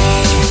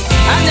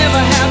 I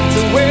never have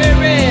to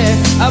worry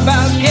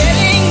about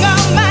getting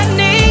on my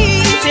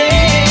knees.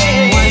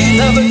 Yeah. One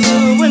lover to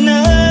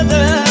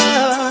another.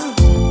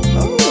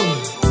 Oh,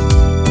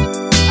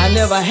 I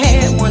never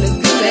had one as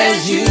good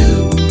as you.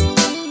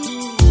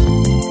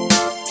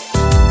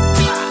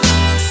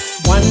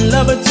 One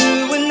lover to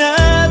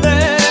another.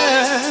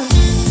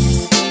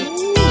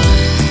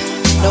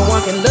 No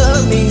one can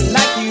love me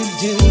like you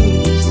do.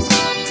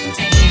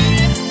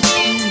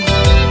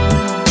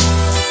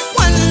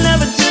 One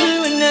lover to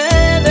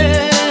another.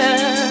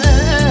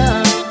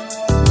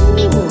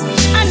 Ooh,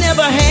 I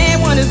never had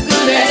one as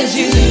good as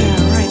you.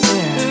 Right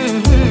there.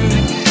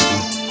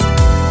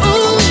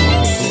 Ooh,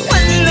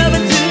 one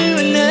lover to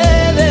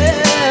another.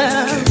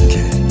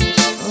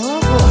 Oh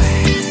boy,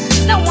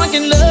 no one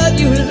can love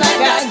you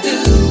like I do.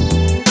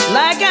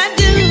 Like I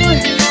do,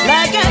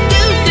 like I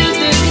do.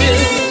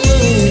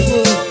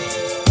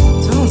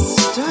 Don't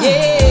stop.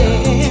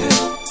 Yeah.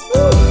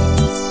 Woo.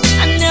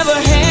 I never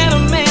had a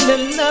man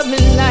that loved me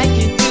like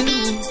you do.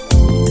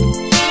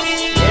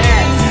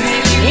 Yeah.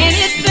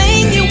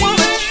 Anything you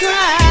wanna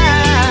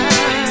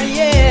try,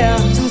 yeah.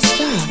 Don't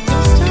stop,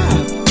 don't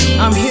stop.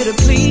 I'm here to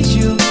please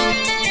you.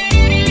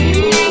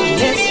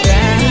 Let's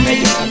ride.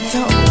 Make it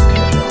talk.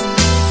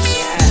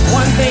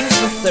 One thing's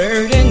for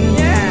certain,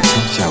 yeah.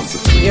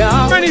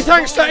 Many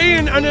thanks to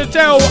Ian and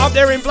Adele up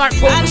there in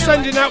Blackpool for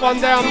sending that one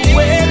down.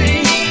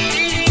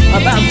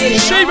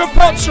 Sheba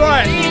Potts,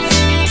 right?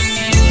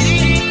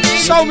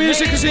 Soul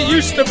music as it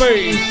used to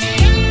be.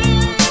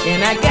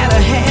 And I gotta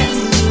have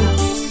you.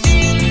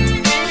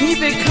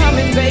 Keep it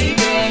coming, baby.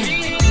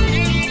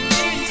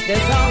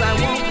 That's all I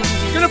want from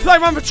you. Gonna play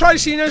one for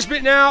Tracy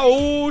Nesbitt now.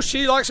 Oh,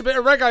 she likes a bit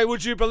of reggae,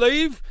 would you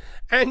believe?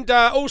 And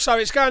also,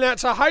 it's going out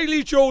to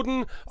Hayley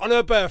Jordan on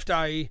her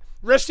birthday.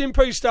 Rest in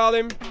peace,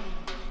 darling.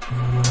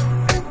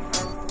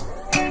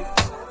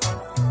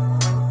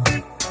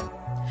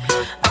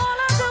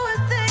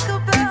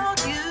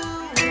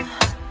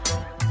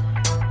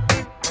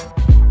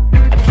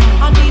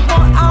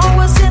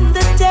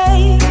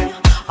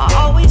 I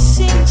always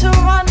seem to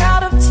run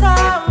out of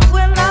time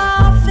when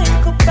I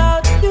think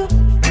about you.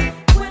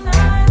 When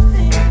I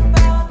think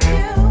about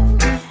you,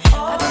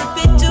 I could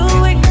be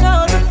doing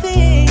other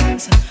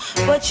things,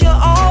 but you're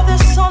all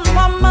this on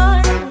my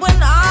mind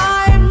when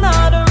I'm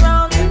not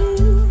around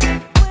you.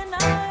 When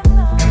I'm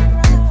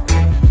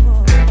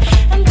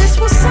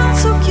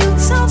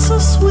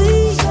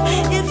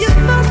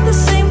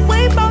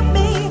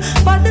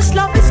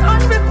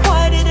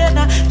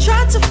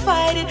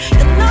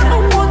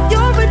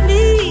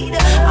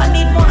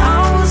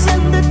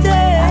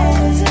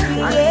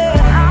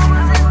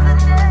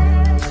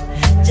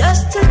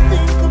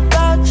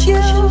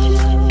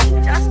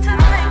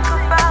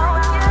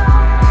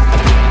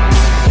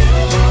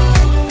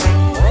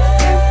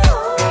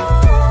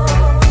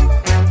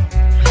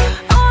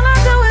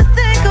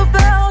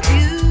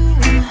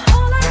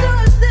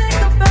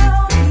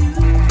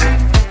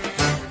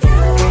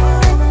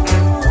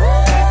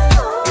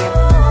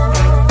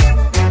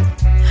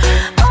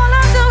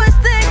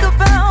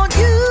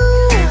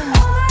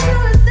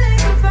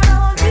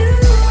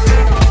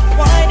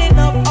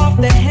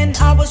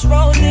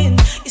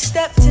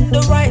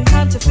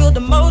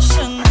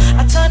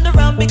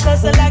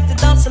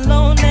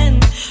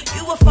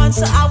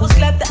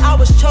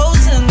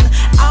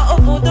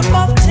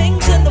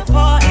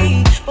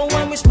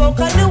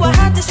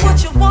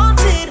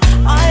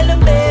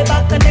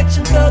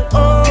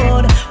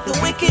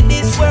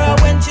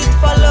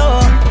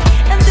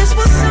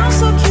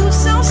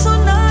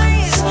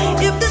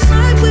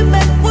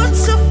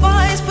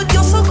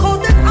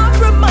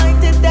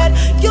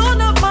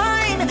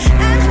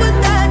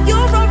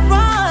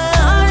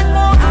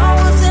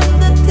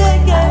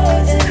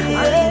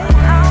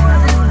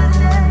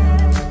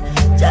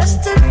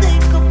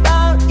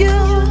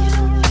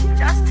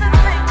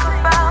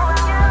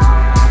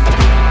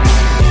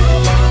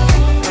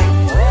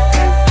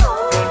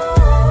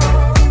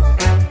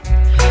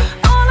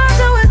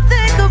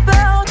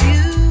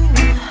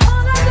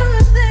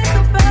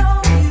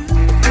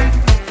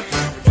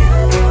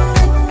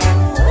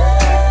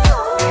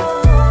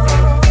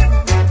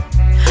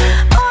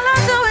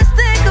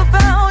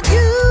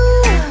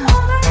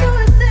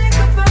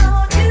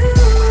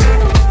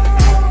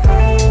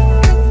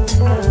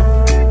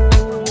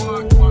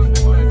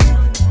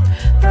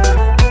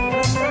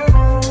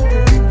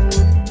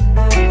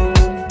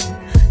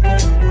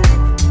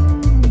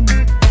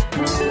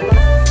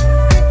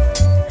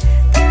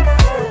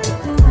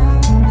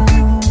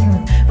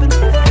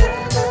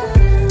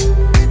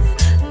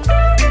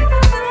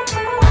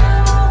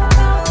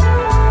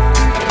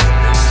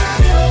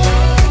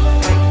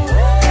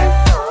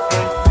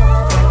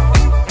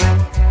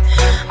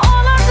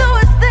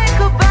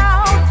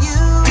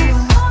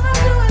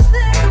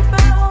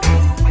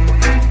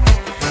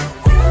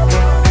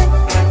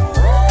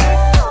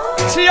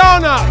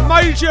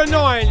Danger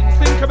 9,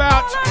 think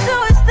about.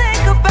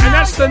 And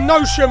that's the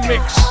Notion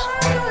mix.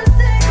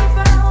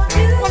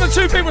 One or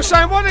two people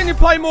saying, why don't you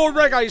play more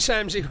reggae,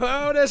 Samsy?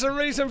 Well, there's a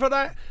reason for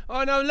that.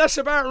 I know less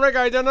about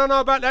reggae than I know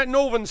about that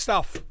northern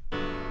stuff.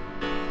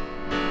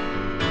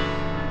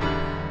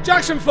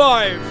 Jackson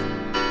 5.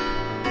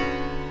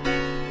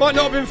 Might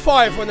not have been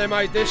 5 when they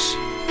made this.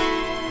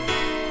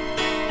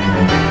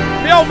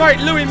 My old mate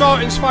Louis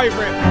Martin's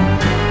favourite.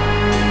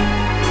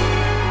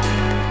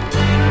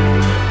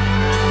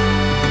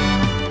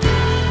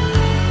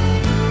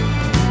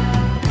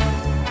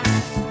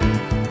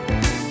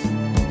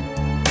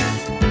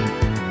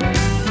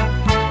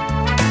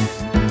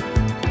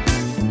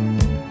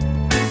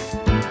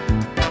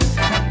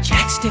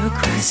 Still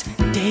cries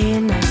day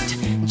and night.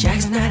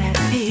 Jack's not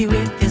happy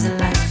with his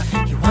life.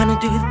 You wanna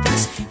do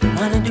this, you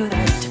wanna do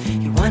that.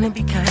 You wanna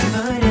be kind,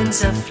 but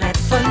ends up flat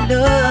for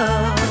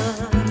love.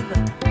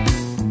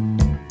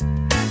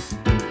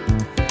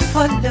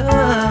 For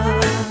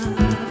love.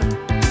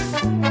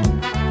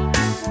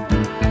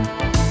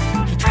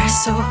 He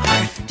tries so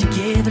hard to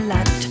give a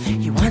lot.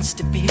 He wants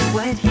to be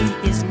what he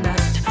is not.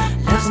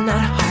 Love's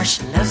not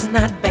harsh, love's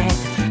not bad.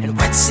 And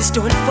what's he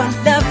doing for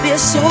love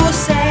is so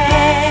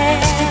sad.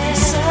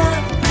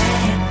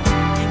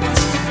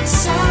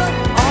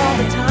 All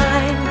the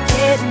time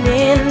getting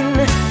in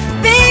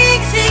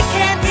things he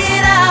can't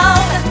get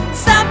out.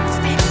 Something's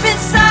deep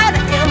inside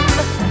of him,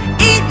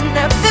 eating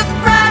up the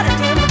pride of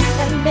him.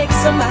 That makes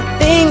some odd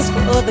things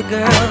for the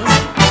girls.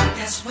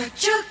 That's what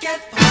you get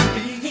for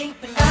being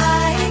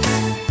polite.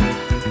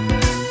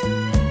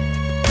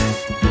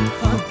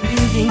 For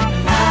being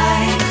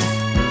polite.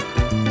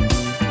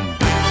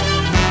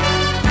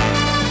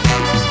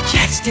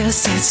 Jack still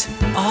sits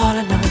all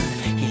alone.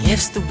 He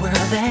lives the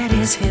world that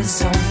is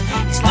his own.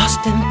 He's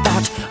lost in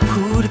thought of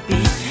who to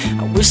be.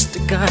 I wish to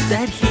God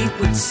that he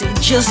would see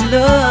just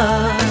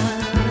love.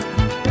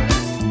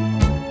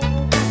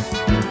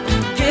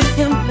 Give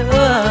him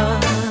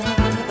love.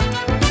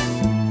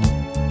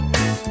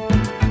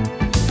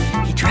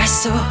 He tries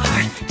so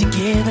hard to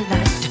give a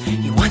lot.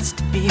 He wants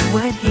to be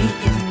what he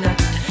is not.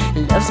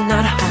 Love's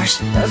not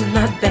harsh, love's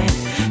not bad.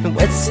 And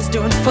what's he's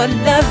doing for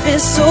love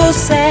is so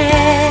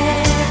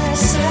sad.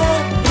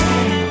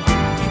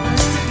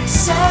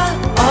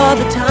 All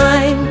the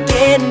time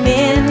getting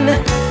in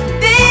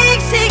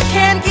things he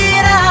can't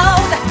get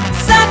out.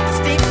 Something's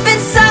deep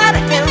inside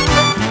of him,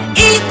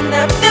 eating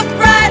up the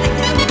pride of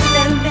him.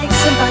 That makes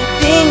him buy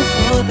things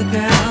for the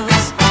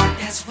girls.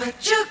 That's what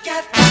you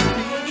get for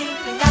being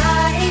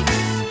polite.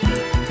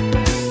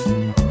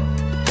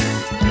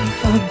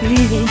 For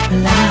being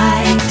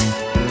polite.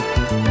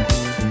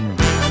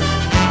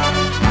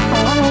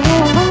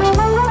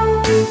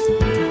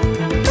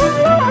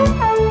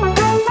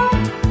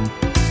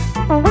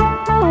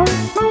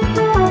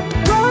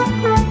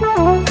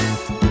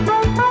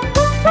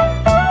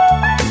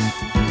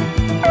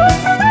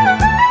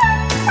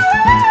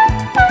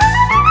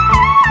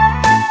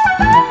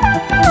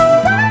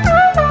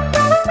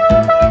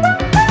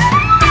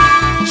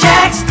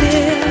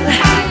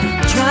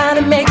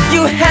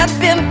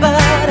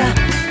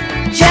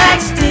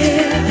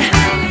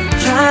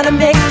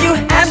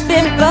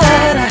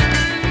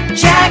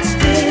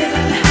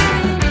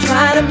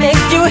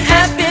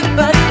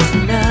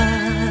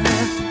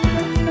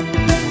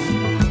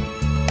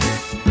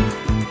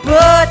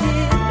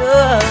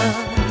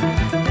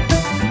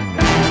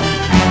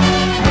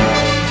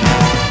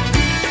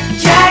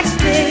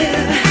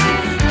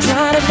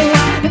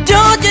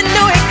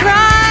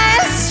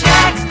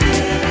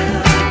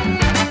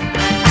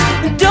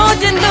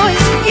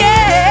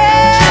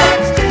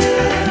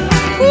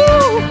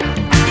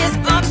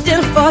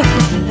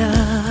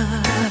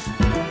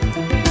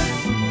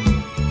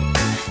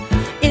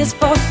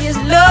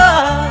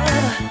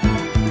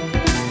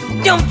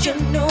 Don't you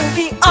know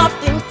he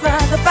often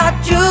cries about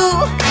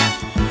you?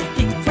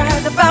 He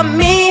cries about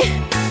me.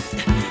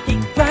 He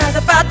cries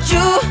about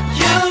you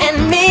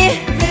and me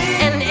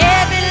and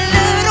every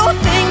little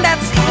thing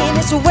that's in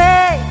his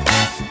way.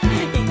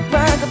 He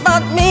cries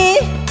about me.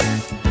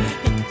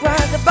 He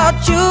cries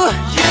about you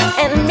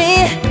and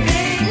me.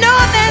 Know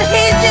that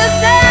he just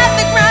has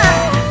to cry.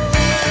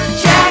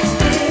 Jack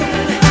still.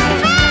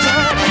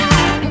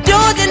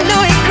 Don't you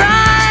know he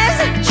cries?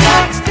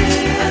 Jack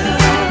still.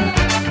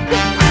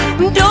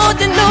 Don't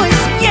you know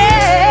he's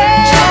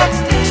scared? Jack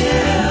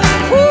still.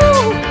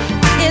 Woo,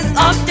 is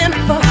often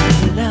for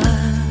love.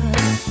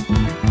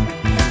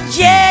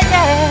 Yeah,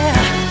 yeah.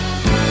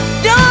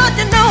 Don't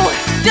you know?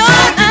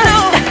 Don't you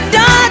know?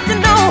 Don't you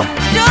know?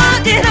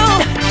 Don't you know?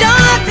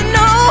 Don't you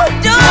know?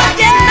 Don't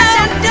you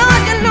know?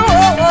 Don't you know?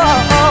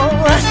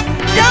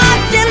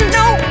 Don't you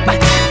know?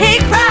 He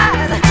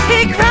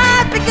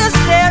cries because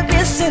there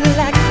is a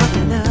lack of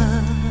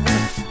love.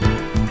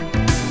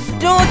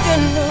 Don't you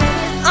know?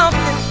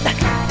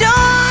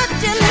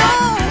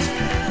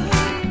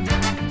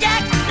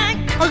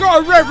 I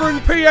got a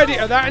Reverend P edit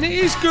of that, and it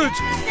is good,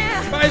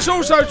 but it's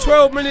also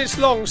 12 minutes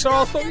long, so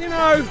I thought, you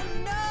know,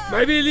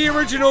 maybe the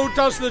original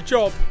does the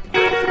job.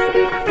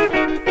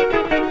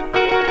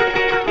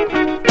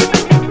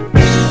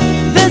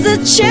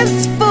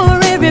 chance for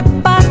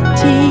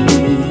everybody,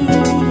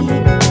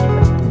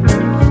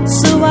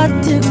 so I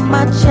took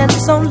my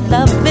chance on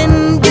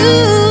loving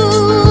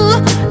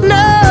you.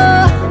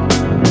 No,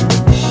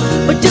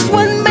 but just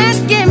one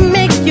man can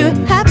make you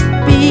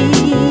happy.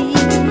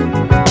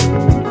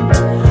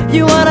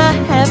 You wanna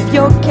have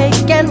your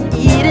cake and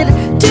eat it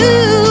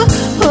too.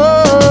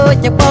 Oh,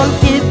 you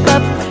won't give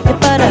up your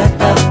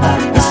buttercup.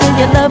 You say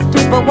you love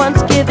to, but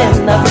once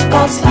given up,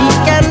 'cause he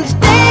can stay.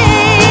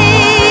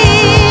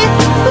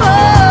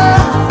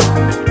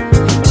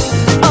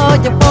 Oh,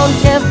 you won't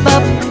give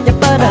up your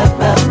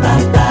buttercup.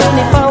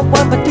 Only for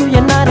one, but do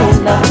you not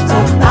in love? So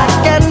I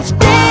can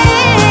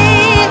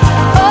stay.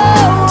 Oh,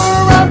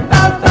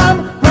 rum-bum-bum.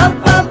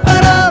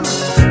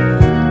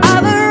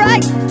 I've a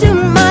right to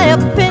my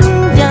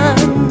opinion,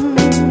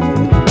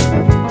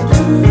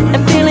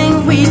 and feeling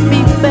we'd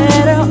be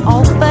better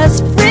off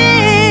as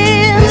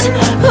friends.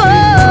 Oh,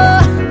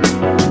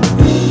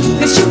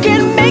 'cause you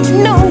can make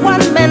no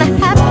one man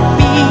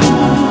happy,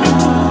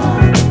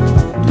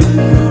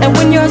 and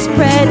when you're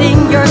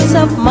spreading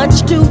yourself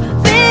much too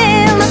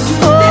thin,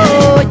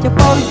 oh, you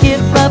won't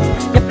give up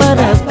your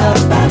buttercup.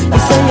 You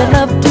say you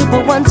love to,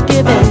 but once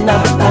given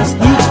up, 'cause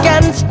he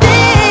can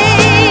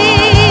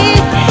stay.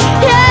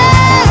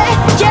 Yeah,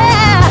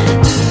 yeah.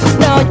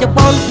 No, you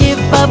won't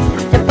give up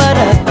your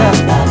buttercup.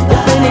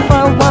 You're feeling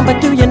for one, but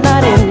do you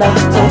not in love?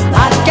 So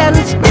I can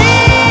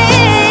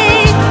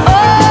stay. Oh,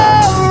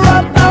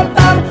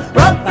 rum-bum-bum.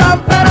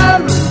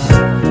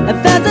 And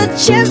there's a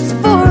chance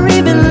for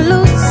even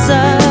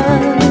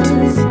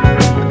losers,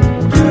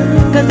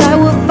 'cause I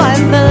will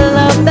find the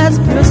love that's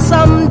pure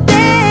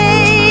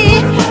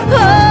someday. Oh,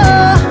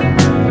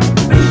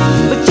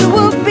 but you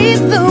will be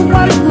the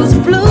one who's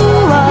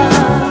bluer,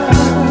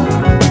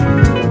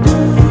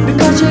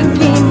 because your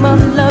game of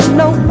love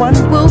no one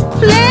will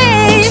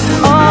play.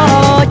 Oh,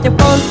 you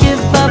won't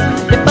give up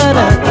your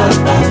buttercup.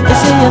 You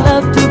say you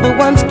love to, but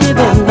once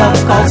given up,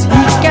 'cause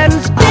he can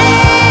stay.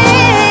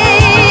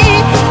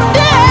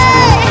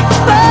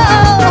 Oh,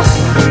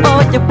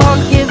 you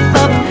won't give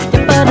up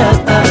your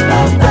buttercup.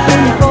 You're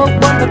feeling for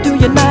one, but do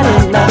you not in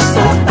love?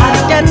 So I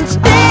can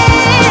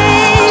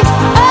stay.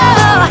 Oh,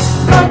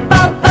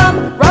 rum-bum-bum.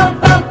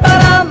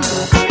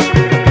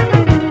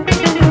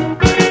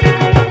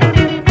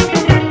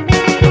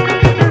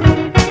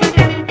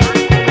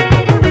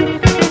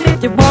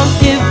 You won't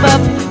give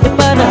up your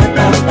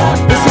buttercup.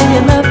 You say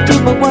you love to,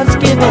 but once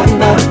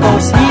given up,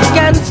 'cause he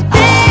can stay.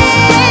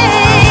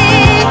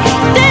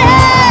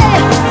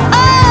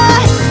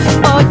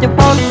 Oh, you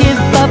won't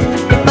give up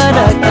your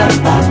buttercup.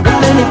 You're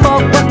feeling for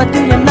one, but do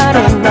you not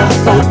enough?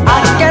 So I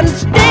can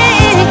stay.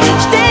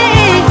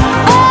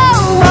 Oh,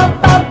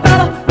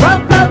 rum-bum-bum.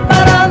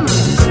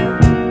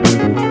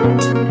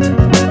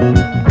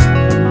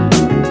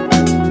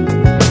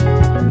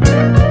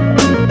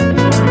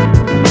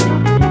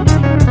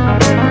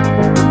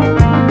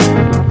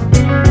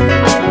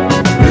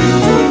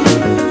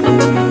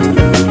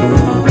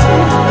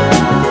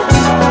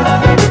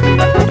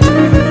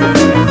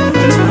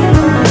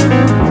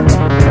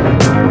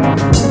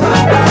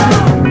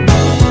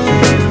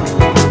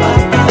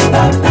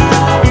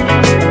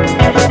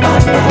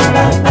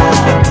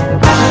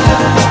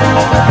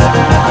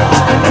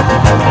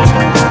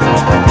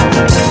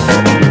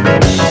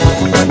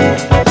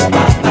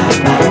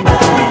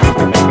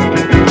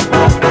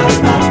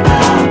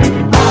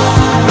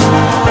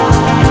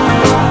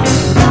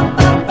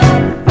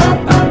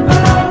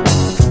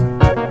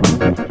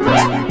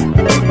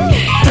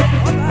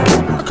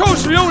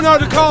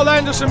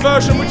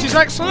 Version, which is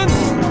excellent.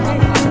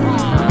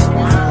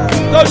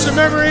 Loads of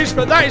memories,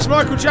 but that is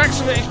Michael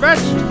Jackson at his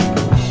best.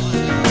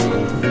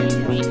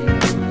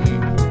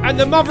 And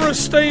the mother of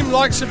steam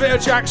likes a bit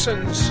of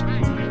Jackson's.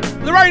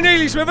 Lorraine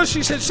Neely's with us.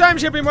 She said,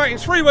 Sam's, you've been waiting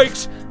 3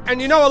 weeks,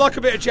 and you know I like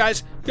a bit of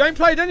jazz. You ain't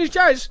played any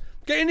jazz?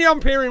 Get in the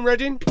ump here in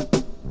Reading.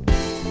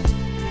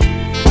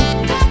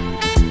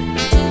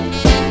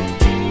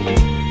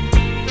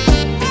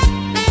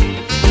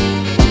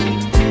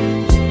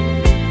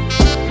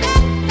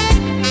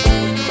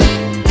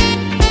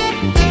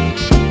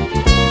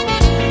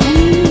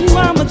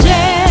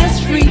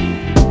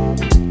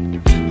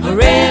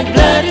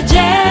 Red-blooded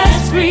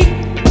jazz freak.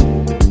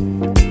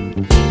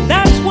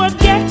 That's what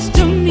gets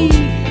to me.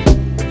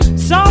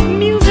 Soft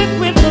music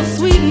with a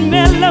sweet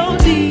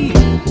melody.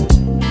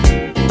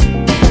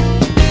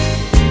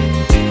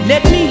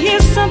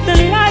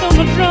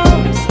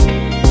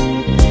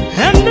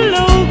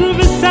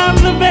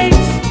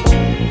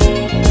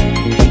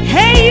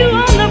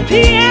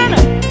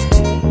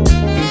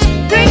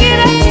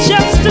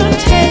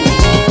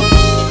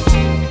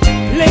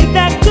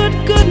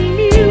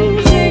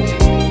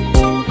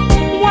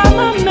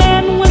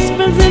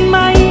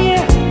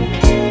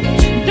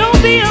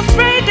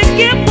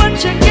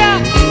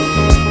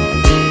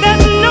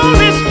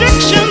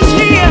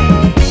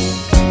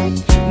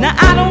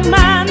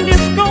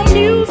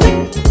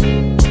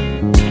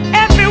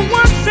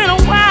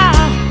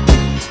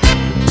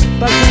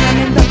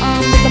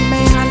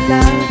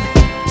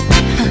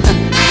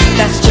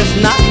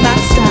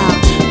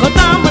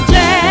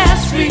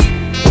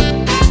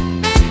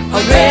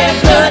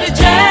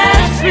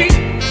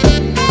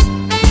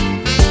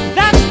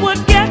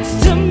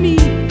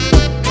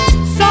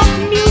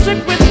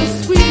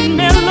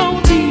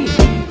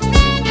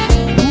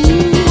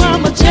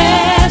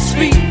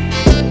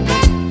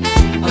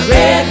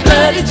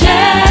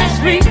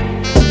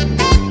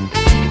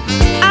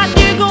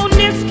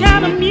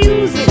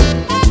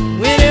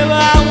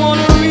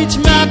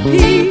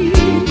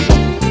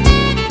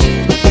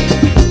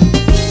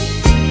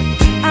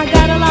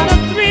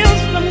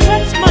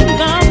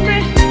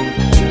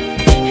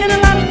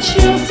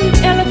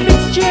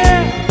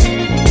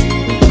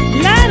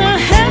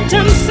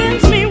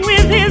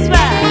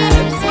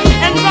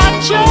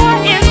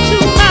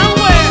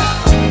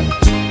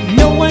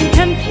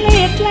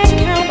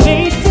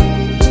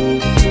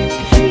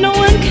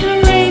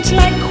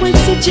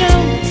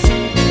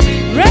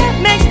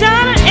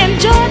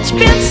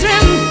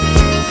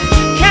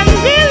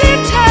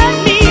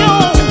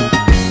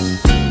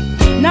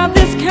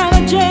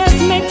 jazz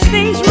makes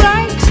things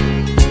right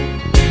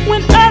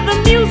when other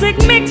music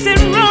makes it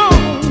wrong.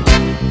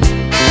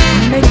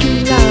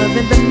 Making love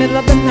in the middle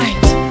of the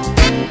night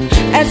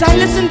as I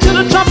listen to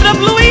the trumpet of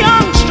Louis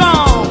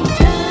Armstrong.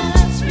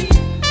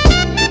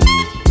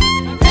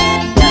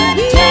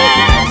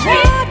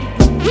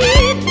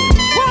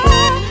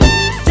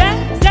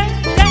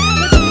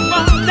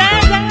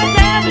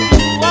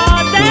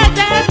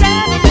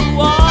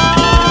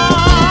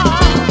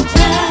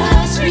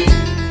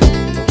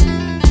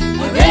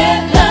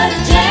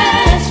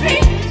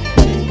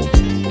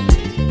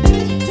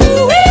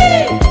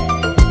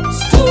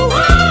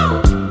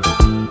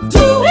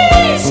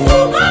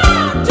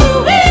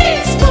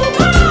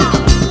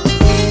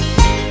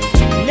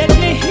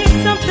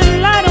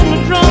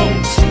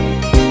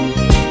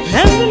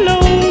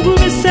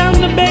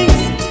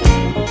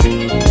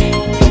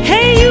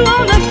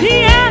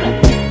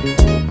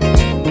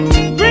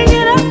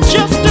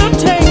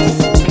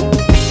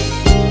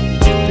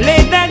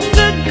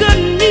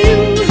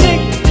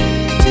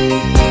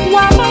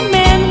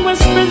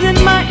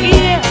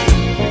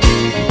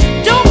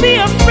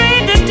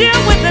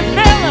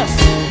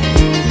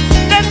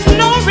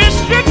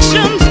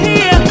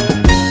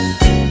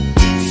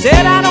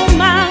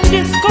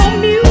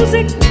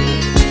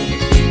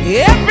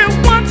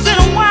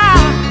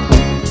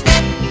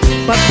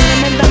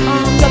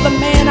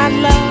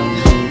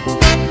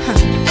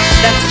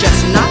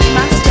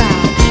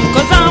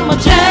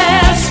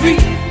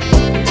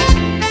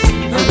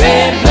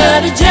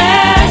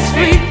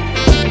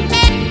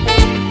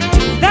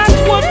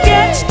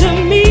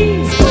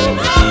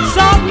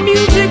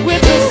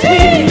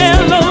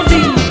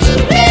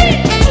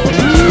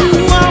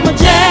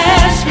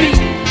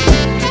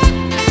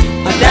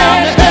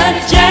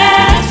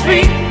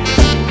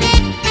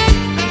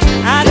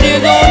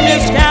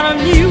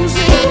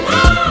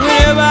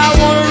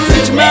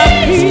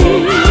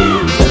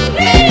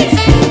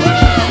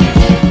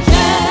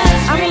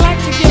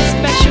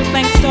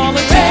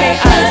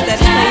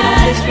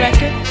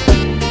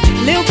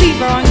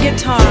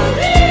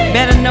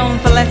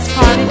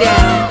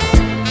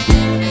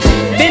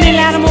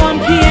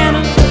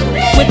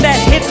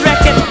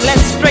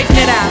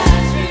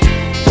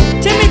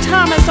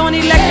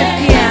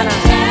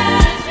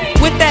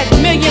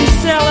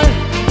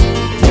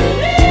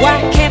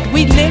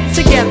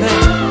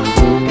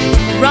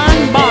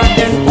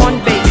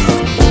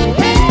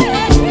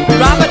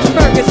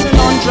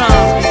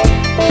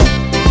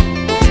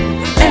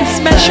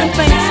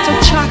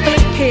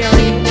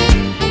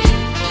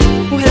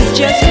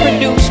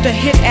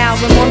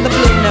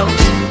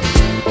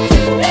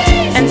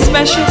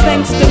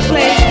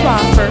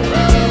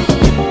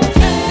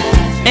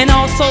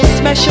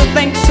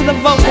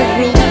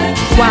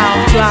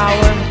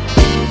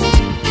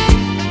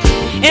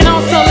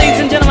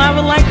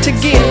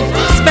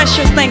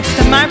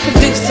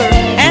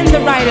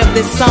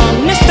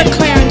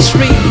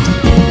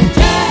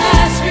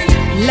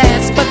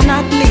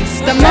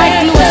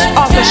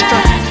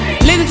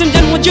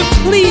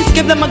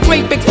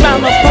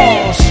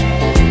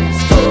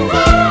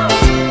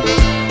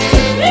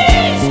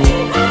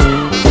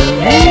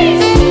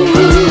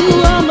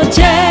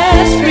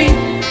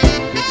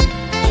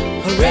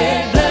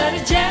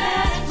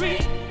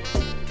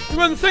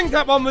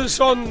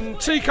 On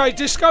TK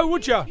Disco,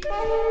 would you?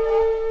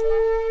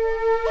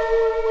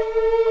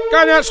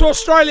 Going out to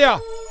Australia.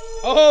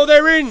 Oh,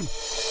 they're in.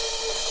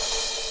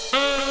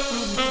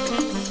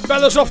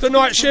 Bella's off the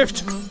night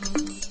shift.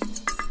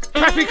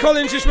 Kathy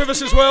Collins is with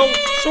us as well.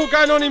 It's all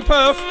going on in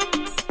Perth.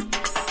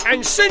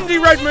 And Cindy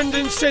Redmond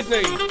in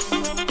Sydney.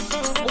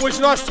 Always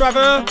nice to have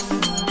her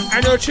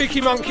and her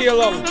cheeky monkey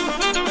along.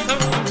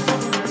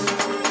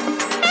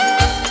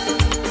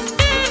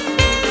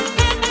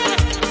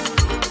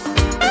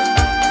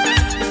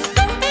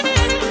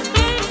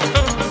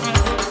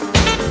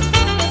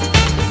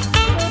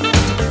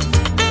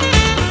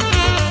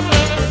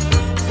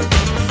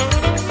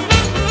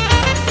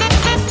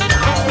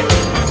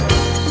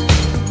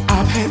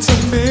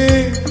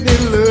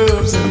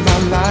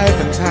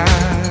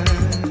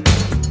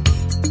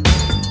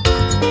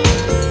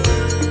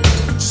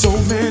 So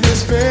many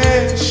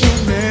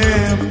special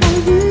memories.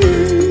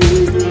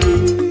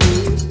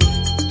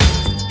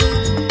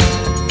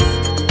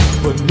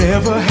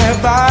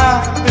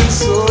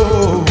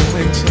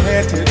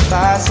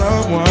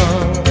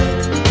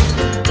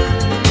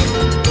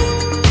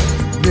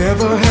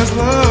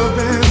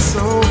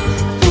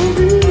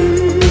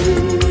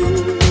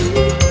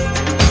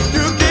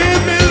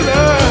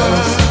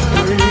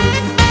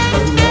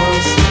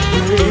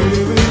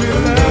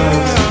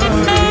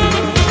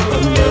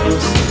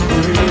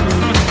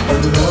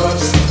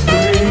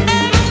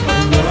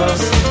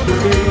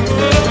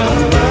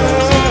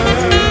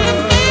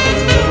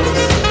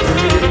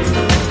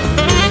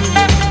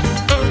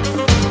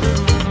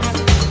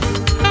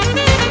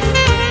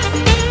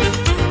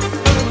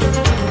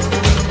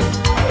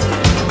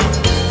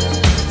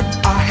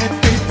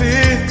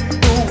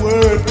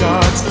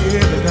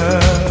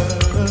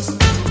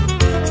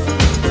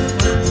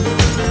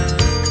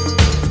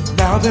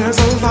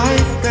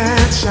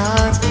 that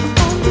shines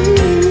on me.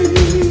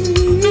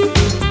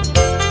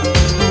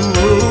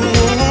 Oh,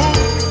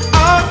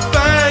 I'm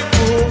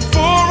thankful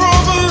for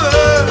all the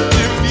love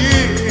you've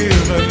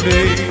given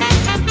me.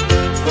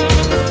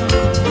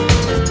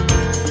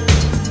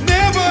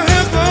 Never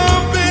has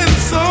love been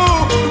so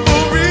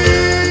for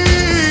real.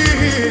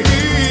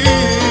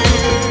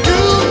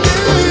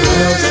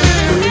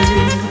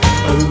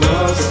 A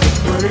love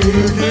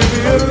supreme, give me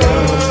a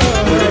love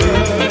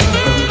supreme.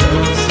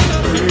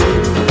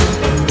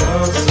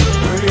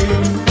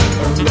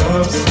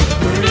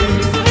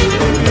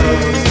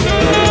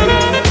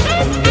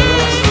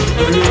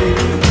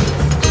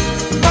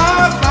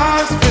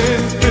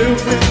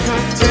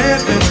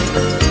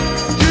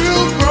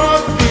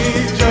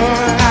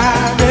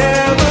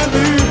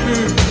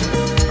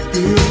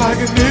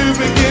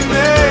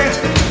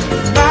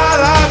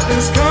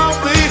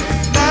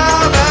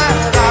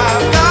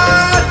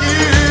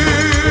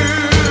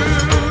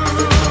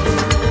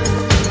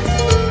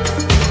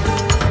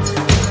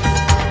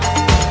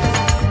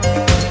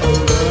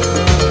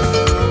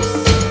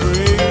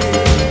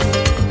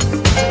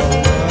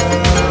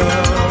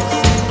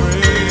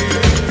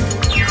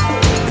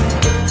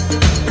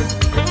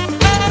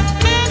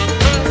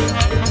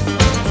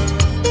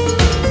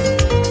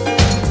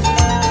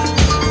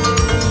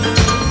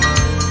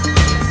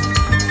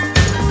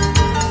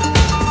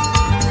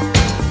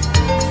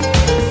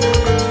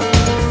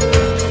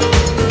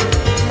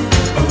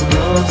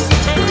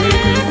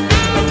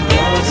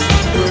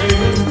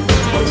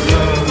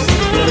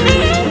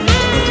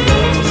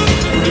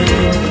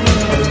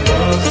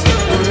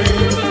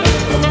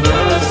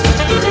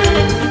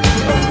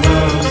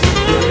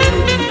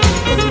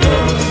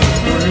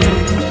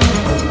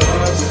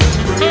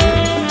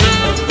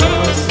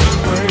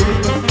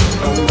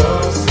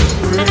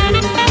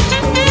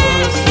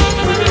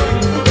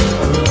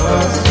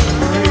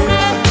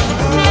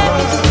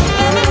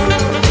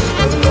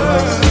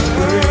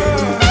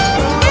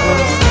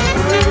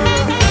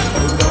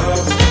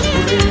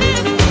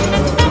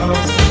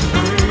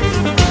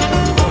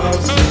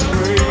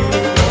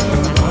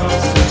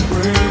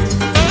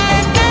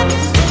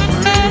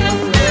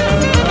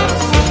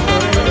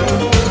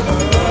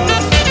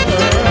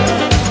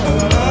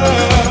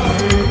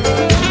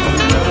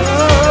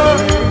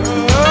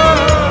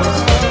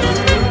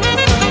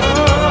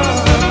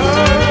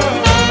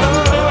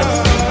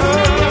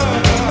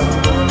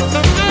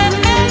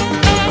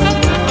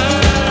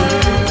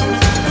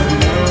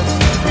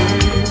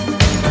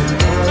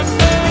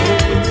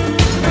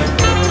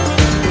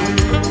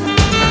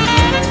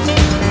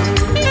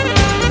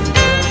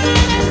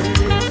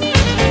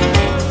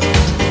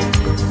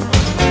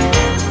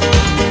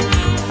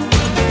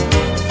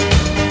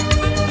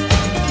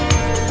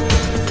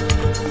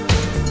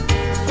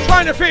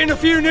 To fit in a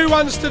few new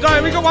ones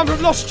today. We got one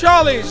from Lost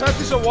Charleys. Had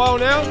this a while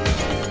now.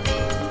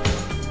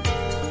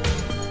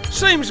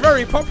 Seems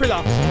very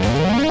popular.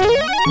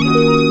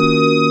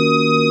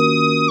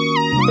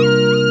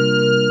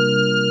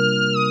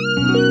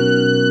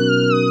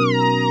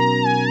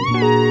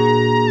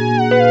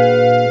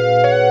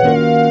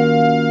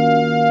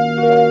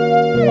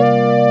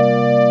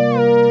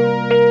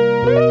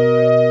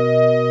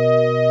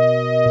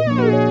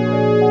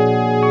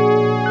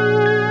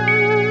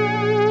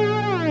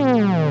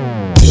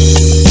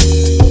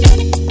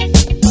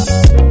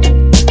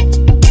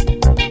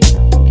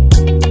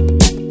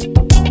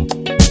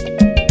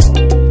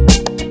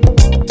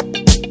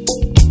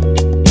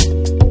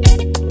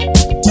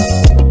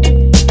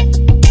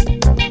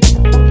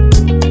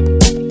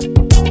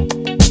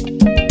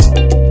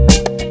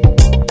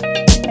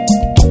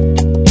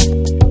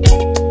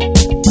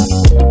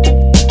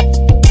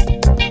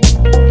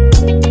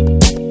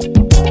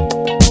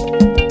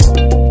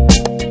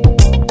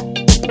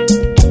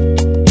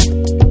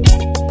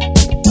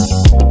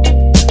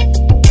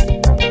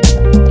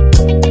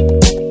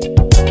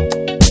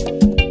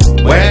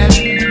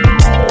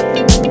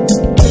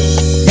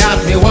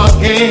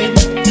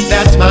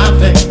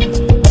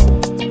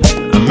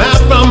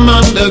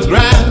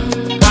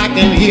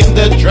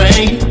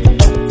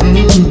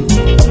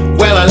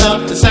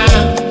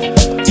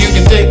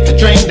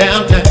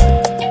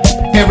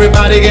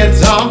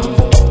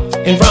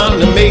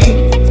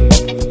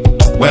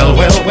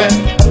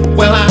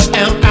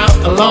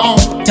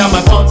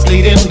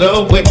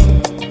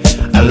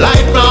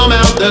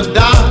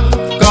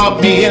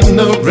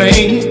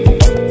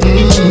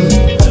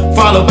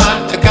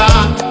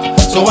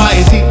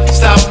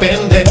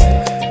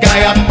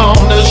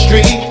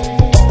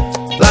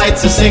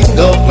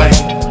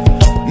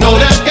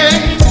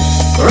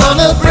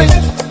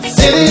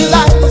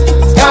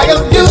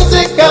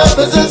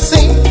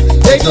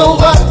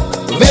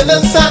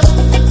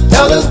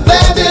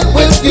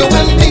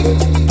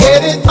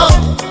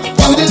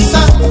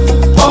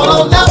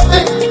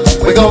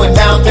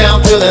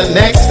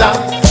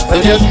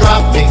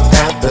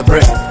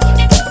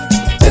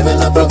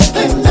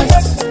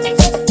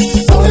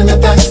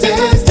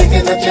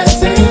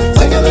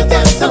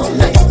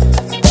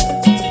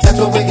 That's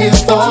what we're here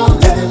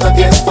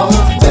for,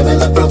 living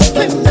the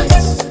Brooklyn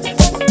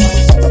nights.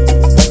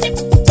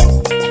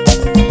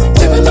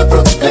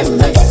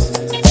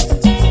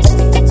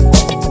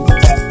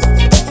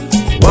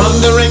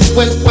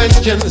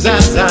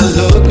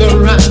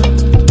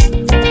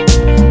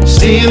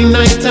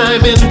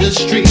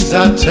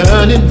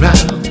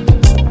 around.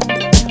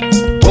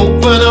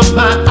 Open up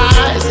my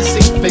eyes to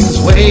see things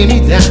weigh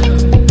me down.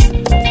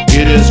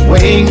 It is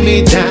weighing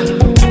me down,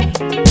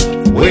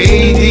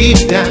 way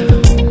deep down.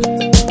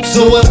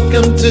 So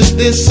welcome to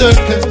this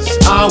circus.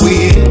 Are we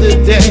here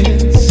to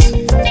dance?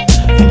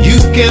 You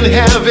can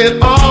have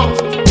it all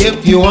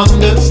if you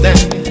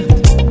understand.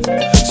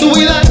 So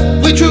we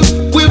lie, we truth,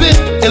 we've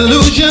been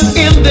illusion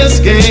in this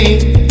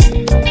game.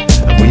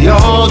 And we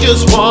all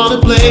just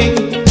wanna play.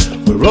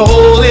 We're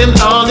rolling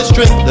on the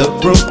strength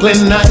of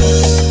Brooklyn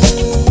nights.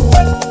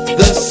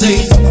 The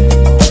same,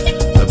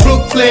 the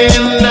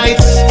Brooklyn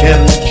nights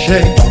can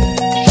change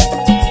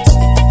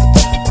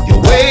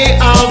your way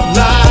of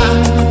life.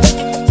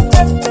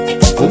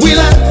 We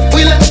lie,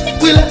 we lie,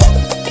 we lie,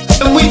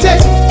 and we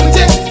take,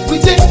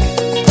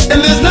 and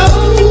there's no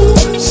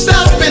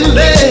stopping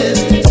there.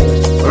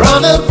 We're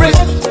on the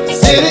bridge,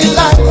 city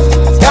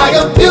lights, sky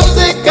of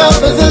music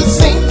covers the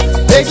scene.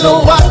 Takes no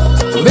while,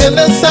 I'm in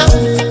the sun,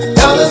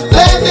 colors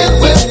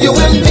blending with you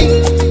and me.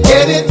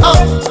 Get it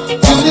on,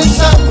 to the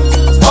sun,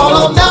 all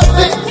or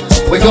nothing.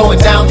 We're going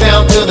down,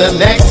 down to the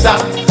next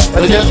side,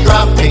 and just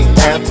dropping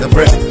at the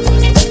breath.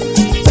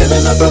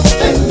 Living the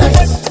Brooklyn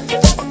nights,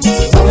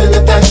 rolling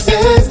the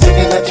taxis,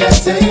 taking the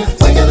chances.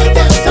 We're gonna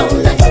dance all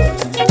night.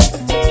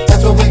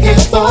 That's what we're here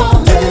for,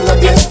 living the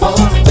gift for,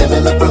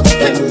 living the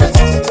Brooklyn nights.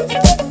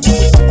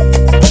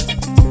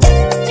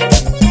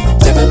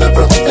 Living the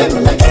Brooklyn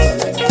nights.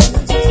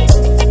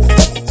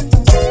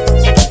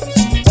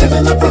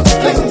 Living the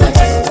Brooklyn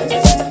nights.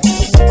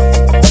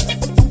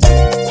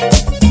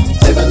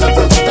 Living the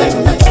Brooklyn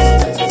nights.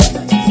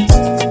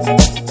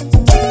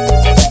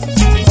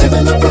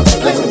 Living the Brooklyn nights. Living the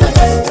Brooklyn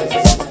nights.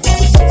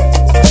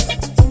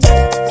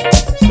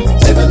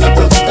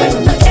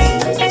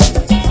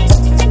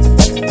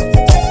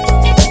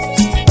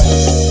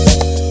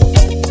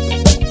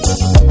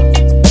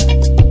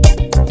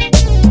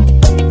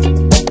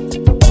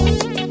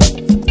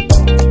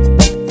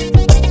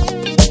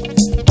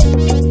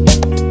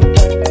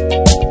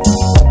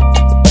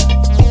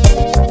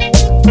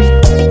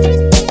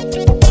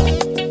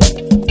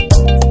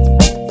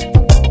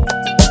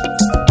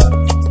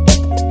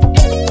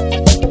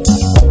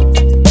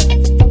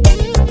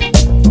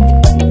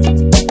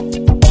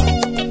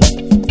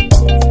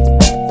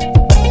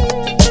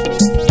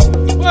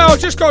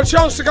 Got a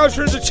chance to go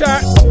through the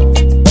chat,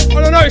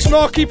 and I noticed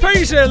Marky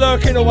P's here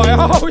lurking away.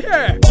 Oh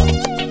yeah,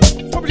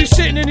 probably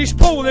sitting in his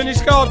pool in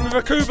his garden with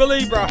a Cuba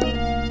Libre,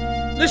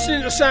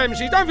 listening to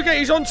Samsy. Don't forget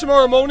he's on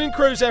tomorrow morning,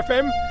 Cruise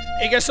FM.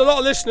 He gets a lot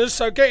of listeners,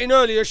 so get in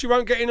earlier, she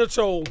won't get in at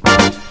all.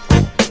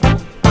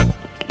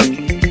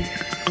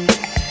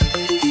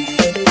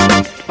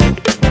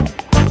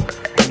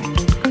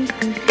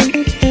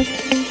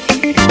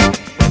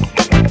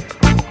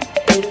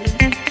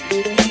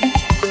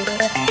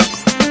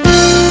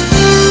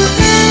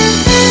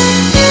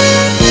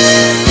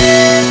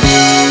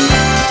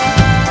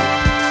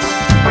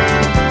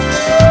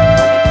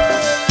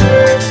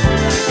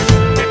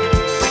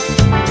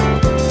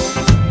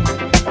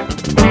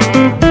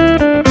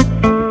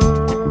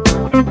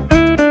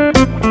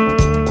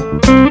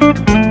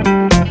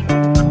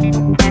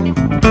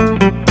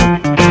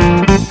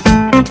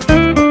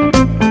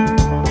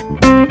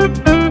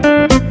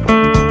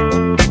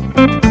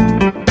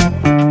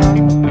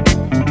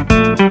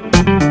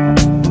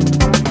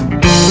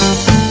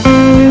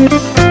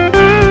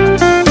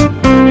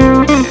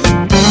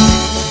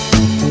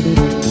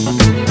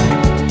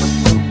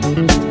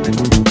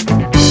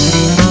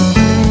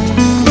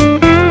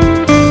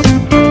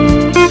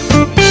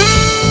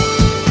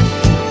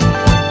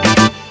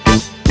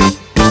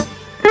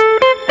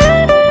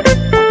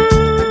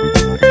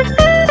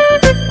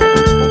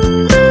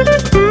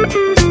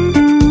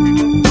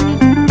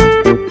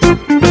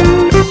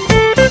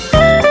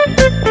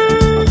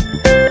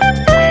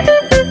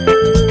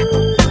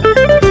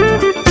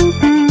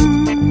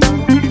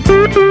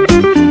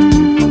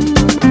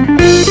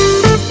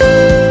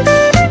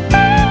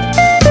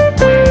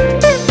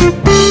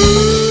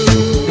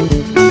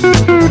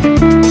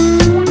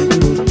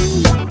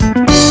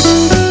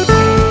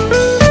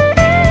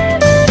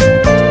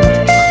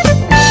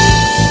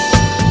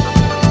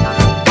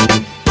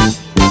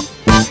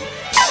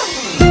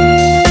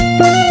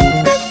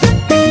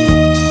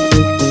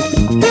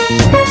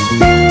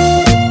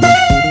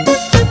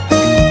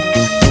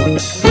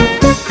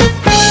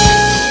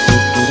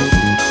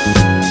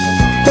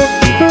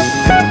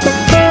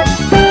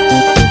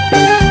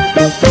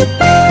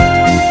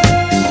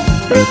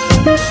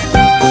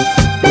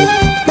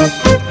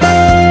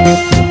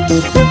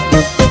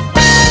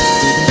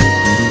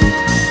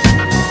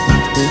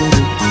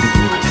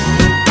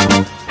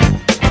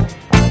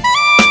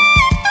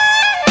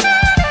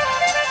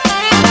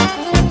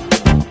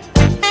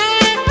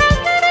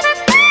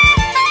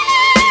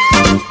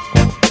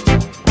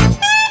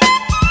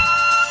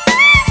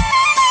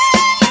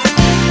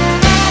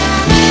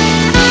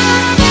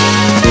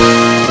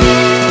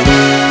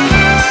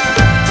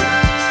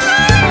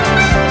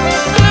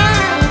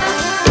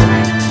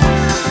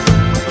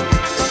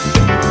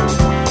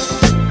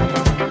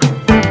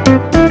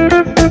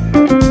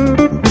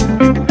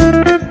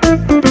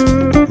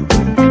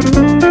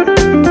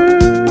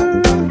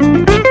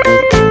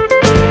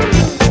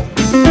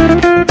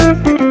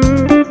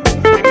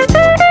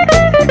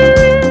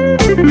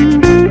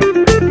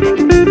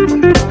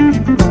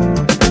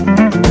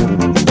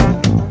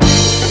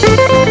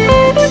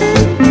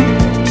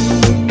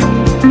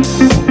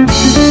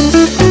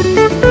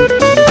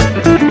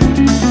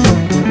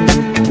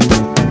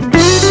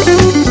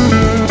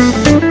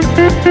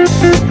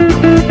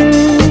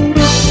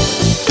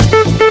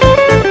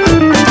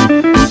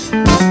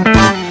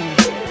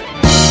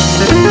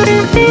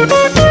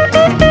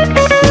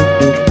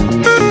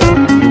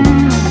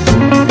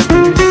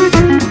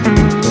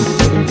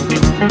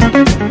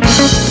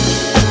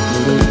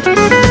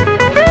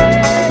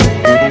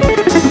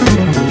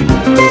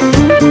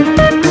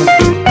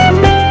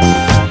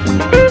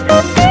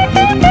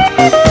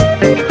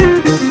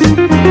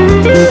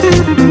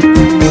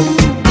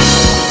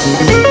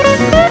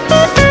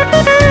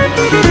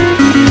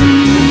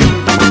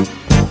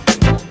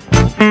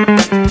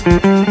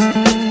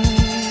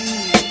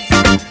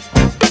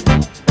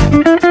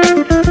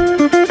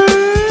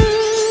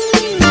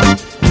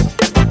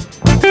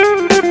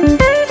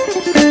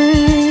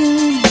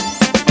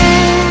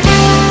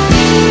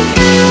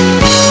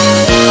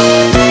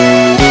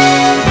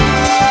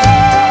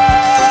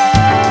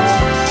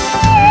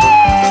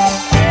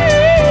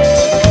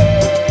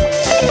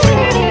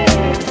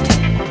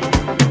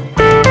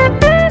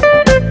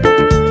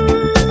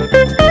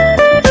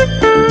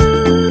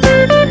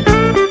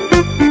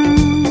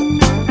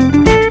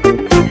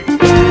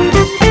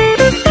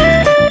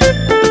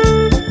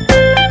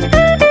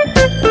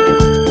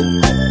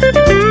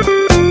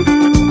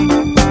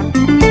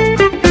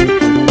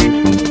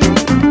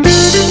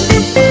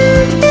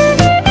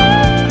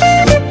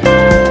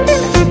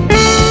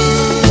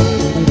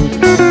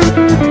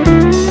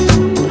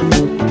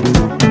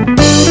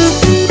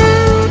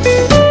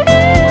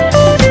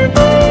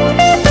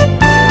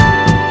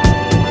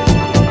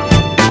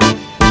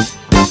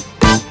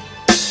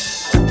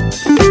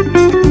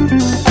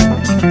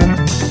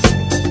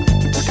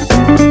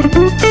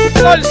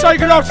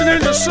 Good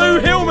afternoon to Sue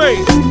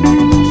Hilmy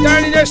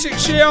down in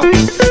Essexshire.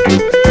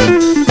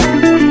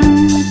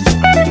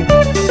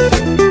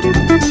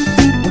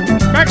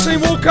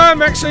 Maxine Walker,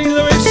 Maxine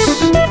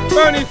Lewis,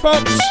 Bernie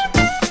Fox.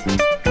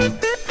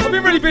 I've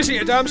been really busy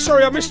today. I'm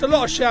sorry I missed a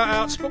lot of shout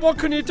outs, but what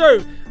can you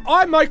do?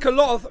 I make a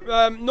lot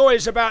of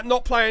noise about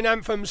not playing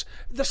anthems,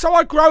 so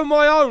I grow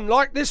my own,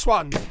 like this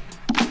one.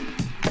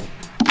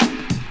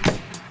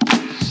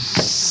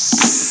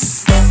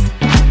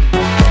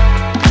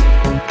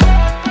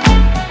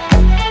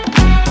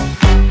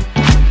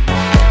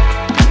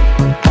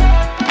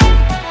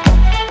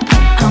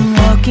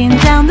 Walking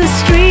down the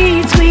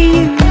streets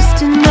we used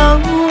to know.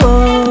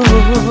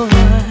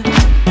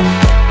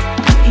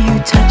 You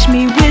touch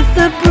me with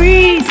the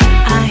breeze.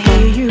 I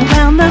hear you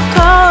round the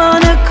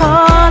corner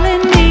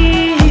calling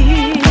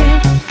me.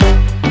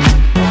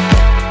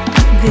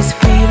 This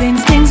feeling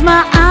stings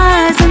my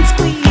eyes and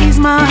squeezes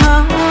my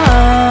heart.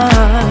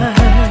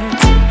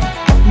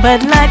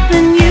 But like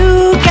the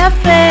new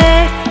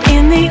cafe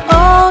in the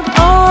old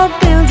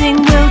building,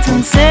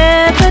 Wilton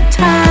said the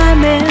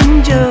time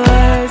endures.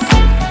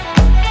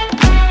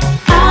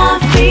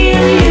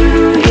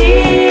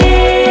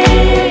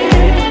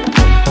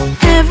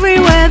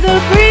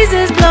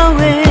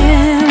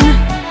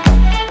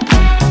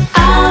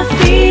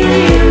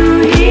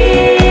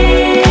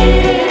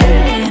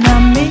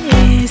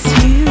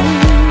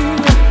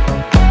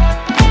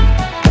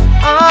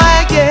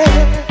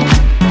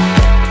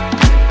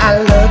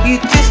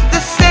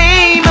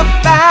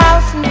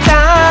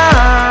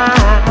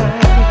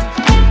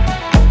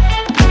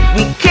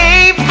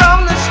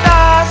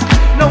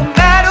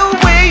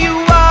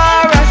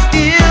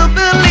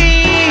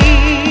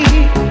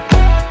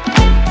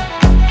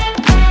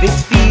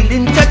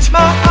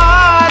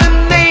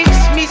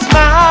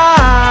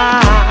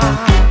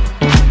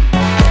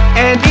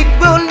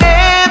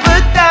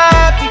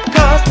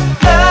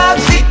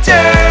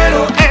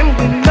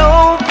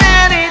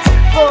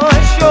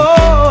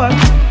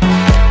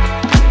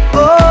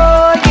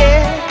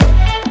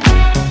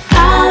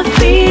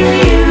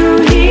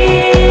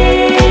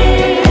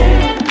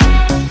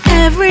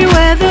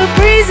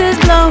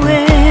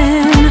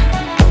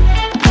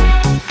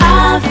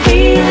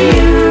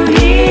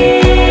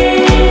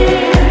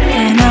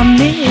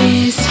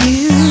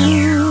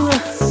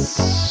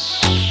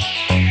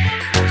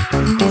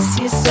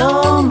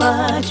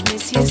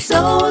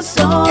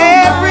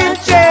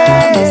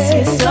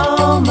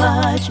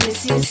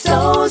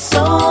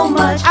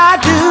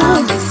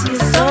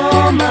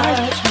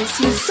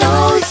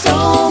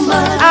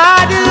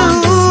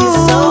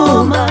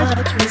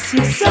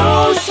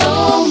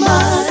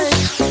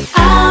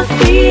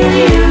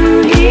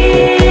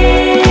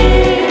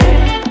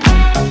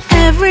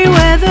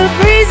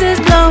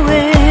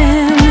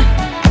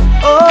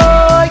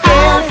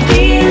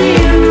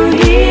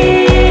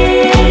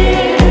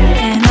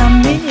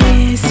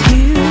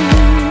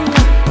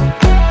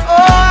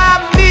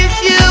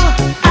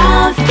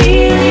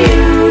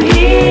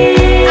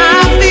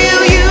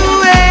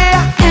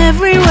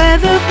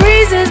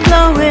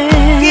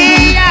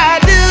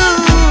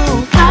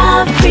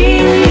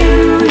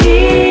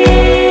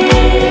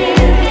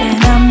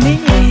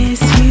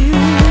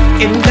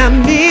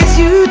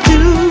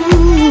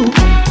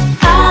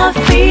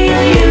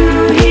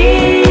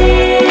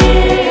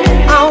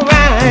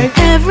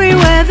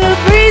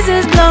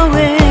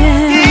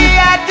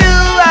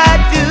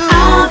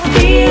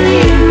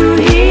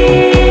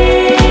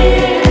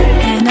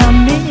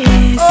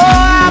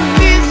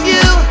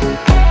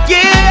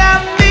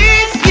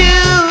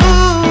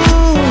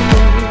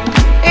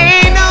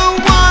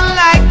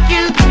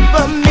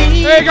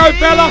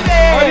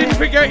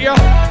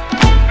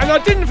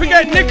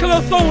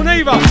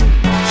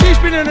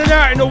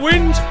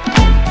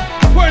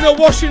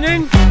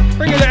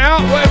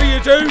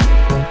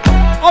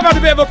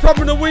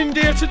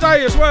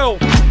 Today as well,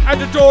 had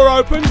the door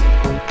open,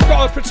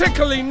 got a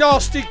particularly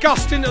nasty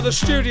gust into the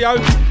studio,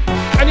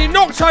 and it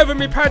knocked over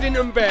me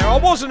Paddington Bear. I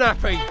wasn't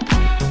happy.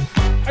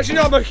 As you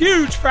know, I'm a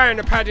huge fan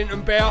of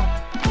Paddington Bear,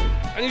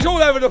 and he's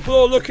all over the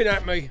floor looking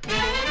at me.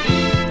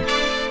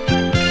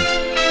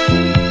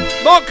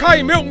 Mark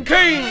K, Milton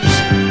Keynes,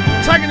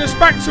 taking us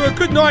back to a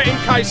good night in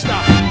Caister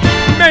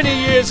many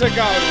years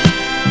ago.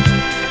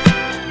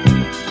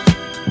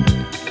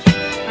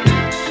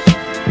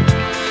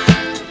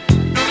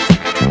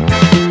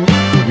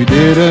 We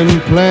didn't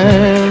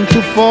plan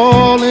to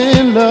fall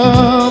in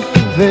love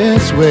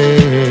this way,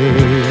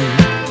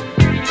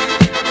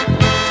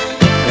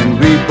 and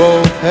we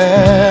both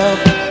have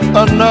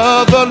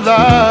another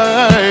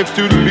life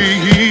to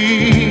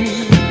lead,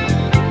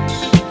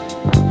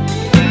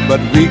 but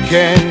we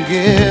can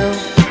give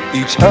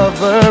each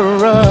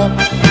other up,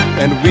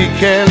 and we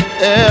can't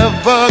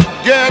ever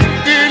get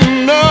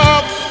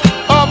enough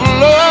of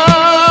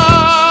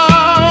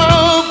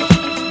love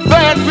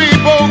that we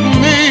both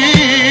need.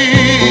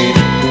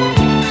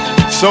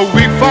 So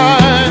we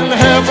find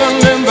heaven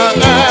in the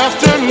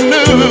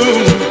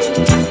afternoon,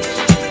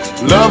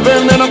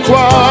 loving in a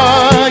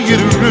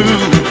quiet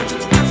room,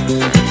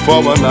 for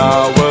an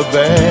hour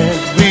that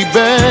we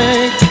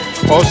beg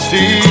or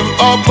steal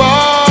or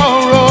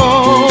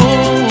borrow.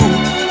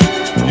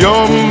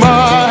 You're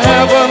my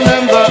heaven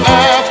in the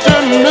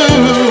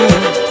afternoon,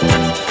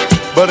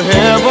 but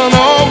heaven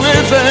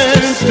always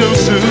ends too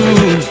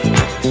soon.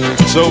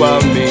 So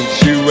I'll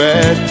meet you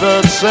at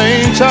the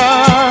same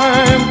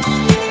time,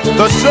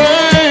 the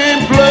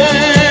same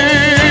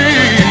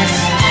place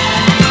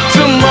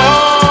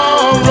tomorrow.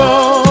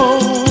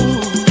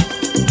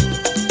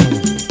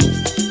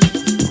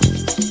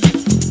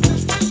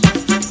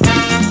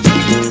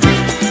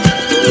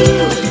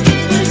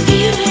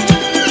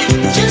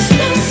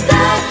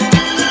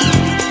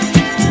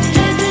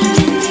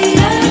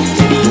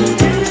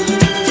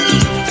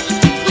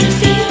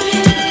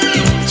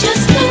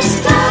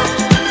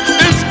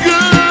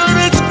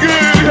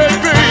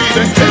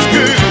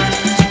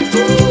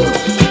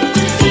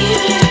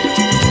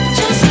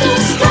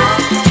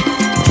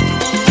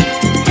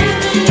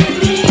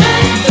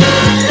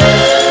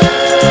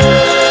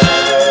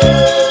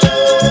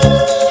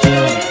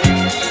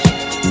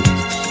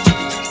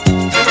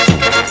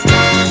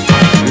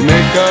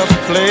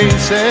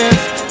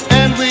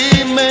 And we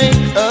make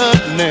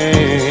up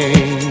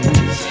names.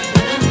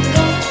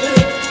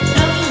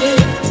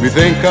 We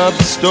think up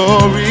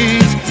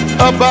stories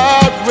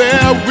about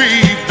where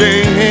we've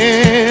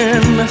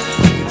been.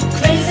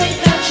 Crazy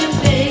about you,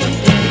 baby.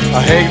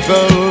 I hate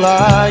the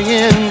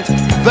lying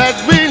that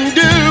we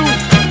do,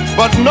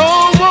 but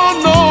no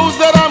one knows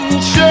that I'm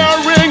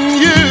sharing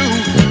you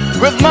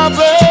with my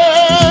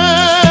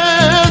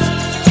best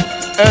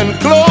and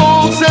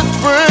closest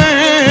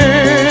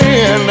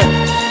friend.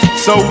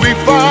 So we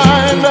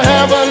find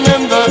heaven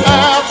in the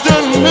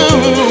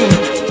afternoon,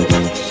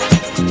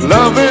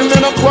 loving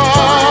in a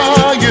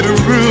quiet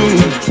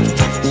room,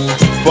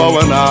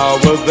 for an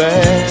hour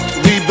that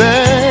we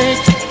beg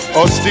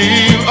or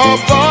steal or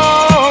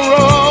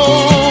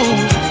borrow.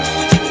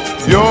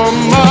 You're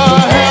my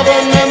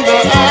heaven in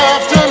the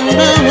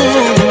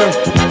afternoon,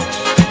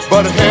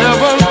 but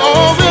heaven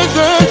always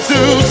ends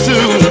too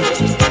soon.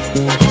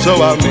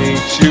 So I'll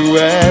meet you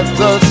at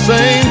the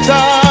same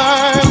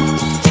time,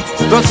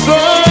 the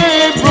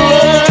same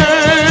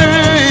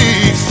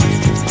place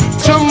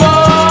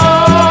tomorrow.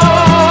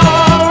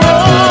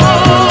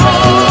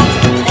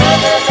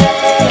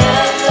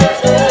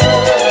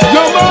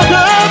 You're my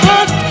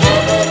heaven,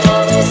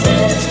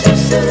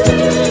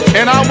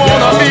 and I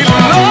wanna be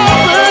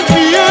loving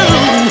you.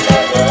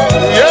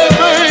 Yeah,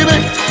 baby.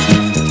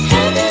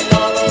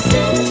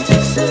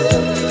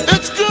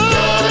 It's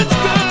good, it's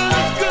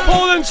good.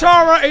 Paul and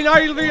Tara in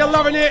Ailey are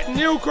loving it.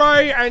 Neil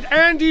Gray and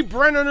Andy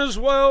Brennan as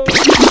well.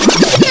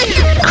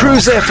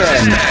 Cruise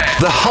FM,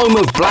 the home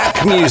of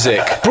black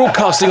music,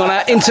 broadcasting on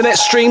our internet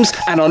streams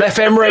and on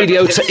FM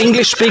radio to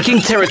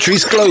English-speaking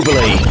territories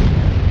globally.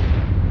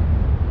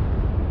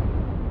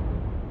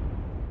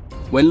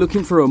 When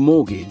looking for a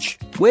mortgage,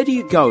 where do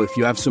you go if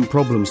you have some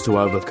problems to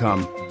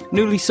overcome?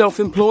 Newly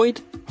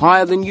self-employed?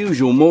 Higher than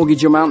usual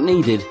mortgage amount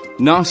needed?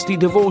 Nasty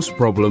divorce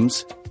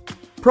problems?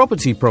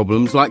 Property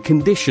problems like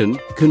condition,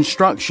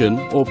 construction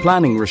or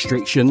planning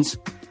restrictions?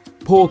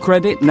 Poor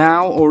credit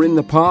now or in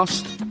the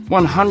past?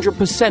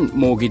 100%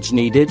 mortgage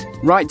needed?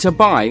 Right to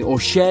buy or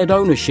shared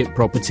ownership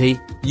property?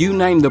 You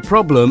name the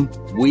problem,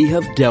 we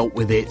have dealt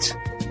with it.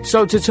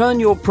 So to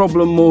turn your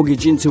problem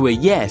mortgage into a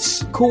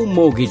yes, call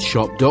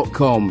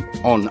mortgageshop.com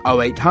on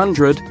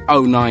 0800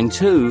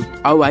 092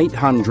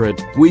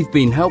 0800. We've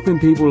been helping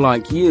people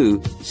like you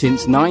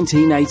since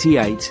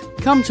 1988.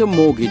 Come to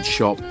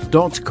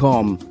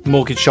mortgageshop.com.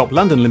 Mortgage Shop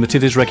London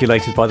Limited is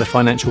regulated by the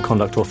Financial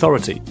Conduct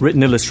Authority.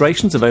 Written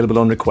illustrations available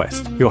on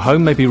request. Your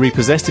home may be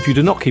repossessed if you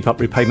do not keep up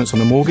repayments on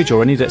the mortgage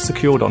or any debt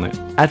secured on it.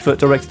 Advert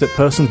directed at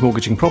persons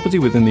mortgaging property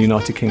within the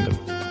United Kingdom.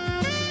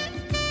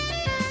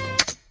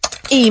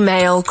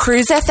 Email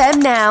Cruise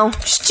FM now,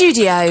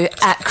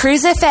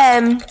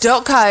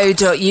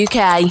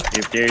 studio@cruisefm.co.uk.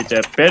 If there's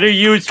a better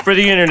use for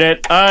the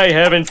internet, I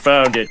haven't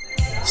found it.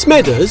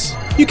 Smedders,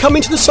 you come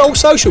into the Soul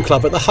Social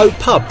Club at the Hope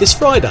Pub this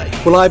Friday.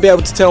 Will I be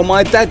able to tell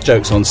my dad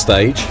jokes on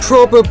stage?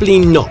 Probably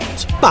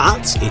not,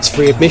 but it's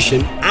free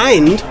admission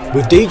and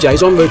with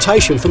DJs on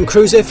rotation from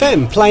Cruise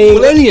FM playing...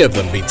 Will any of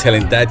them be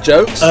telling dad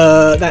jokes?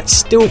 That's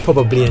still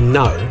probably a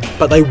no,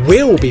 but they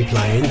will be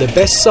playing the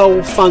best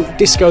soul, funk,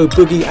 disco,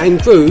 boogie and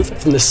groove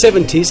from the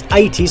 70s,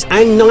 80s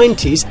and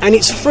 90s, and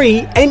it's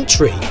free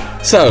entry.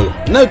 So,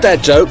 no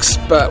dad jokes,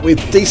 but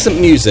with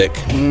decent music.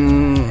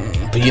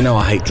 But you know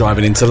I hate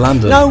driving into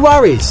London. No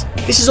worries.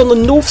 This is on the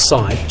north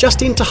side,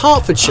 just into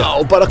Hertfordshire.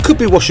 Oh, but I could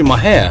be washing my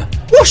hair.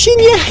 Washing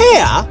your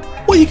hair?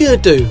 What are you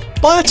going to do?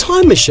 Buy a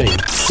time machine?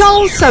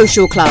 Soul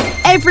Social Club,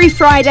 every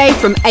Friday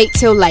from 8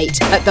 till late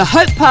at the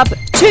Hope Pub,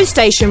 2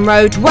 Station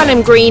Road,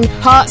 Welham Green,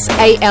 Hearts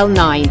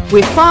AL9,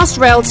 with fast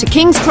rail to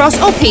King's Cross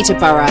or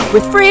Peterborough,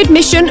 with free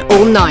admission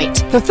all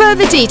night. For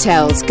further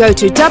details, go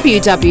to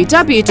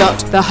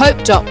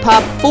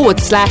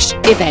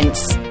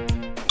www.thehope.pub/events.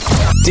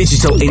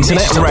 Digital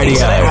Internet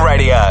Radio.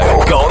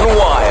 Gone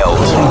wild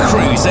on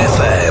Cruise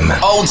FM.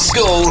 Old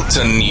school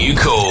to new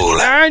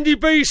cool. Andy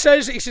B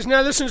says,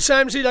 now listen,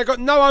 Samsy, they've got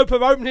no hope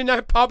of opening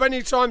that pub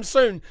anytime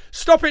soon.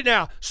 Stop it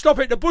now. Stop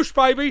it. The Bush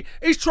baby,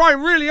 he's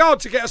trying really hard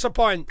to get us a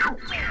pint.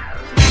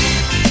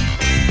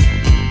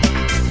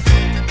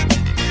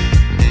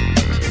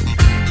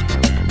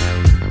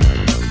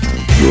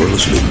 You're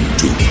listening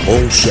to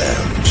Paul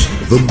Sam's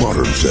The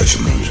Modern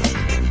Sessions.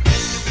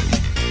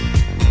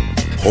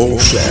 Paul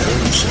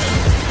Sam's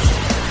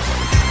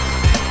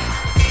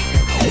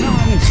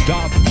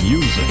Non-stop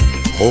music.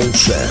 Paul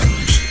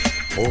Sam's.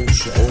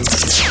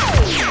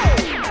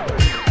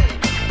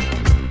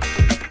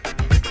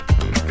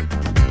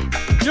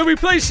 You'll be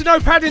pleased to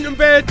know Paddington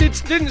Bear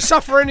didn't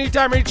suffer any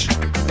damage.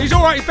 He's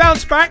alright, he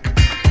bounced back.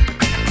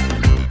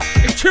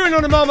 He's chewing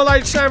on a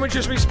marmalade sandwich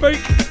as we speak.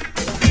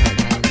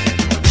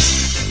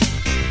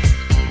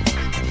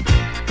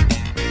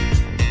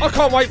 I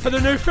can't wait for the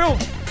new film.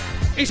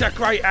 He's a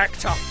great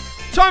actor.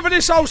 Time for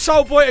this old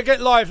soul boy to get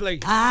lively.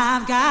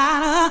 I've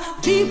got a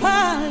deeper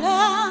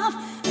love,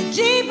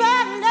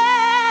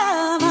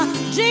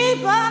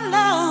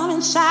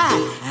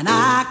 inside, and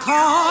I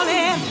call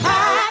it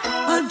pride.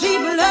 A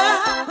deeper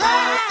love,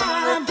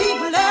 pride. A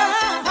deeper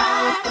love,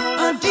 pride.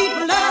 A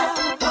deeper love,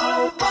 pride.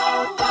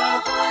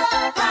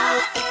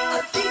 A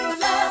deeper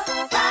love,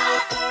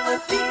 pride. A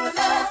deeper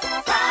love,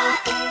 pride.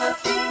 A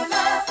deeper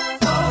love,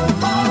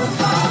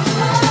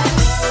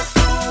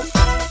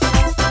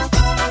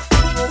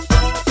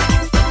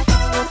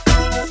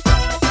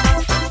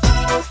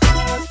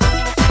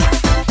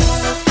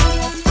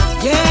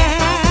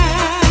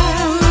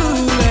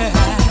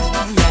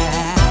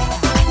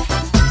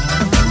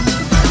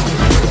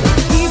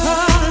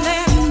 people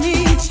let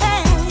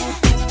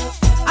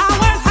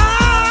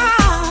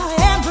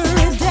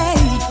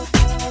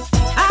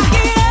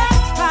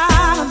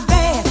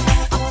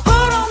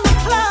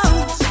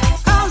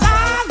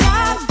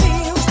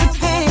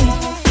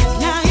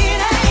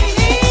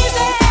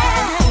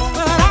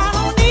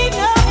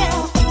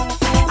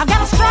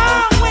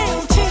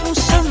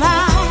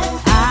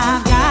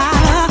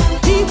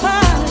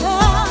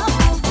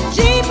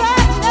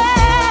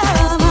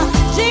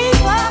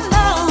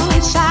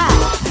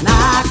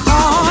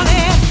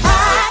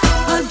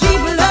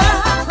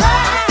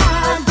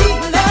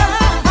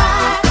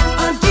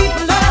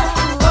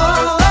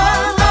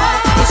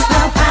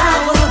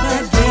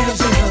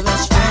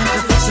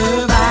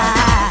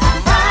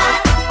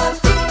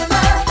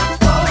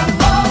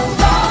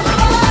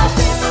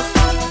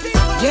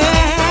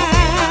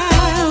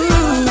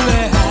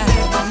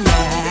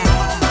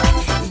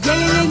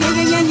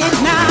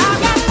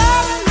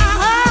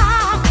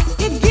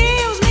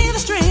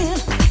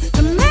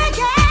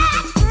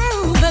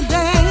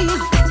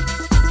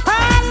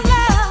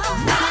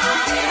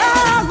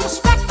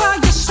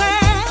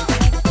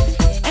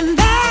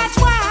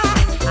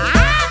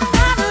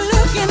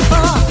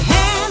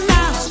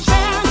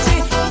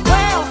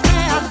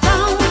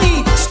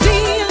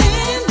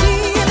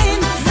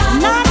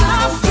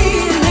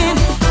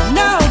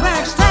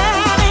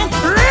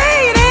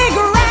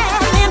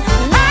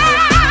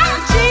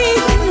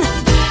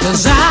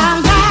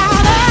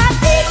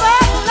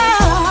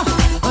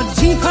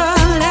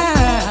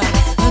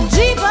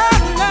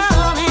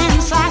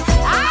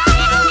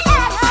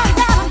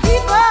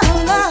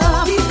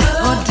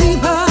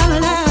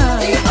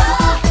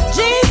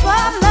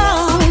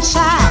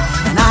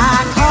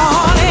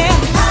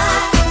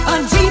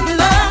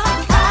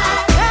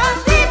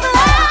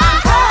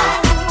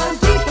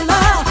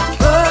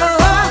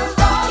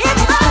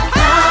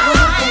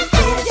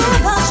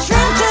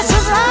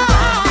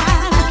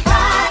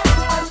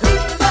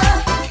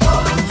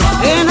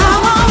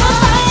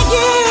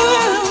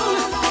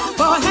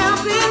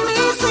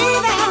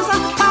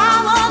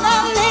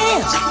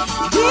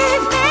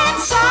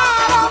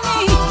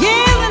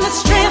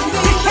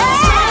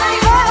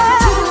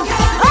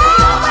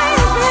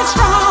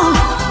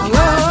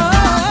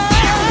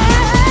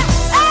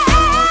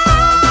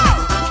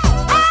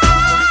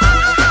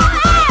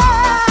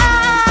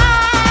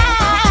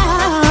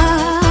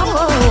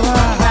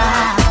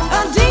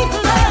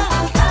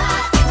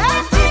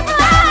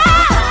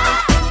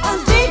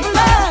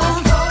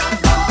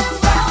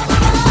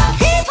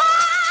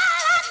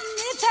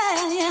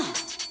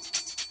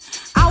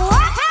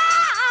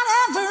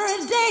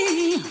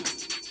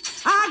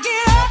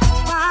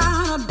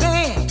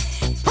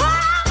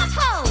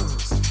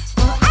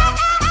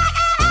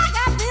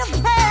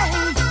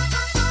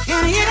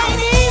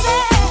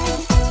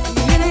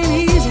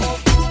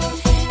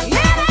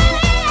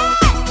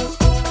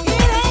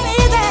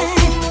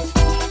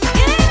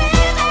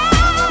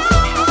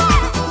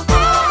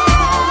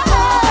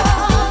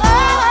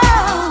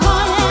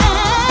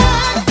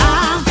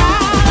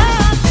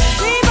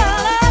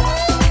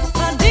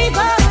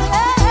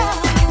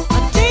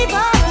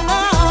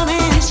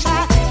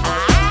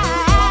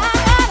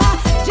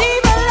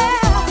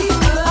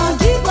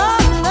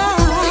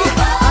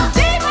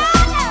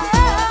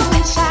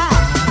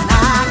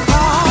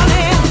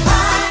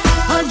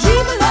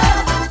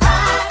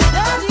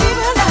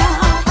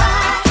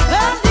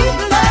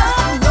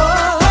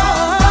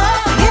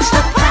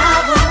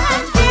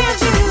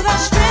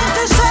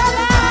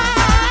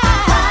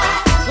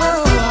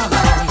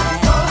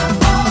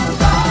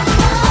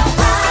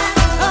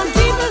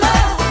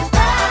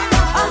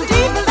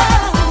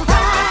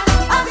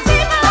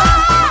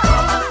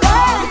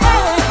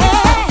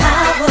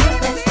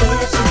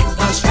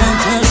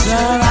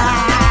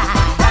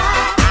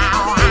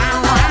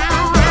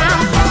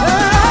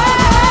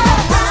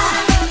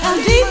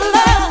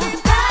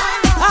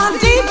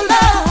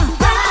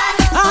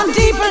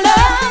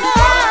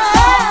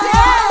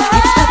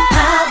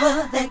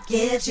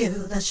gives you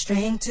the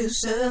strength to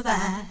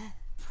survive.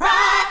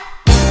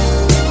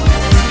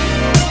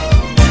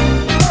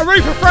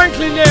 Aretha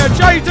Franklin there.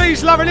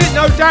 JD's loving it.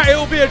 No doubt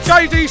it'll be a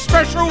JD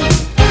special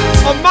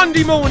on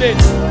Monday morning.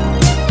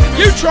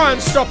 You try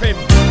and stop him.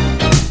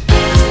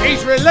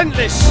 He's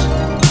relentless.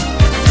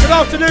 Good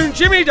afternoon,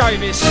 Jimmy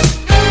Davis.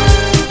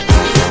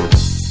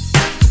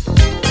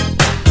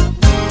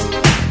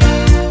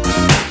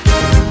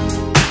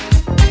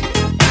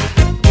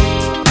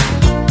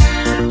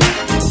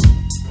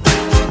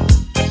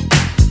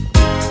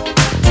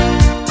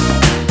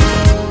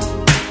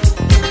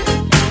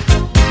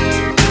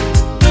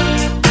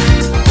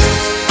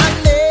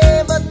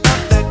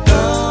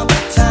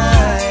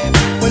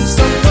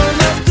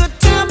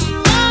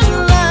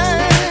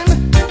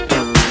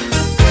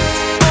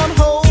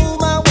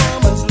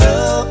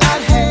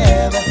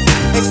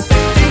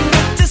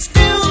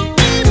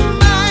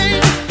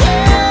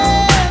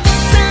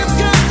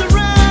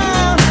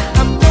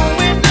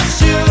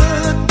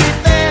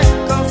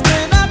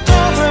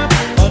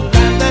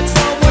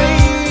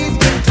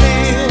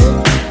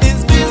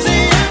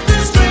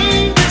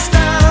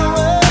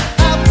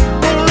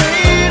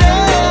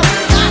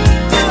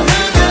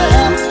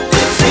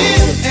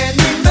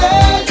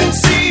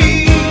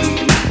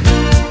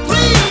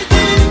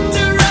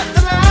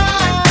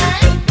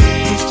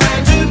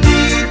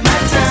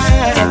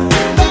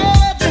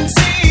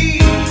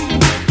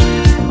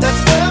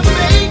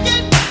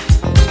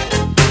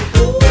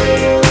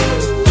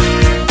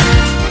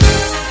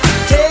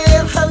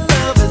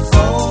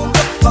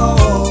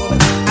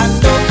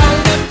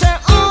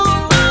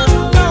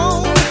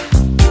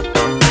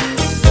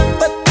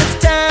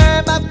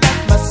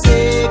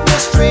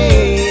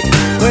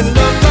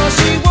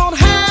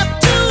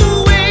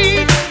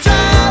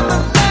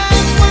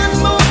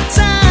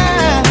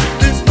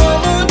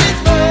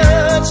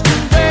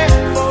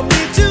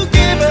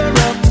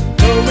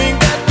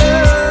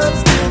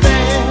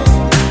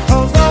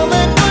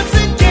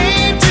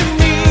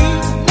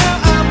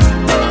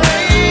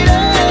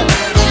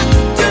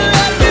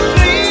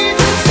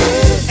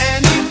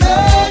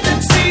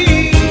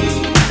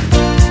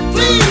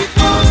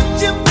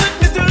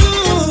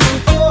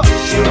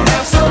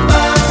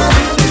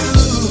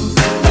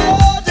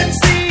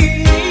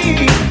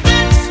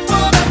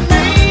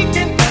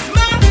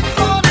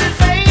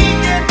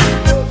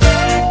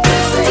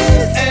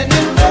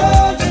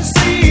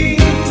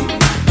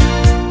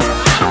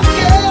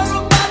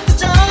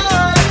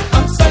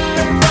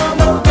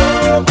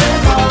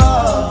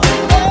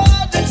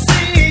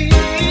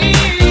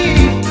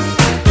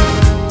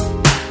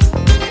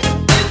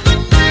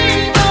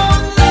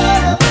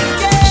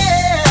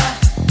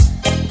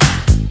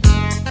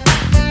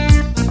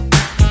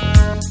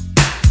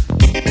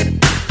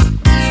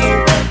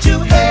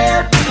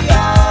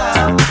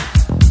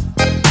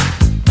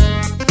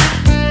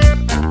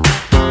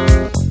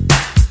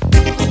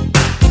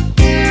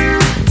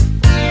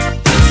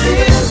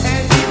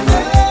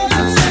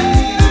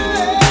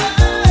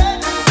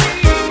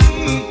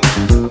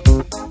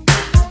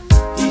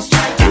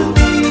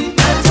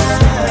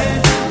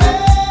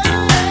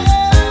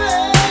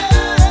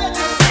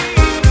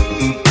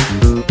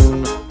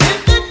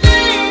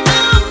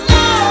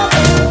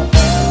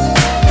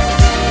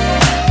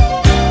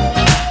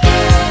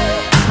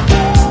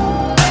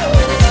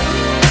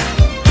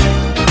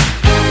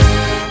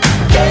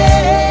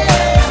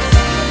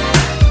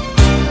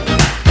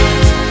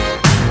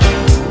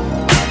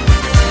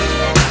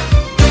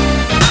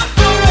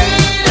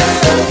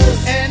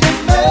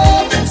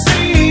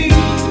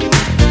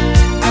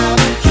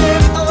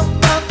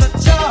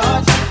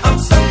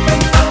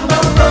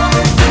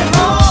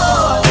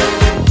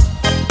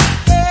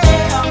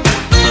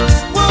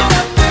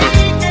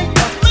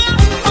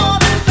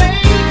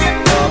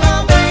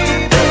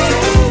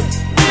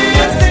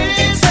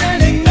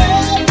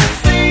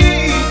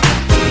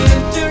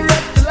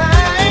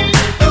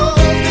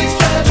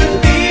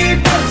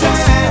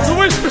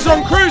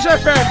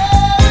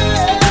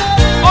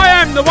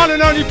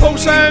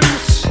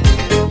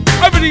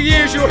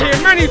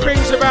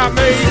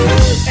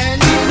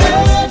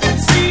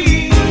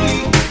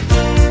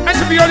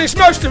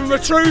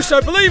 True,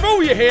 so believe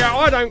all you hear,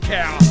 I don't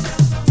care.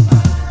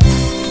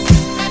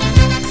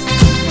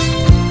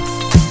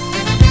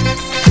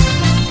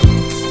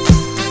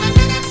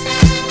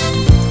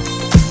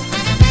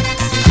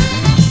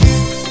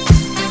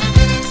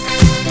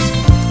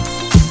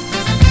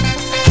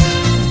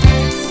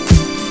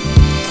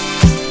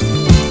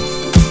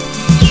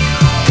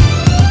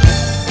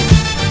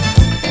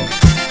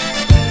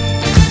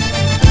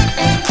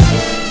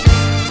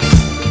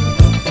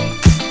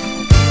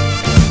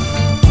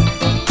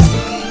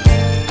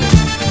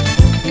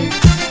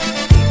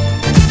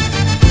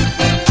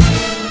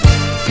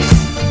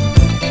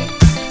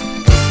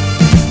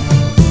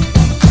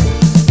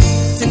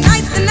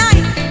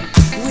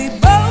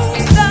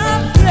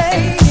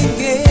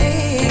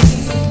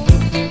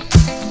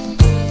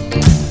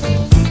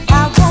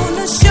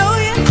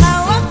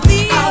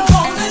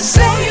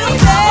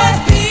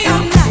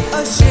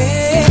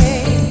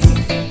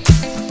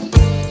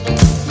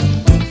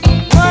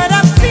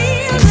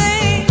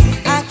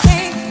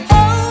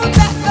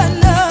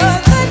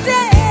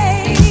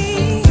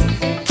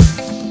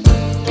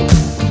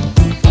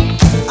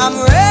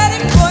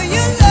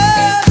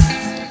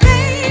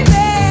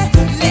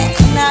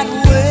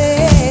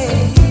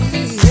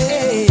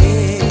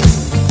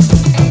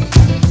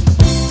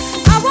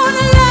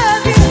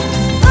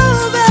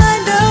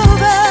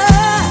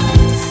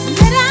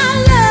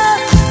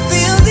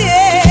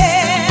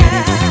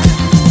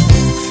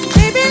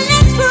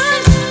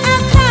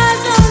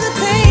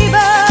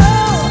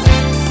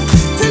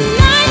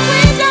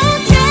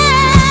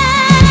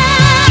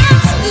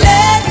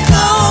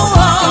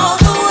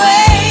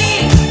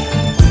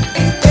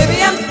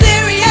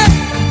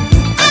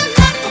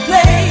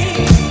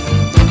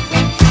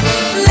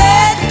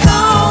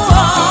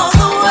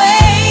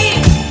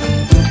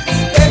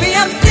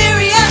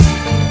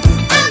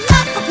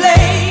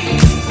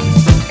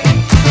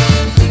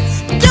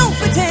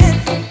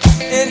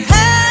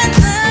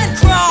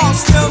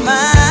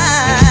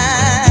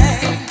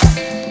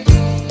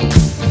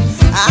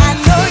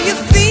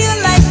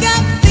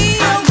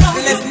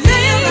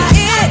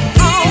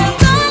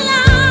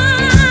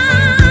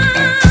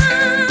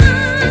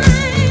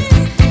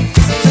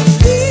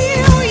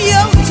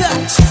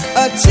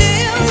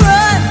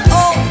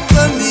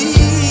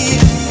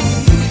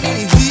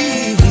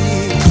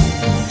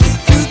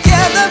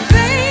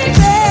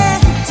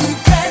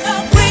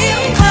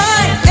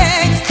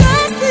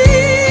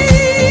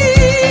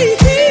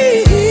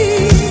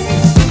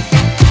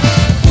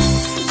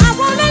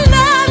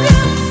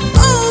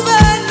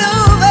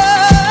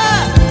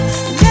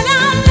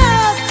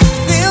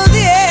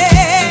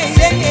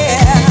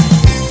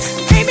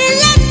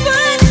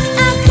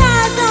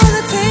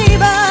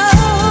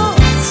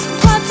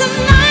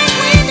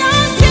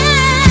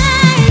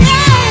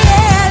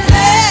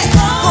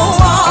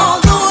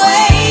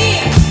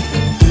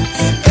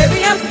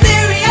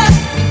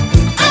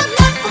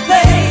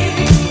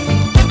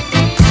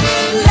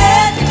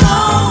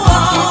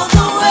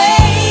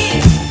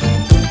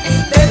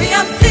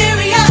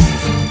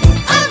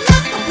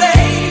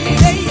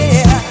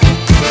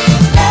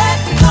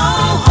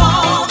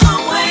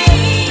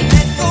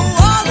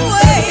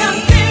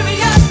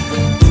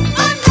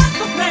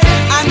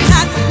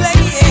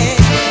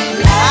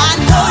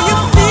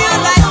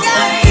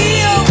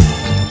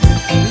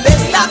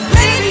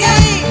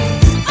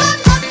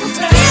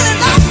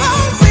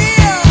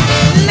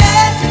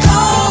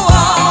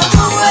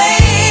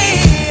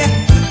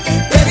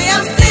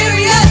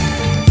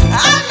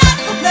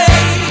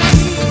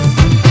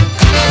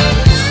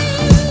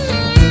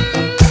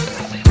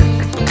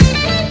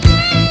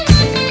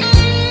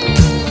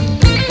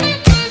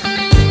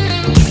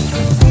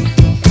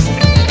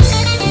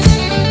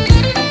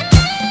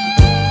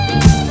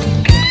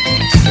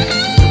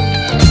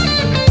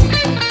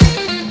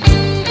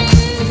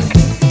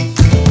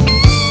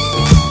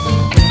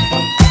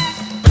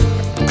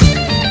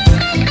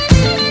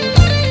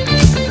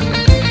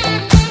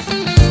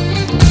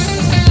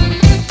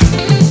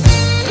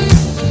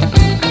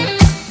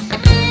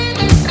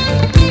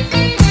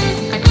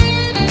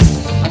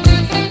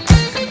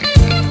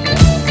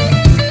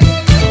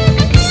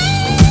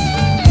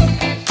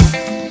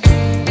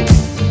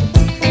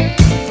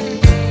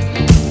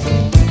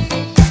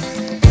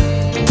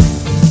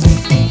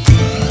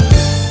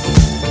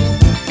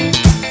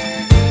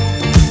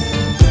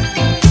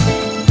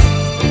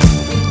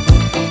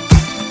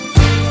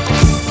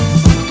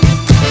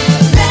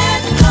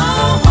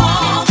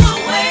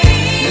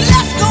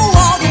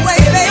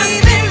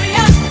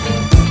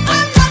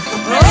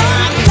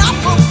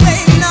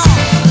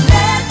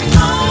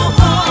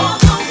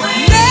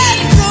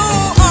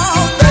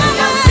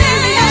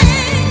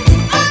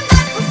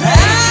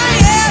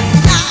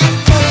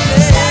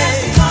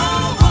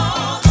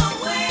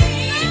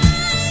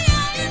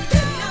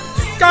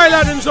 Gayle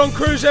Adams on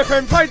Cruise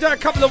FM. Played that a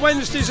couple of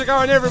Wednesdays ago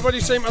and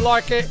everybody seemed to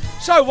like it.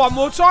 So one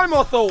more time,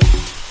 I thought.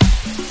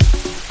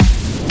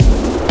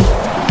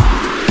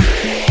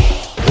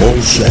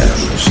 Paul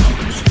Sams.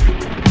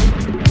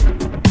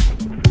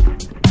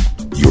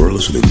 You're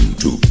listening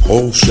to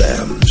Paul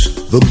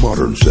Sams, The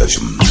Modern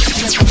Session.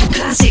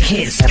 Classic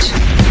hits.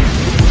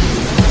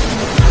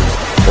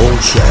 Paul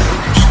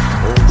Sams.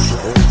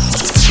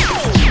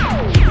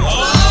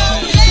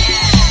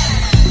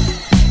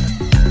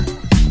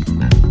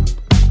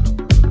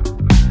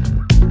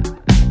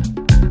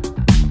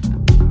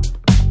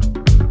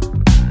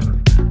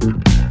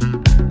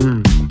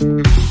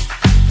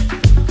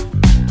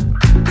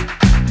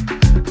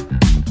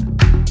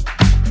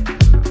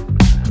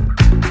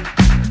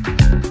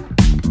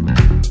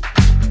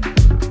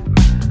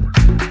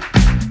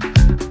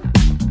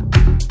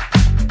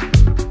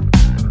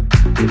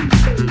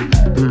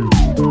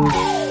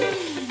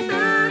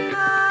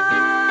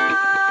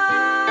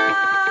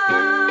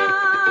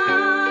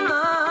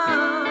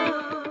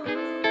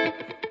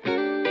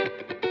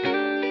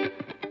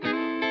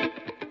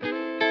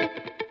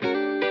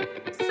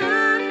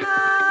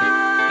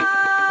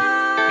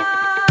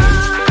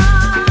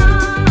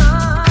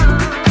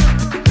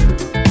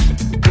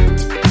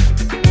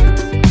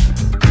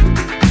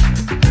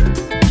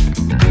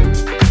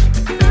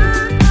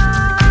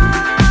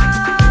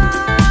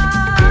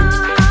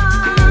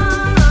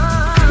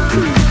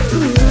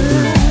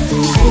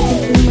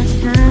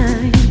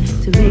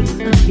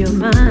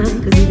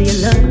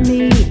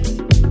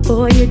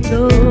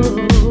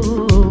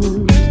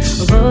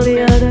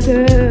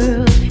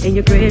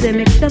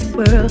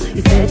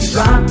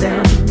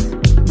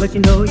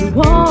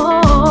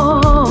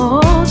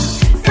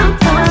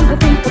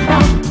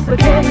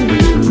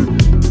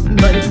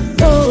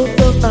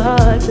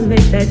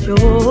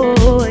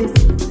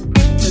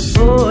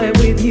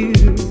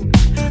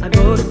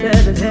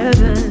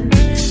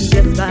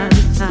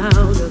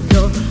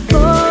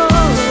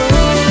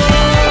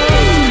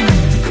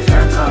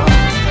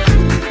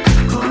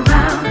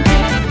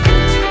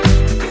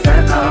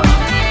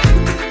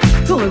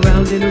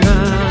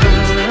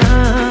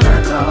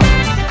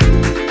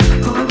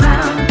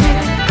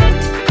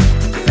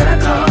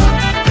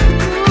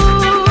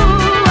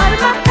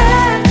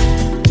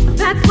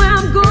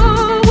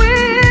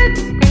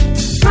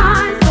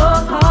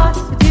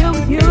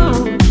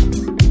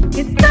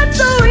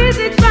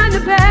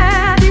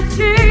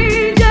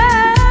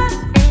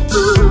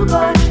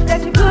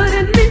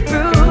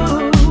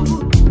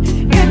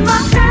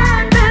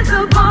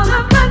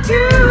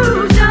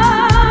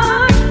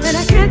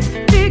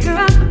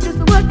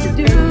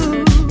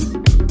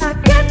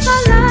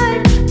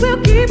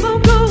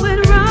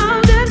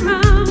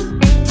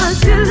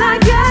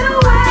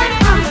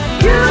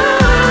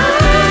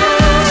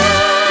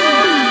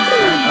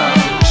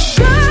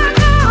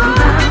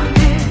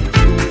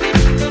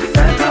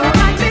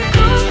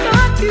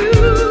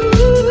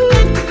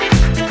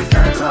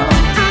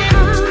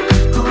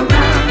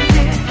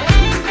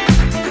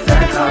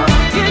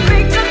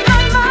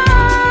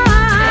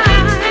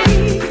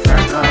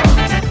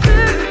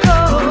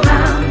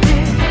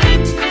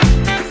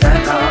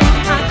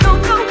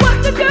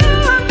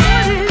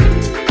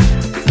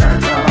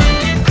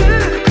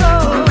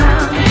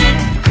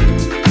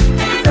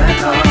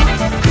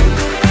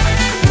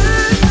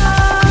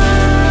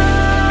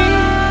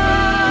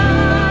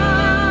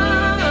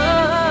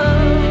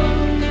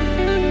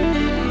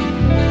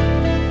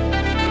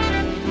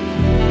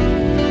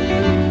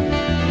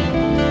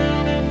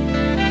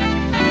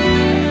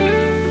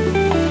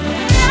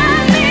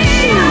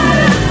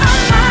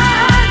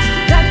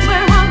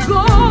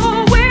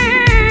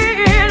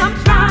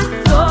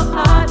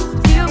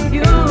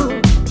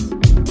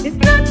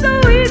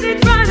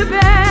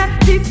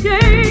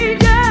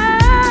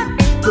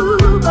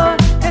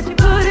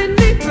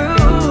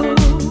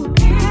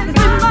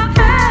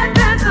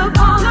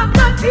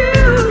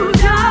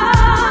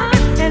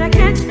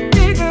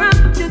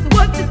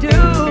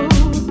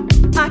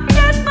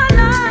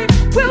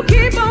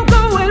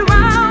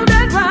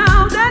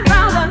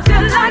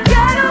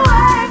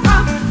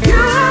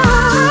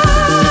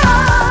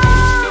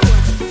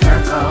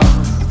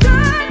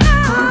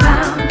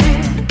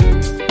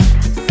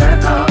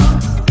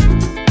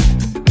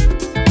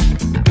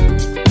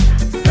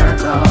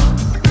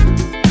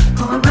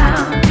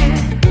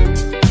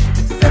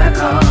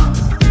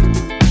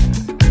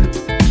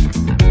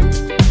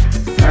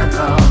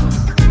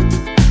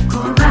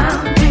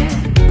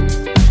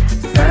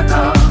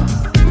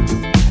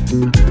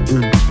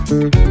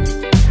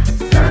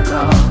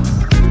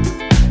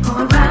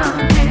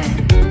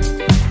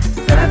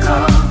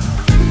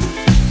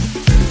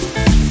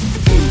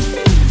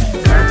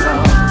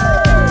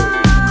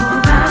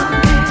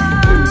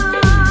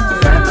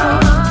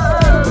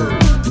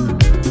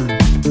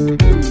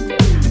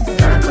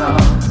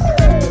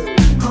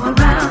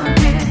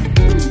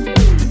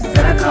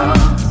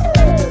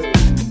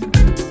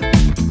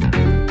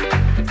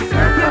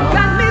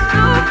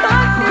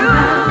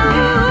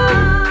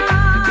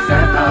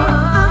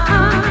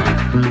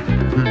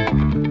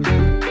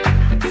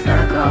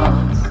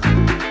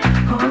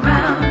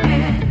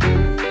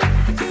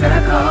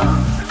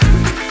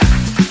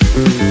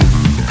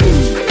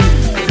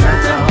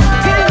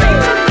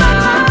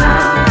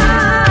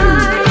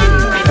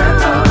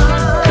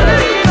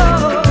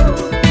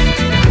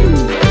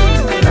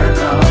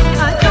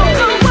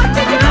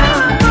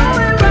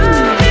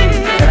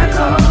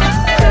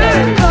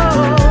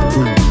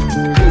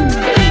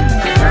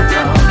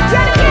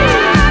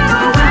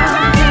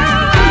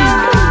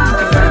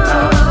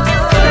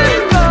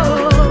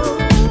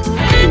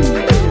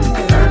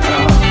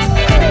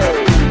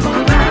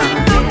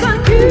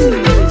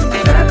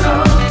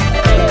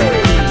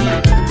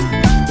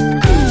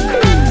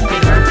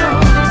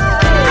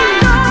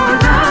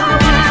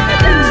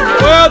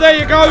 there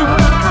you go.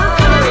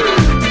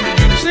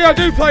 See, I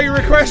do play your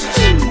requests.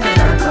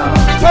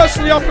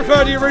 Personally, I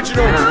prefer the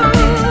original.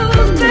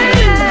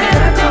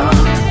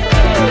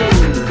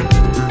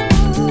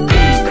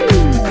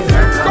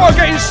 Gotta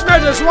get in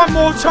Smedders one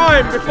more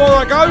time before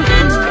I go.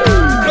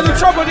 At the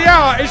top of the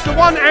hour is the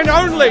one and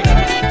only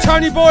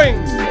Tony Boying,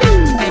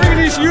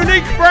 bringing his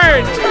unique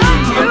brand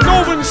of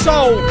Northern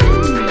Soul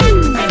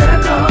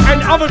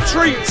and other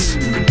treats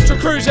to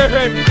Cruise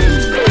FM.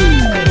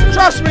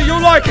 Trust me,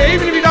 you'll like it.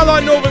 Even if you don't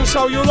like Northern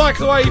Soul, you'll like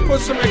the way he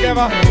puts them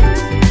together.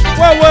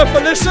 Well worth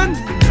a listen,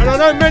 and I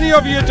know many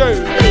of you do.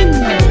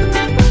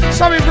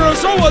 Something for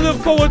us all to look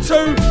forward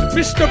to,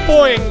 Mr.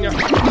 Boying.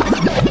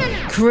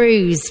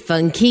 Cruise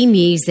funky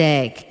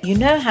music. You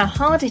know how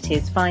hard it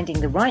is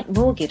finding the right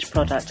mortgage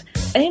product,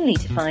 only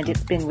to find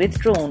it's been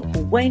withdrawn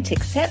or won't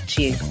accept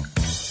you?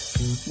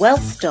 Well,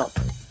 stop.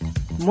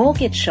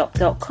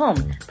 MortgageShop.com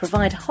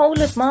provide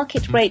whole of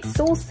market rate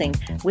sourcing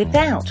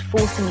without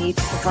forcing you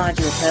to provide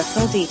your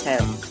personal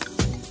details.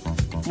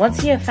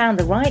 Once you have found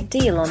the right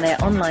deal on their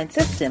online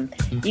system,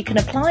 you can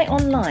apply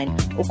online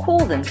or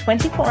call them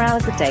 24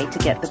 hours a day to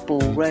get the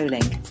ball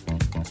rolling.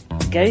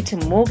 Go to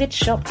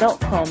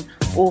mortgageshop.com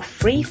or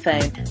free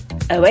phone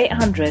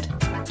 0800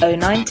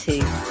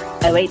 092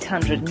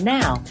 0800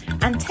 now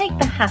and take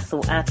the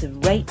hassle out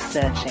of rate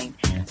searching.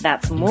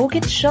 That's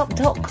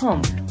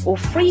mortgageshop.com or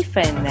free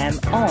phone them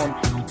on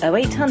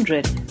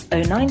 0800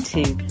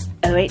 092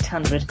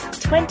 0800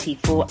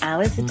 24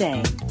 hours a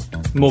day.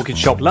 Mortgage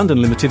Shop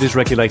London Limited is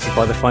regulated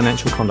by the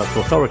Financial Conduct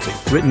Authority.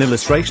 Written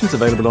illustrations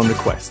available on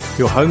request.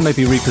 Your home may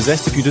be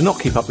repossessed if you do not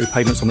keep up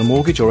repayments on the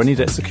mortgage or any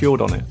debt secured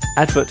on it.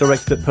 Advert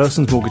directed at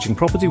persons mortgaging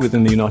property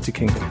within the United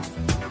Kingdom.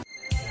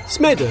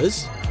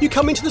 Smedders, you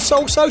come into the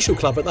Soul Social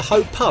Club at the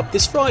Hope Pub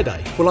this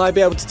Friday. Will I be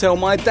able to tell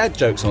my dad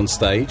jokes on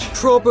stage?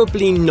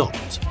 Probably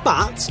not,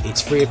 but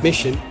it's free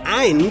admission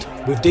and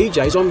with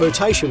DJs on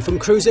rotation from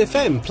Cruise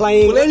FM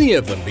playing... Will any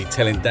of them be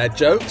telling dad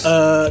jokes?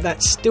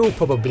 That's still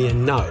probably a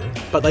no,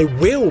 but they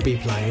will be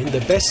playing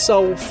the best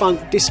soul,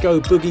 funk,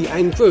 disco, boogie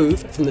and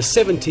groove from the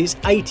 70s,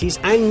 80s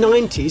and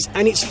 90s,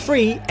 and it's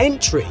free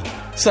entry.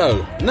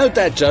 So, no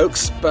dad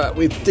jokes, but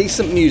with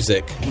decent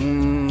music.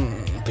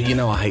 But you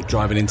know I hate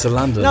driving into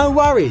London. No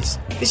worries.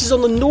 This is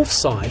on the north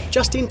side,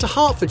 just into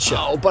Hertfordshire.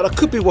 Oh, but I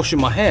could be washing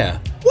my hair.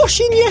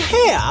 Washing your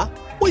hair?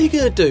 What are you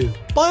going to do?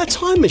 Buy a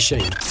time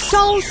machine?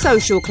 Soul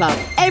Social Club,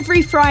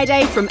 every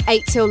Friday from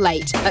 8 till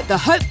late at the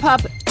Hope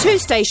Pub, 2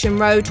 Station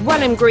Road,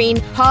 Welham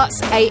Green,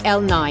 Hearts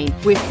AL9,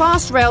 with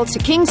fast rail to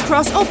King's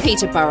Cross or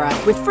Peterborough,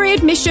 with free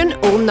admission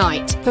all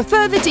night. For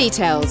further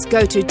details,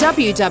 go to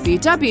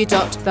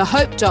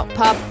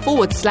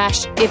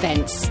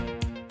www.thehope.pub/events.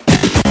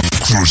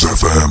 Cruise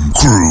FM,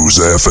 Cruise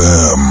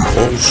FM.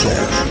 All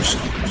Sam's.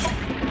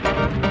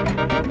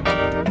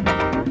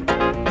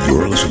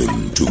 You're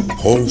listening to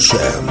Paul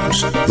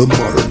Sam's The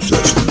Modern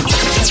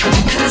Sessions.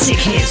 Classic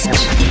hits.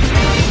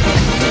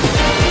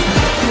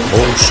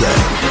 Paul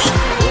Sam's.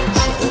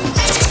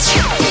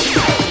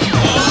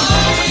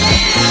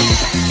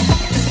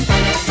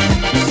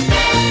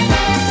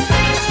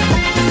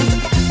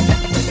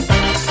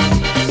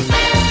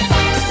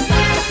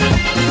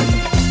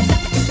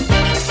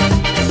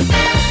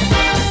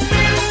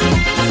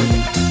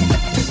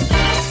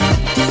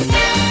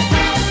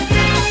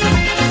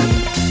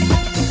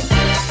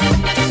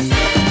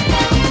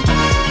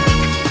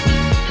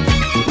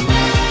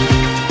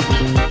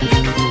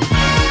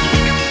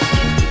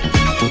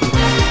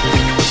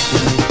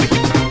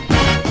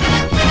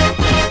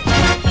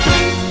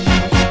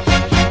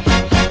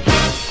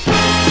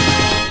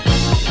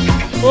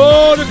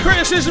 Oh, the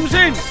criticism's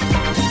in.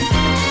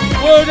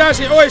 Word has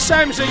it, oi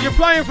Samsy, you're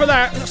playing for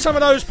that. Some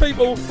of those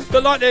people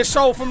that like their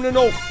soul from the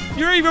north.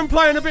 You're even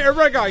playing a bit of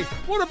reggae.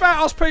 What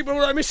about us people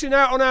that are missing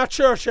out on our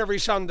church every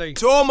Sunday?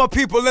 To all my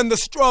people in the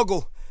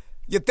struggle,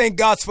 you think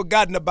God's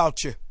forgotten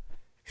about you.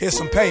 Here's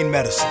some pain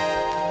medicine.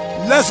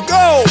 Let's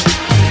go!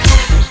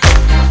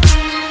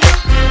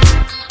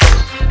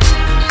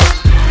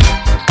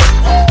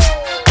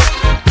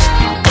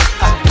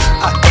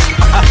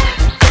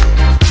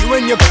 You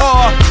in your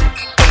car,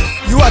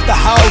 you at the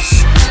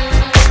house,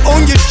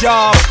 on your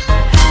job,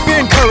 be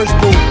encouraged,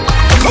 boo.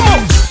 Come on!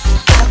 I've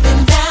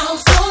been down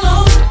so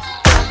long,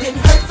 I've been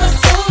hurt for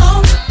so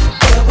long.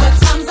 There were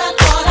times I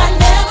thought I'd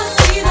never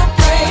see the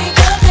break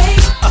of day.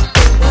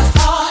 It was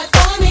hard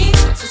for me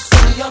to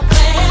see your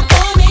plan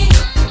for me,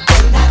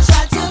 and I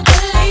tried to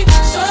believe,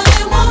 surely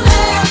it won't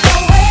last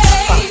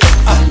away.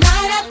 So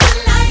night after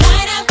night,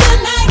 night after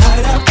night,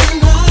 night after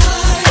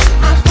night,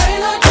 I pray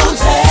Lord don't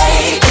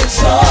take the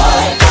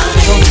joy from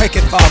me. Don't take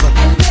it, Father.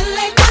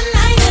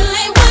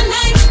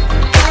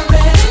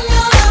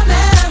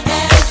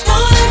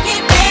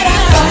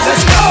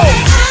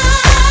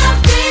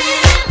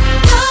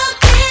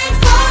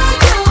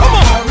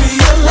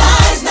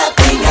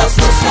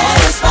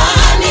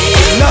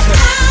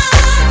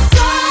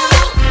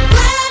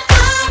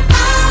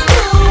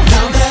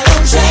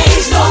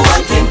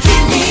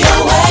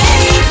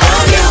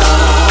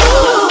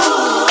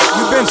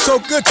 So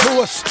good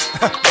to us.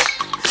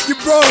 You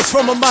brought us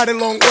from a mighty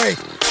long way.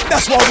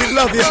 That's why we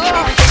love you.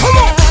 Come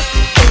on.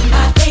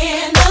 My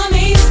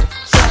enemies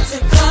tried to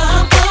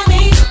come for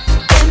me,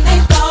 and they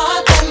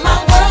thought that my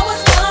world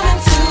was coming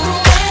to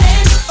an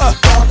end.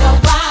 All the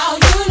while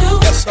you knew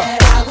that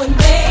I would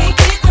make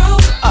it through.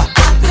 I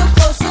feel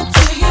closer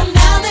to you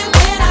now than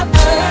when I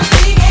first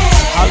began.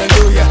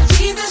 Hallelujah.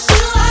 Jesus,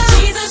 you are.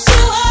 Jesus,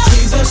 you are.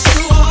 Jesus,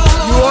 you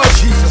are. You are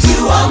Jesus.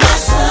 You are my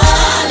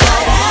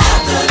sunlight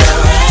after the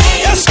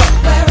rain. Yes, sir.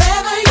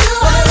 Wherever you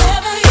are,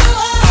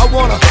 I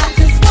wanna. I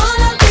just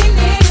wanna be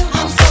near you.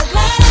 I'm so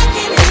glad I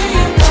can hear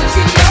you. Don't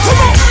you know Come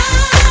on.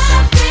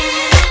 I've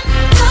been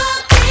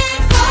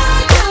looking for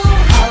you?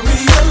 I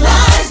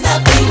realize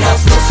nothing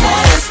else will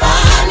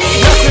satisfy me.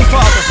 Nothing,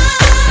 Father.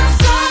 I'm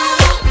so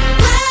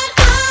glad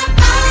I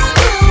found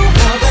you.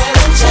 Now that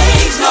I'm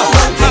changed, no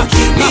one can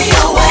keep me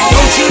away.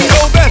 Don't you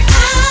know that?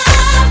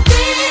 I've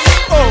been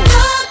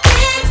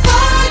looking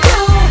for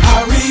you. I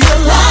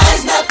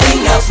realize nothing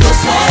else will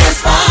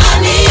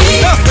satisfy me.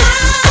 Nothing.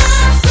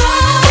 I'm so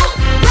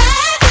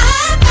glad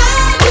I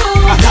found you.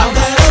 Now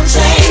that I'm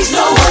changed,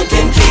 no one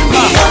can keep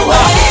me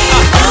away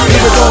from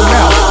Here you. we go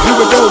now. Here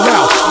we go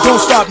now.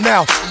 Don't stop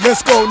now.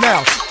 Let's go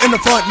now. In the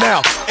front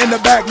now. In the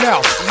back now.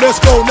 Let's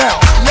go now.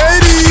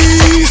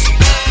 Ladies.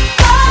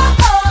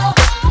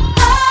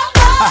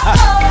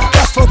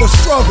 That's for the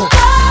struggle.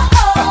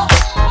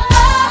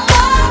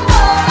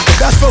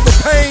 That's for the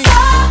pain.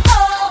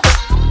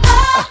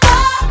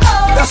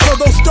 That's for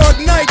those dark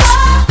nights.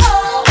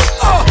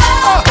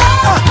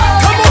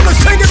 Come on and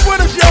sing it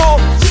with us, y'all.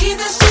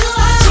 Jesus, you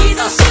are.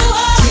 Jesus, you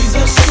are.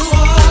 Jesus, you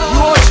are.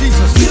 You are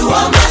Jesus. You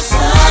are my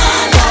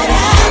sunlight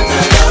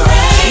after the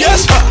rain. Yes,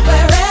 sir.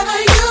 Wherever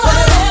you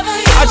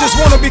are, I just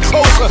want to be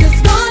closer.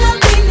 just wanna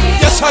be near.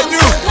 Yes, I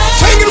do.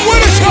 Sing it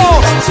with us, y'all.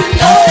 Don't you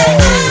know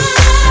that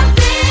I've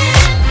been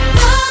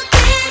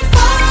looking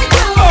for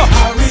you?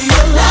 I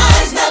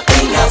realize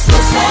nothing else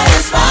will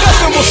satisfy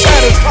Nothing will me.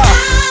 satisfy.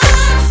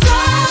 I'm so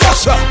Yes,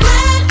 sir.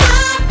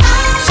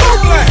 So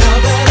now glad.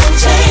 that I'm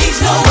changed,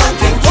 no one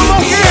can Come keep on,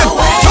 me again.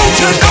 away. Don't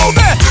you know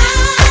that?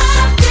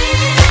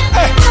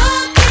 Hey.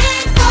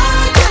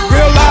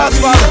 Realize,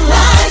 Father.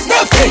 Realize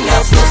nothing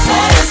else will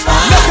satisfy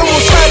Nothing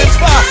will me.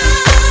 satisfy.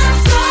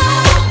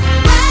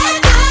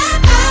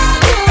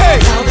 Hey.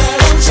 Now that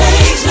I'm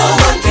changed, no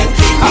one can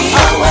keep me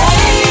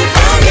away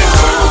from you.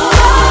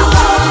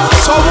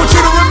 So I want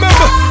you to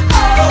remember,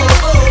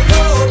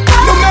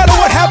 no matter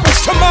what happens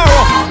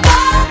tomorrow,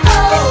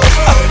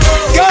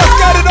 God's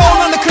got it all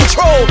under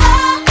control.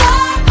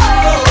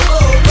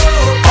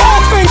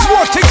 All things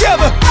work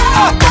together.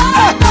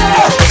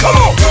 Come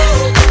on.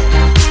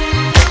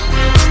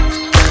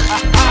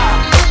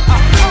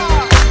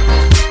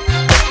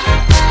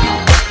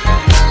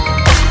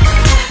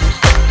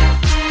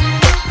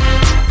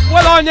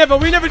 Well,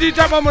 we never did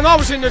that one when I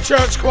was in the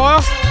church choir.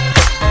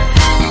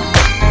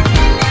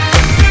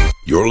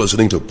 You're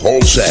listening to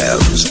Paul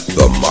Sam's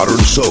The Modern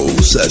Soul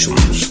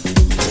Sessions.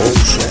 Paul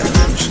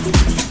Sam's.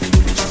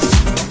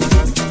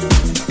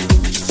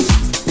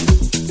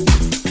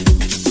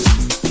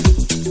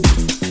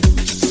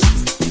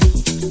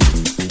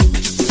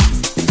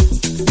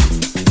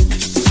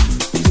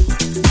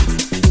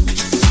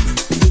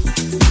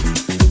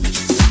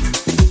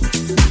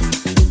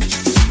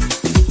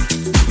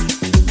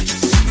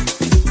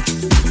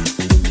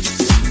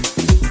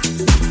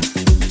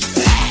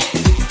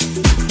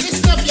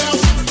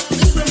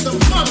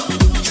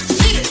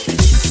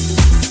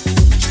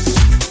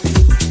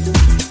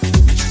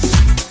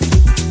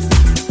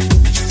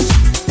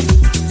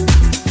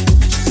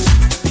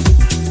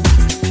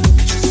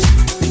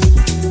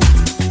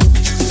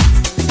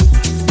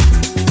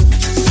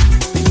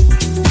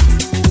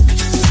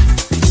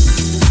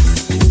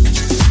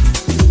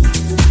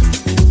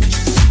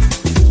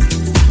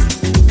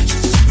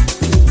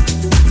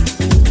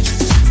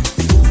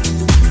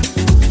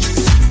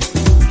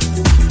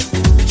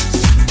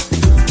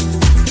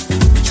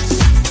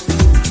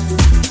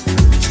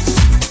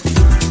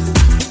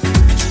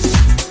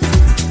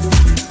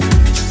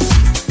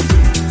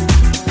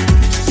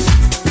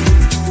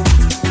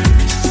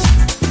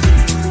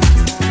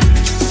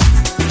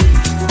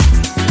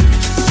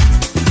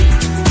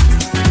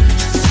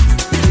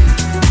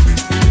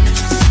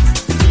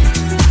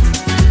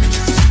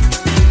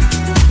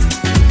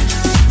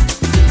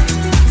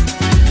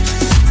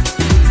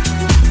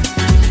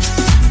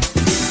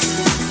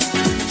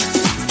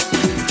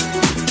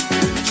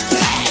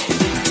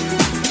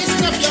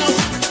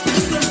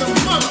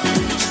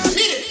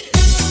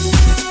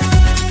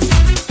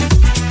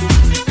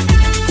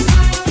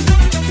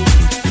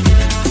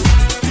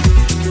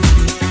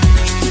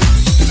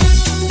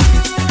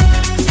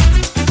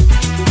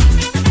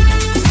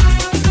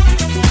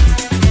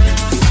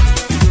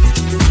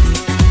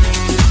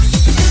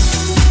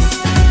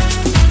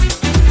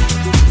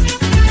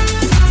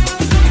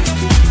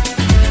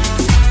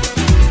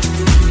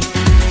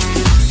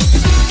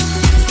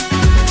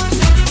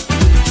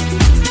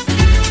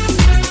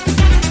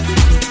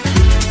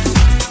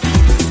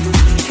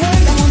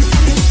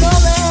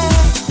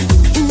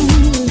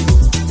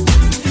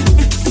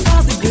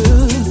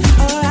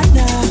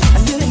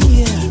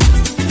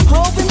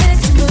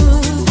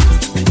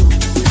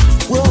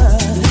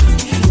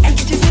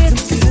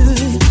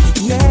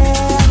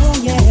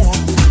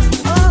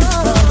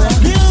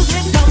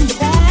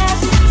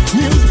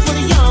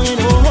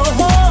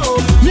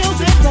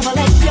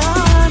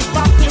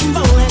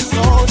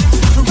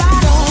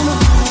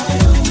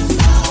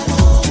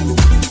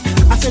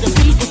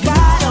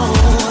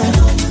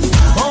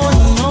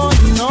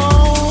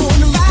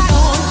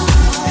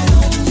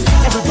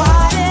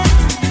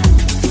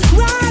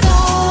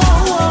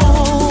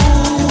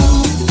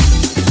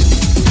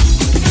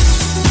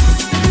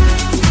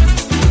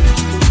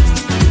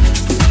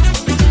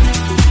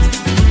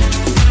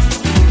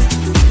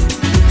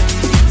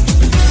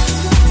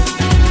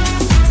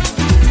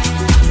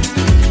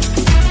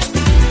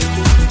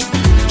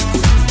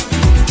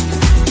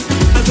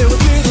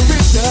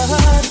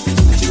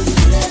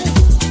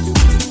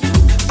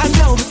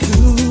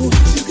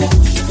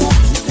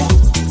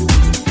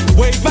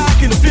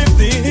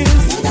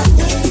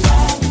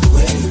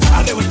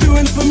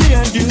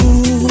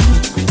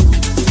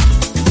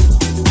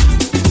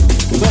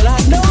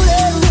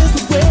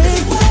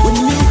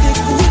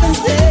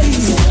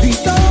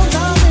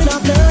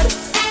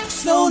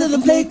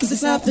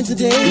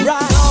 day. Right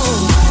on.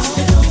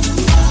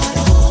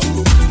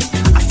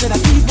 I said I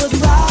keep us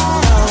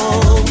right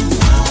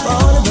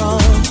on and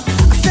on.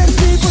 I said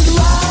keep us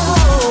right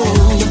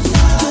on.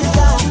 Good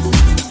God.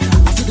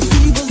 I said the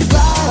keep us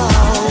right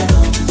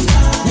on.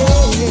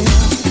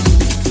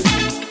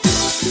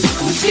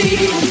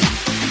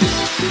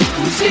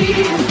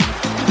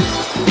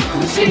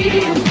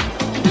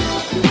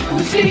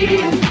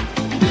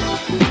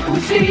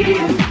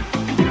 Yeah.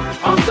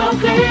 I'm so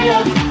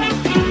clear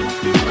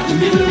with the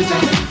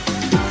music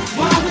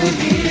while we're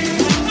here,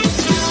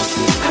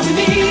 and we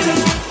need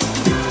it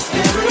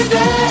every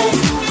day.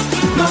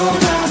 No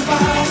doubt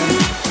about it,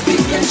 we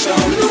can show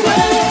you the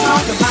way.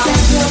 Talk about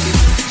Setto,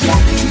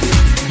 Jackie,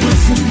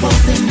 Wilson,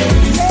 both and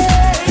ladies.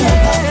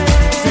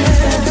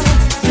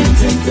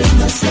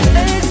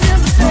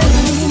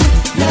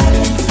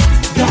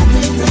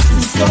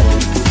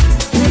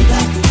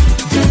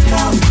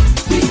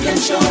 We can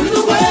show you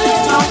the way.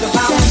 Talk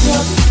about Setto,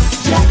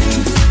 Jackie,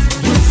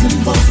 Wilson,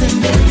 both and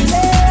ladies.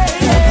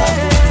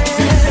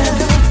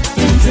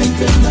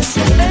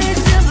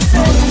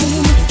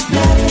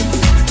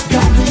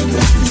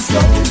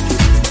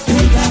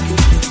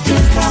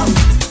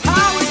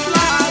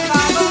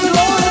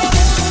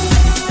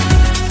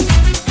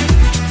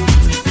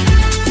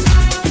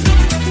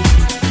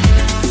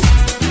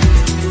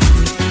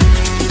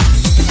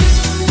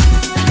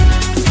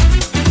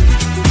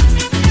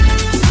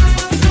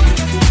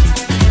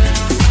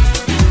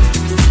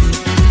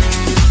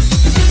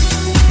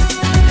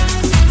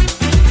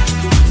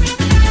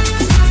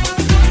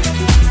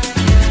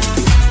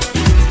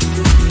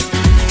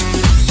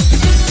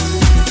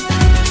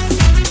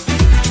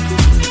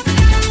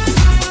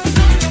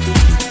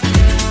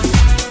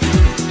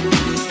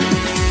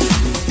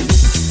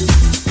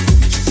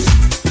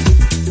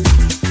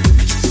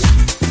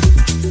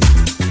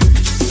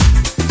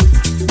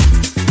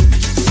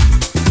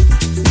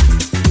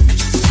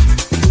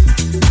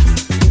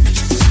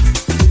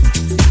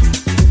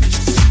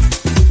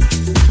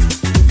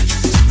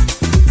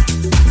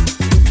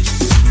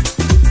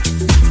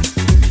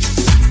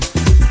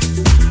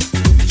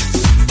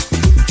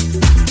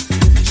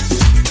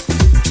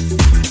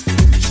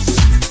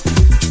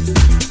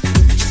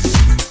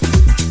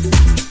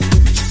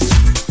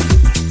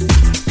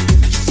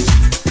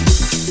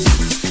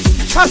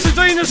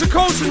 Adina's a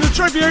chorus and the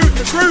tribute,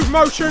 the Groove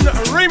Motion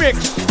remix.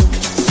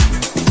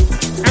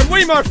 And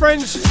we, my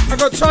friends, have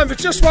got time for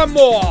just one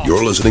more.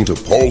 You're listening to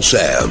Paul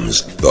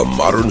Sam's The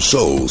Modern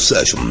Soul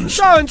Sessions.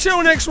 So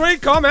until next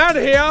week, I'm out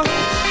of here.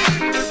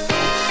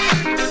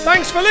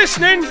 Thanks for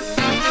listening.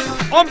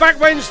 I'm back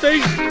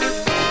Wednesday.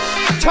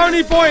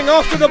 Tony Boying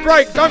after the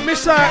break, don't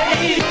miss that.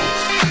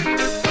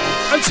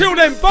 Until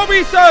then,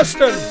 Bobby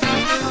Thurston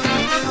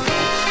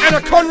and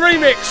a Con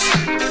remix.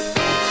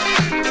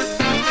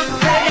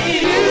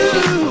 Hey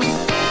you,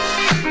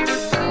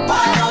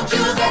 why don't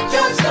you get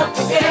your stuff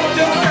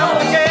together?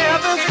 Yeah,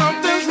 there's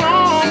something's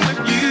wrong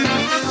with you.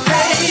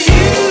 Hey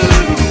you,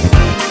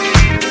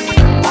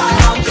 why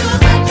don't you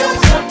get your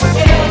stuff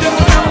together?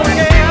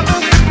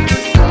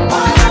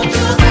 Why don't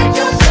you get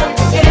your stuff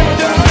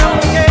together?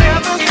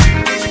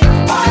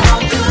 Why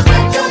don't you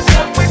get your stuff together? Why don't you get your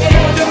stuff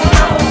together?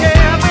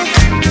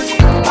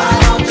 Why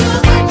don't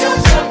you get your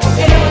stuff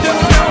together?